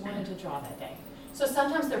that she wanted to draw that day. So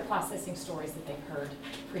sometimes they're processing stories that they've heard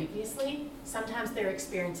previously. Sometimes they're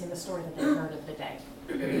experiencing the story that they've heard of the day.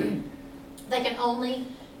 They can only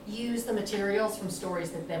use the materials from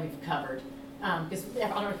stories that we've covered. Because I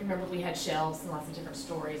don't know if you remember, we had shelves and lots of different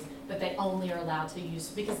stories, but they only are allowed to use,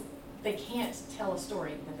 because they can't tell a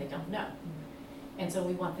story that they don't know. And so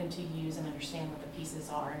we want them to use and understand what the pieces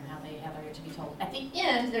are and how they are to be told. At the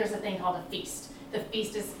end, there's a thing called a feast. The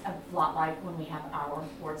feast is a lot like when we have our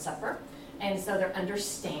Lord's Supper. And so they're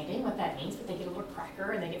understanding what that means, but they get a little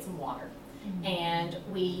cracker and they get some water. And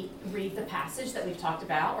we read the passage that we've talked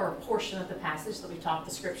about, or a portion of the passage that we've taught,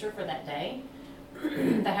 the scripture for that day.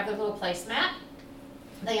 They have their little placemat.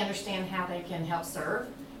 They understand how they can help serve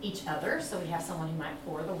each other. So we have someone who might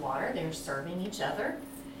pour the water. They're serving each other.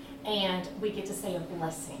 And we get to say a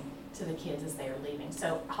blessing to the kids as they are leaving.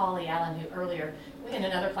 So Holly Allen, who earlier in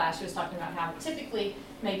another class, she was talking about how typically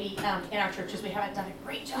maybe in our churches we haven't done a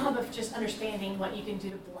great job of just understanding what you can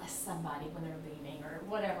do to bless somebody when they're leaving or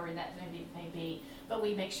whatever that may be. But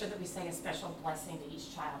we make sure that we say a special blessing to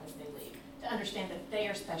each child as they leave, to understand that they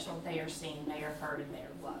are special, they are seen, they are heard, and they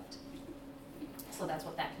are loved. So that's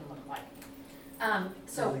what that can look like.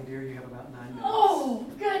 Darling dear, you have about 9 minutes. Oh,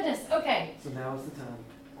 goodness, okay. So now is the time.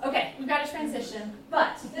 Okay, we've got a transition,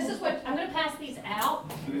 but this is what, I'm gonna pass these out.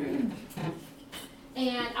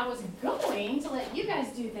 And I was going to let you guys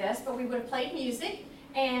do this, but we would have played music,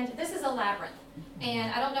 and this is a labyrinth.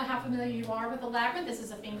 And I don't know how familiar you are with a labyrinth. This is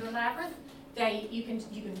a finger labyrinth. You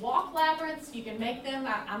can walk labyrinths, you can make them.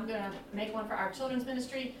 I'm gonna make one for our children's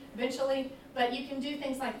ministry eventually, but you can do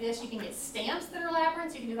things like this. You can get stamps that are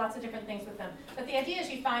labyrinths, you can do lots of different things with them. But the idea is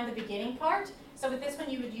you find the beginning part. So with this one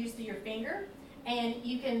you would use your finger, and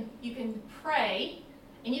you can pray,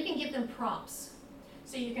 and you can give them prompts.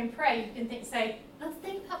 So you can pray, you can say, let's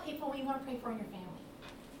think about people we want to pray for in your family.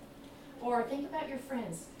 Or think about your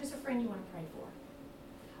friends. Who's a friend you want to pray for?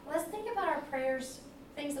 Let's think about our prayers,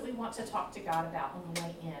 things that we want to talk to God about on the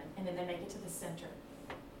way in, and then they make it to the center.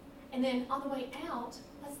 And then on the way out,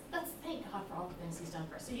 let's thank God for all the things He's done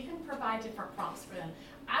for us. So you can provide different prompts for them.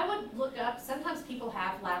 I would look up, sometimes people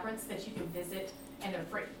have labyrinths that you can visit, and they're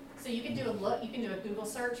free. So you can do a Google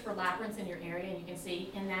search for labyrinths in your area, and you can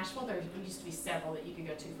see in Nashville there used to be several that you could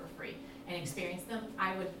go to for free and experience them.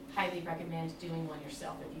 I would highly recommend doing one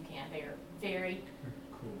yourself if you can. They are very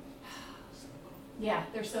Cool. yeah,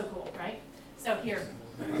 they're so cool, right? So here,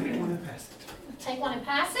 Take one and pass it. take one and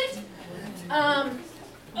pass it.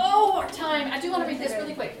 Our time. I do want to read this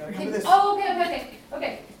really quick. Remember this.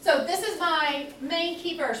 Okay. So this is my main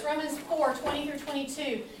key verse, Romans 4:20 through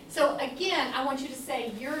 22. So again, I want you to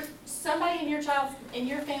say somebody in your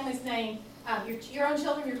family's name, your own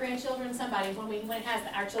children, your grandchildren, somebody when it has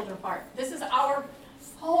our children part. This is our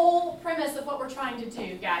whole premise of what we're trying to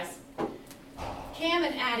do, guys. Cam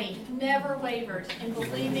and Addie never wavered in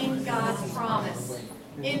believing God's promise.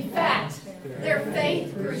 In fact, their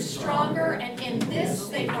faith grew stronger, and in this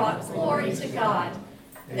they brought glory to God.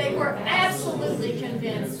 They were absolutely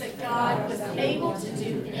convinced that God was able to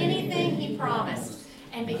do anything He promised.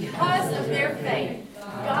 And because of their faith,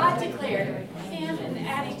 God declared Cam and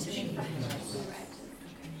Addie to be righteous.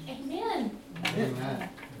 Amen. Amen.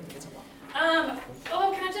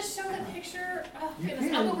 Can I just show the picture? Oh,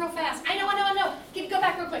 goodness, I'll go real fast. I know. Go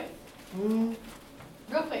back real quick.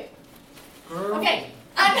 Real quick. Girl. Okay.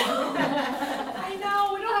 I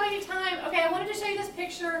know, we don't have any time. Okay, I wanted to show you this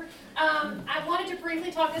picture. I wanted to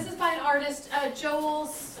briefly talk. This is by an artist,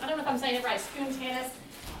 Joel's, I don't know if I'm saying it right, Spoontanis.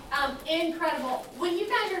 Incredible. When you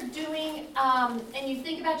guys are doing, and you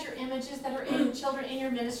think about your images that are in children in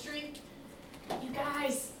your ministry, you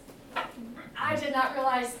guys, I did not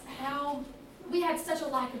realize how we had such a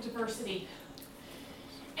lack of diversity.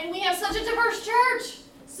 And we have such a diverse church.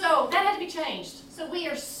 So that had to be changed. So we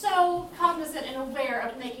are so cognizant and aware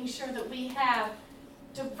of making sure that we have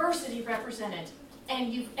diversity represented.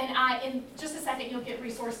 And in just a second, you'll get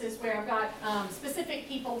resources where I've got specific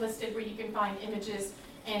people listed where you can find images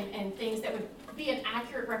and things that would be an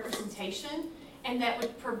accurate representation and that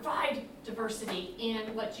would provide diversity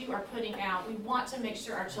in what you are putting out. We want to make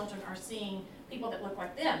sure our children are seeing people that look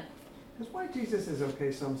like them. That's why Jesus is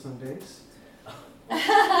okay some Sundays,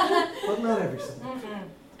 but not every Sunday.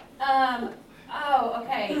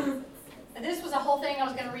 Okay. This was a whole thing I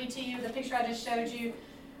was going to read to you, the picture I just showed you.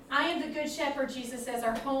 I am the good shepherd, Jesus says.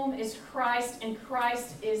 Our home is Christ, and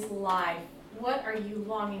Christ is life. What are you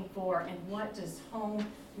longing for, and what does home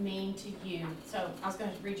mean to you? So I was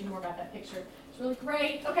going to read you more about that picture. It's really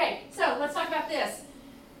great. Okay, so let's talk about this.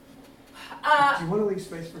 Do you want to leave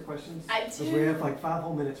space for questions? I Because do. we have like 5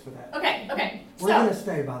 whole minutes for that. Okay. We're going to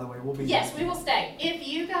stay, by the way. We'll be Yes, here. we will stay. If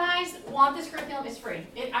you guys want this curriculum, it's free.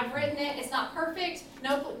 I've written it. It's not perfect.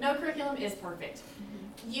 No curriculum is perfect.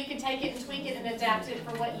 You can take it and tweak it and adapt it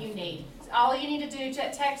for what you need. All you need to do is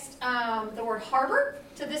text the word harbor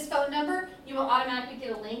to this phone number. You will automatically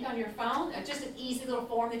get a link on your phone, just an easy little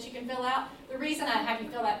form that you can fill out. The reason I have you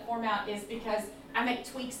fill that form out is because I make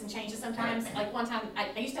tweaks and changes sometimes. Like one time,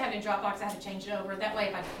 I used to have it in Dropbox, I had to change it over. That way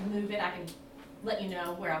if I move it, I can let you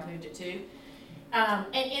know where I've moved it to.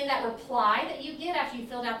 And in that reply that you get after you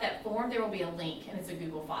filled out that form, there will be a link, and it's a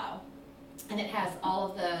Google file. And it has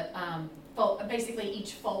all of the, basically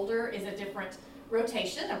each folder is a different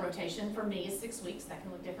rotation. A rotation for me is 6 weeks. That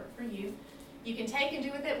can look different for you. You can take and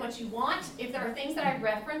do with it what you want. If there are things that I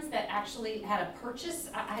referenced that actually had a purchase,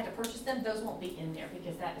 I had to purchase them, those won't be in there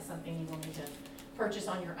because that is something you will need to purchase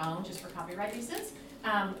on your own just for copyright reasons.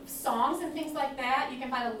 Songs and things like that, you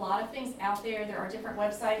can find a lot of things out there. There are different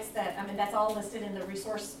websites that, that's all listed in the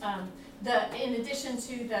resource. In addition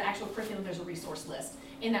to the actual curriculum, there's a resource list.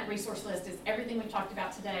 In that resource list is everything we've talked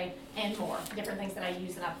about today and more, different things that I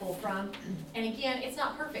use and I pull from. And again, it's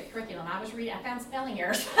not perfect curriculum. I found spelling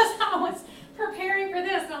errors as I was preparing for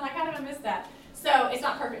this, and I'm like, how did I miss that? So it's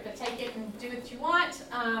not perfect, but take it and do what you want.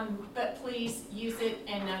 But please use it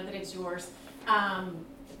and know that it's yours for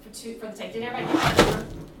the take. Did everybody get that?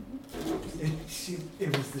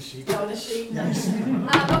 It was the sheep. Oh, the sheep. Yes.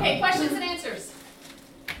 Okay, questions and answers.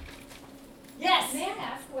 Yes. May I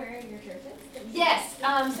ask where your church is? Yes,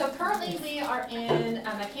 so currently we are in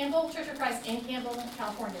Campbell Church of Christ in Campbell,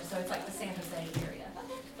 California, so it's like the San Jose area.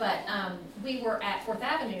 But we were at 4th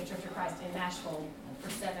Avenue Church of Christ in Nashville for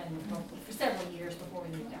several years before we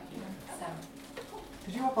moved out here. So,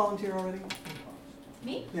 Did you all volunteer already?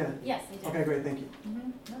 me? Yeah. Yes, I did. Okay, great. Thank you. No,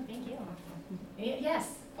 thank you.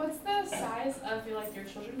 Yes. What's the size of your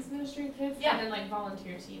children's ministry kids? Yeah. And then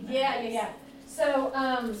volunteer team? Yeah. So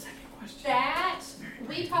that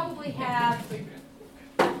we probably have.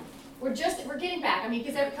 We're getting back.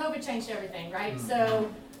 Because COVID changed everything, right? So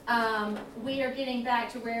we are getting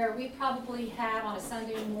back to where we probably have on a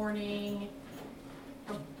Sunday morning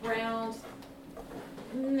around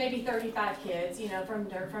maybe 35 kids,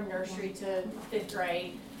 from nursery to 5th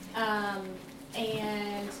grade.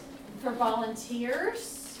 And for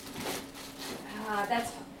volunteers,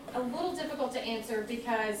 that's a little difficult to answer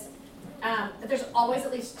because there's always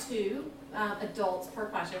at least 2 adults per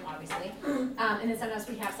classroom, obviously. And then sometimes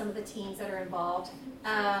we have some of the teens that are involved.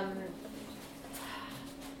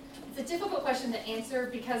 It's a difficult question to answer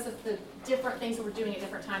because of the different things that we're doing at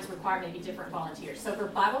different times require maybe different volunteers. So for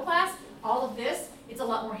Bible class, all of this, it's a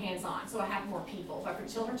lot more hands-on, so I have more people. But for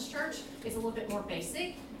children's church, it's a little bit more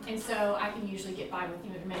basic, and so I can usually get by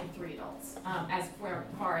with maybe 3 adults. As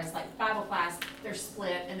far as like Bible class, they're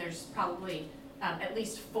split, and there's probably at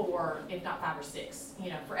least 4, if not 5 or 6,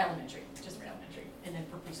 for elementary, just for elementary, and then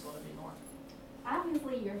for preschool it'll be more.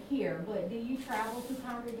 Obviously, you're here, but do you travel to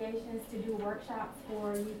congregations to do workshops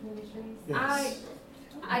for youth ministries? Yes.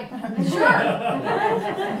 Sure.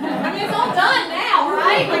 It's all done now,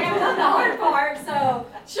 right? Like I've done the hard part, so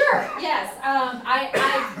sure, yes.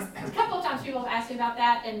 A couple of times people have asked me about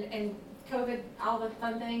that and COVID, all the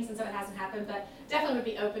fun things, and so it hasn't happened, but definitely would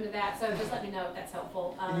be open to that. So just let me know if that's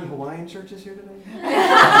helpful. Any Hawaiian churches here today?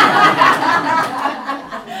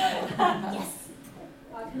 Yes.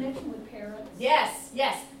 Connection with parents. Yes.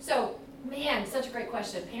 So, man, such a great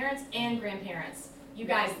question. Parents and grandparents. You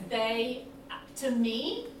guys, to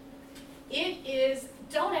me, it is,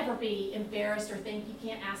 don't ever be embarrassed or think you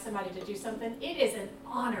can't ask somebody to do something. It is an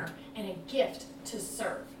honor and a gift to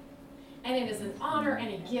serve. And it is an honor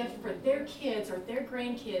and a gift for their kids or their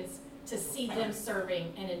grandkids to see them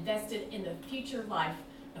serving and invested in the future life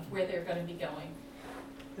of where they're going to be going.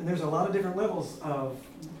 And there's a lot of different levels of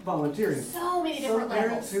volunteering. So many Some different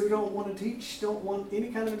parents levels. who don't want to teach, don't want any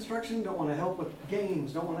kind of instruction, don't want to help with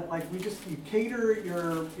games, don't want to, like, you cater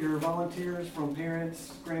your volunteers from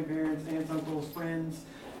parents, grandparents, aunts, uncles, friends,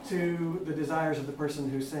 to the desires of the person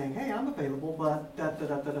who's saying, hey, I'm available, but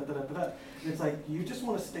da-da-da-da-da-da-da-da. And it's like, you just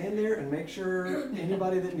want to stand there and make sure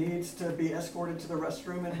anybody that needs to be escorted to the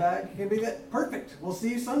restroom and back can be that. Perfect, we'll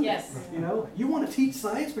see you Sunday. Yes. You know, you want to teach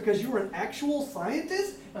science because you were an actual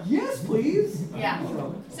scientist? Yes, please. Yeah.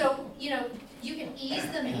 So, you know, you can ease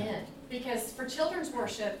them in, because for children's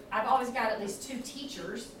worship, I've always got at least 2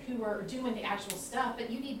 teachers who are doing the actual stuff, but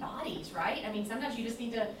you need bodies, right? I mean, sometimes you just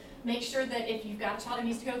need to make sure that if you've got a child who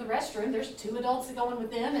needs to go to the restroom, there's 2 adults that go in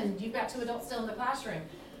with them, and you've got 2 adults still in the classroom.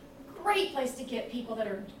 Great place to get people that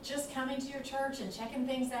are just coming to your church and checking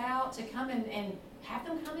things out, to come and have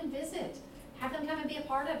them come and visit. Have them come and be a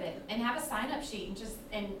part of it, and have a sign-up sheet,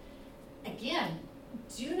 and again,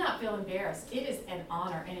 do not feel embarrassed. It is an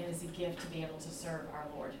honor and it is a gift to be able to serve our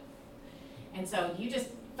Lord. And so you just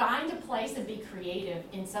find a place and be creative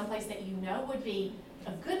in some place that you know would be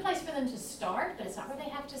a good place for them to start, but it's not where they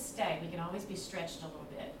have to stay. We can always be stretched a little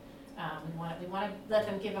bit. We want to let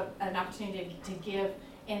them give an opportunity to give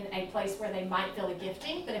in a place where they might feel a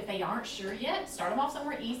gifting, but if they aren't sure yet, start them off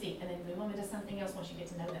somewhere easy and then move them into something else once you get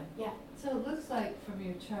to know them. Yeah. So it looks like from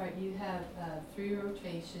your chart, you have 3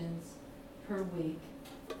 rotations per week.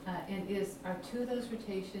 And are 2 of those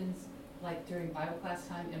rotations like during Bible class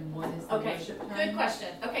time and one is the worship time? Good question.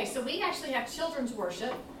 Okay, so we actually have children's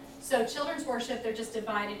worship. So children's worship, they're just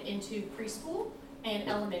divided into preschool and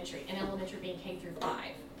elementary being K through 5.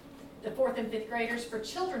 The 4th and 5th graders for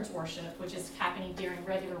children's worship, which is happening during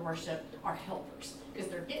regular worship, are helpers, because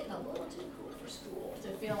they're getting a little too cool for school to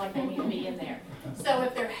feel like they need to be in there. So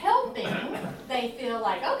if they're helping, they feel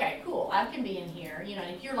like, okay, cool, I can be in here. You know,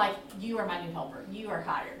 and if you're like, you are my new helper, you are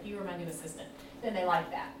hired, you are my new assistant, then they like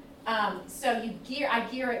that. So I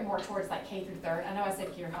gear it more towards like K through 3rd. I know I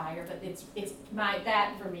said gear higher, but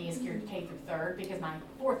that for me is geared K through 3rd, because my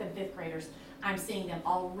 4th and 5th graders, I'm seeing them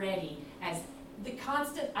already as the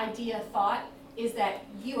constant thought is that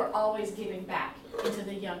you are always giving back into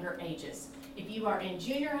the younger ages. If you are in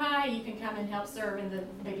junior high, you can come and help serve in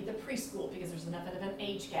maybe the preschool, because there's enough of an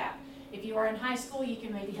age gap. If you are in high school, you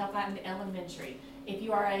can maybe help out in the elementary. If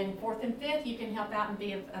you are in 4th and 5th, you can help out and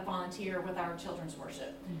be a volunteer with our children's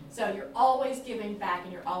worship. So you're always giving back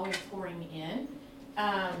and you're always pouring in.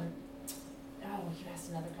 You asked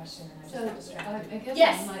another question and I just got distracted. I guess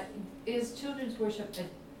Yes. Is children's worship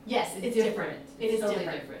Yes, it's different. It is Totally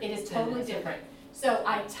different. different. It is Then totally it's different. So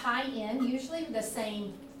I tie in usually the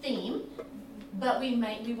same theme, but we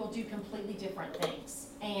will do completely different things.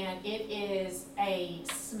 And it is a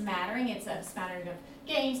smattering. It's a smattering of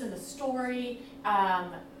games and the story.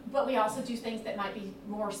 But we also do things that might be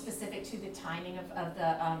more specific to the timing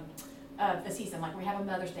of the season. Like we have a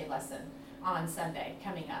Mother's Day lesson on Sunday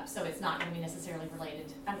coming up, so it's not going to be necessarily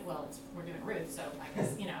related. We're doing Ruth, so I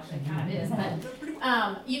guess it kind of is. But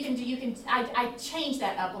I change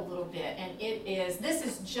that up a little bit, and this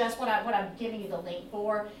is just what I'm giving you the link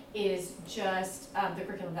for is just the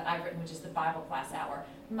curriculum that I've written, which is the Bible class hour.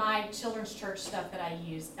 My children's church stuff that I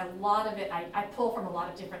use, a lot of it I pull from a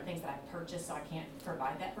lot of different things that I purchased, so I can't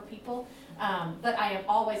provide that for people. But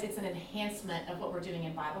it's an enhancement of what we're doing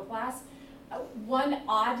in Bible class. One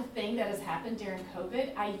odd thing that has happened during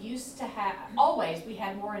COVID, we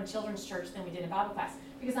had more in children's church than we did in Bible class,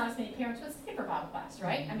 because not as many parents would stay for Bible class,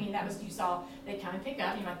 right? I mean, they'd come and pick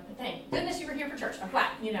up, thank goodness you were here for church, I'm glad,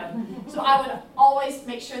 So I would always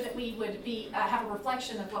make sure that we would have a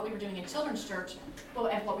reflection of what we were doing in children's church,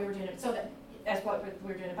 and what we were doing, as what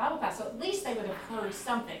we were doing in Bible class, so at least they would have heard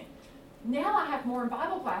something. Now I have more in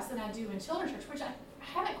Bible class than I do in children's church, which I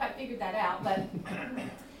haven't quite figured that out, but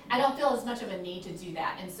I don't feel as much of a need to do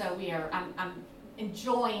that, and so I'm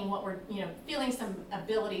enjoying what we're, feeling some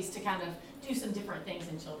abilities to kind of do some different things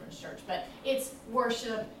in children's church. But it's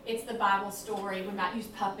worship, it's the Bible story, we might use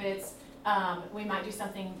puppets, we might do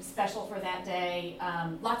something special for that day,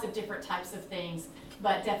 lots of different types of things,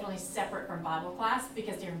 but definitely separate from Bible class,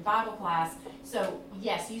 because during Bible class, so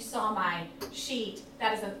yes, you saw my sheet,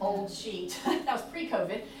 that is an old sheet, that was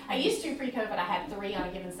pre-COVID. I used to pre-COVID, I had 3 on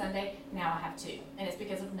a given Sunday, now I have 2, and it's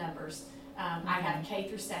because of numbers. I have K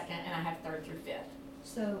through 2nd, and I have 3rd through 5th.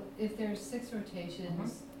 So if there's 6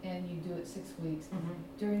 rotations and you do it 6 weeks,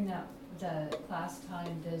 during the class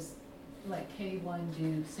time, does like K1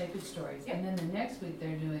 do sacred stories? Yep. And then the next week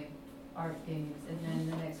they're doing art games, and then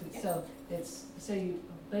the next week, Yep. so you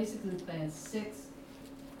basically plan 6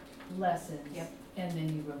 lessons, Yep. and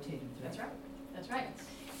then you rotate them through. That's right.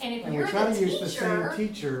 And if And you're we try the to use the same teacher,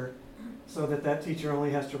 teacher so that teacher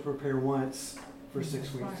only has to prepare once for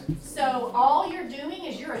 6 weeks. So all you're doing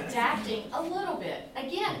is you're adapting a little bit.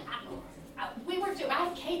 Again, I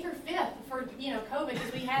had K through 5th for, COVID,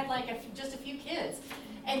 because we had like just a few kids.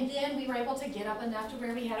 And then we were able to get up enough to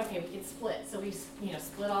where we could split. So we,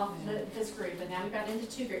 split off this group, and now we got into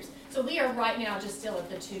 2 groups. So we are right now just still at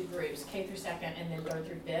the 2 groups, K through 2nd and then 3rd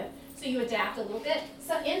through 5th. So you adapt a little bit.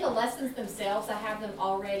 So in the lessons themselves, I have them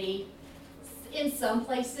already, in some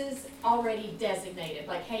places, already designated.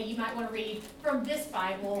 Like, hey, you might want to read from this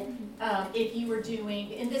Bible if you were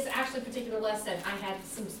doing, in this actually particular lesson, I had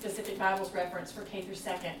some specific Bibles reference for K through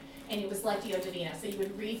 2nd. And it was Lectio Divina. So you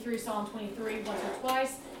would read through Psalm 23 once or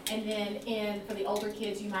twice, and then for the older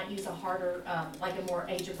kids, you might use a harder, like a more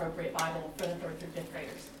age-appropriate Bible for the 3rd through 5th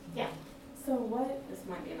graders. Yeah. So this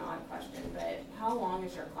might be an odd question, but how long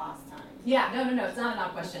is your class time? Yeah, no, it's not an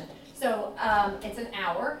odd question. So it's an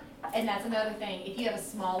hour, and that's another thing. If you have a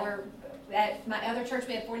smaller, at my other church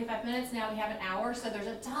we had 45 minutes, now we have an hour, so there's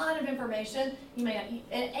a ton of information. You may not,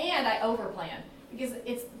 and I overplan. Because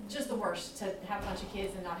it's just the worst to have a bunch of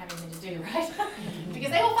kids and not have anything to do, right?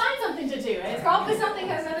 Because they will find something to do, and it's probably something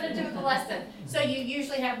that has nothing to do with the lesson. So you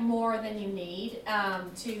usually have more than you need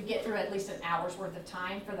to get through at least an hour's worth of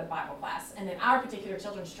time for the Bible class. And then our particular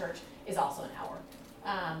children's church is also an hour.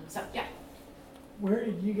 So, yeah. Where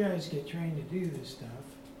did you guys get trained to do this stuff?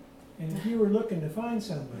 And if you were looking to find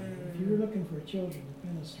somebody, if you were looking for a children's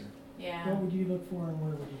minister, Yeah. what would you look for and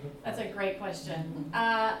where would you look for? That's a great question.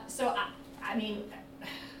 So I mean,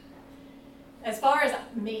 as far as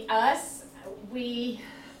us, we're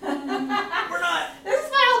not. This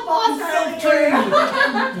is my old boss right here.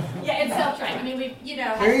 Yeah, it's self-trained. I mean, we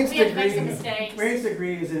Marian's we have to make some mistakes. Marian's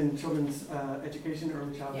degree is in children's education,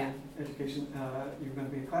 early childhood Yeah. education. You're going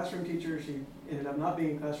to be a classroom teacher. She ended up not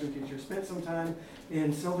being a classroom teacher. Spent some time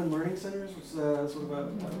in Sylvan Learning Centers, which is sort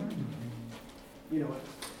of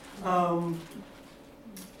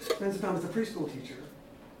spent some time as a preschool teacher.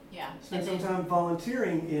 Yeah. Spent some time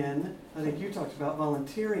volunteering in, I think you talked about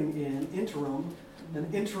volunteering in an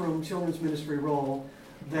interim children's ministry role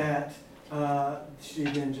that she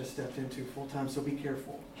then just stepped into full-time, so be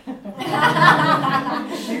careful.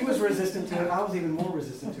 She was resistant to it. I was even more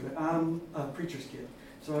resistant to it. I'm a preacher's kid,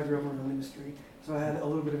 so I grew up in a ministry. So I had a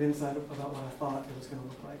little bit of insight about what I thought it was going to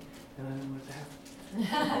look like, and I didn't want it to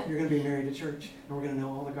happen. You're going to be married at church, and we're going to know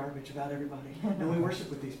all the garbage about everybody. And we worship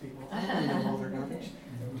with these people. I don't really know all their garbage.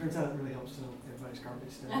 Turns out it really helps to know everybody's garbage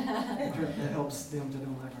stuff. It helps them to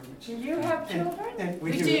know my garbage. Do you have children? And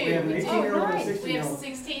we We do. do. We have an We do. 18-year-old and a We have 16-year-old.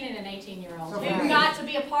 16 and an 18-year-old So who for me- got to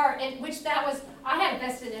be a part, and I had a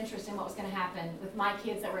vested interest in what was going to happen with my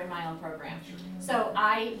kids that were in my own program. So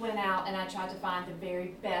I went out and I tried to find the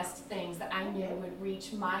very best things that I knew would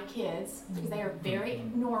reach my kids, because they are very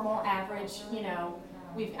normal, average,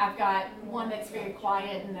 I've got one that's very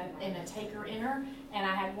quiet and a taker-inner, and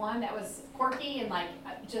I had one that was quirky and like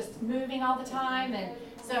just moving all the time, and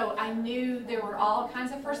so I knew there were all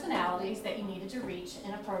kinds of personalities that you needed to reach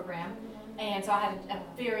in a program, and so I had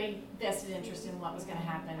a very vested interest in what was going to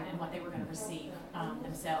happen and what they were going to receive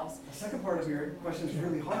themselves. The second part of your question is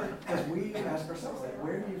really hard because we ask ourselves that.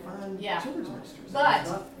 Where do you find Yeah. children's ministers? But- It's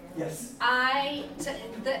not- yes.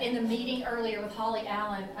 In the meeting earlier with Holly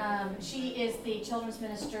Allen, she is the children's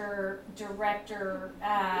minister director.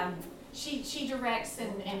 She directs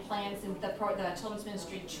and plans the children's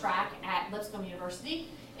ministry track at Lipscomb University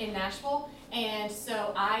in Nashville. And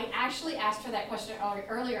so I actually asked her that question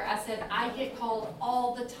earlier. I said, I get called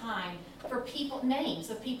all the time for names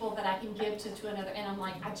of people that I can give to another, and I'm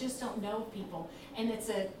like, I just don't know people. And it's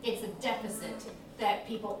a deficit that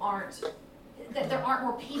that there aren't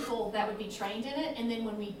more people that would be trained in it. And then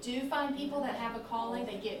when we do find people that have a calling,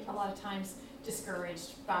 they get a lot of times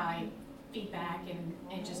discouraged by feedback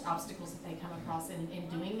and just obstacles that they come across in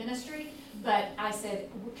doing ministry. But I said,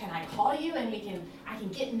 can I call you and I can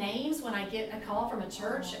get names when I get a call from a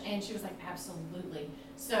church? And she was like, absolutely.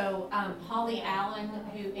 So Holly Allen,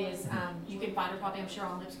 who is, you can find her probably, I'm sure,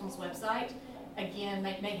 on Lipscomb's website. Again,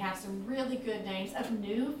 may have some really good names of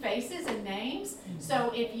new faces and names.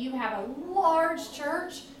 So if you have a large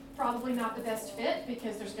church, probably not the best fit,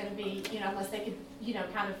 because there's going to be, unless they could,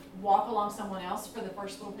 kind of walk along someone else for the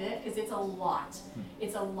first little bit, because it's a lot.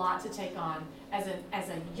 It's a lot to take on as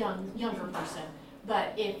a younger person.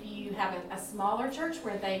 But if you have a smaller church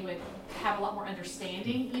where they would have a lot more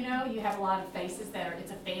understanding, you have a lot of faces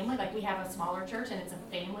it's a family. Like we have a smaller church and it's a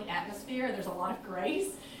family atmosphere. There's a lot of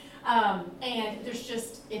grace. And it's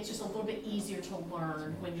just a little bit easier to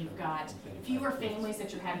learn when you've got fewer families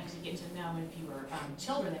that you're having to get to know and fewer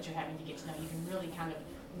children that you're having to get to know. You can really kind of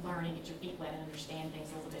learn and get your feet wet and understand things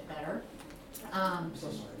a little bit better. I'm so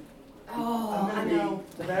sorry. Oh, I know.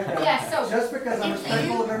 the bad guy. Yeah, so Just because I'm if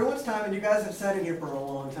respectful you- of everyone's time, and you guys have sat in here for a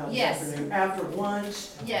long time this Yes. afternoon, after lunch,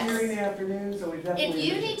 Yes. during the afternoon, so we definitely. If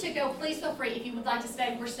you appreciate need to go, please feel free. If you would like to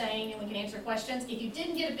stay, we're staying and we can answer questions. If you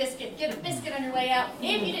didn't get a biscuit on your way out.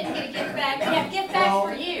 If you didn't get a gift bag, we have gift bags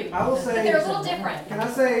for you. I will say. But they're a little different. Can I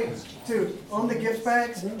say, too, on the gift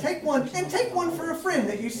bags, take one for a friend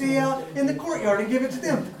that you see out in the courtyard and give it to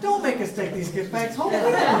them. Don't make us take these gift bags home. We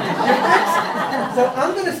don't want these gift bags. So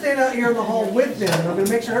I'm gonna stand out here in the hall with them, and I'm gonna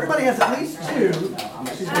make sure everybody has at least two.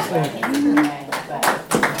 She's just saying.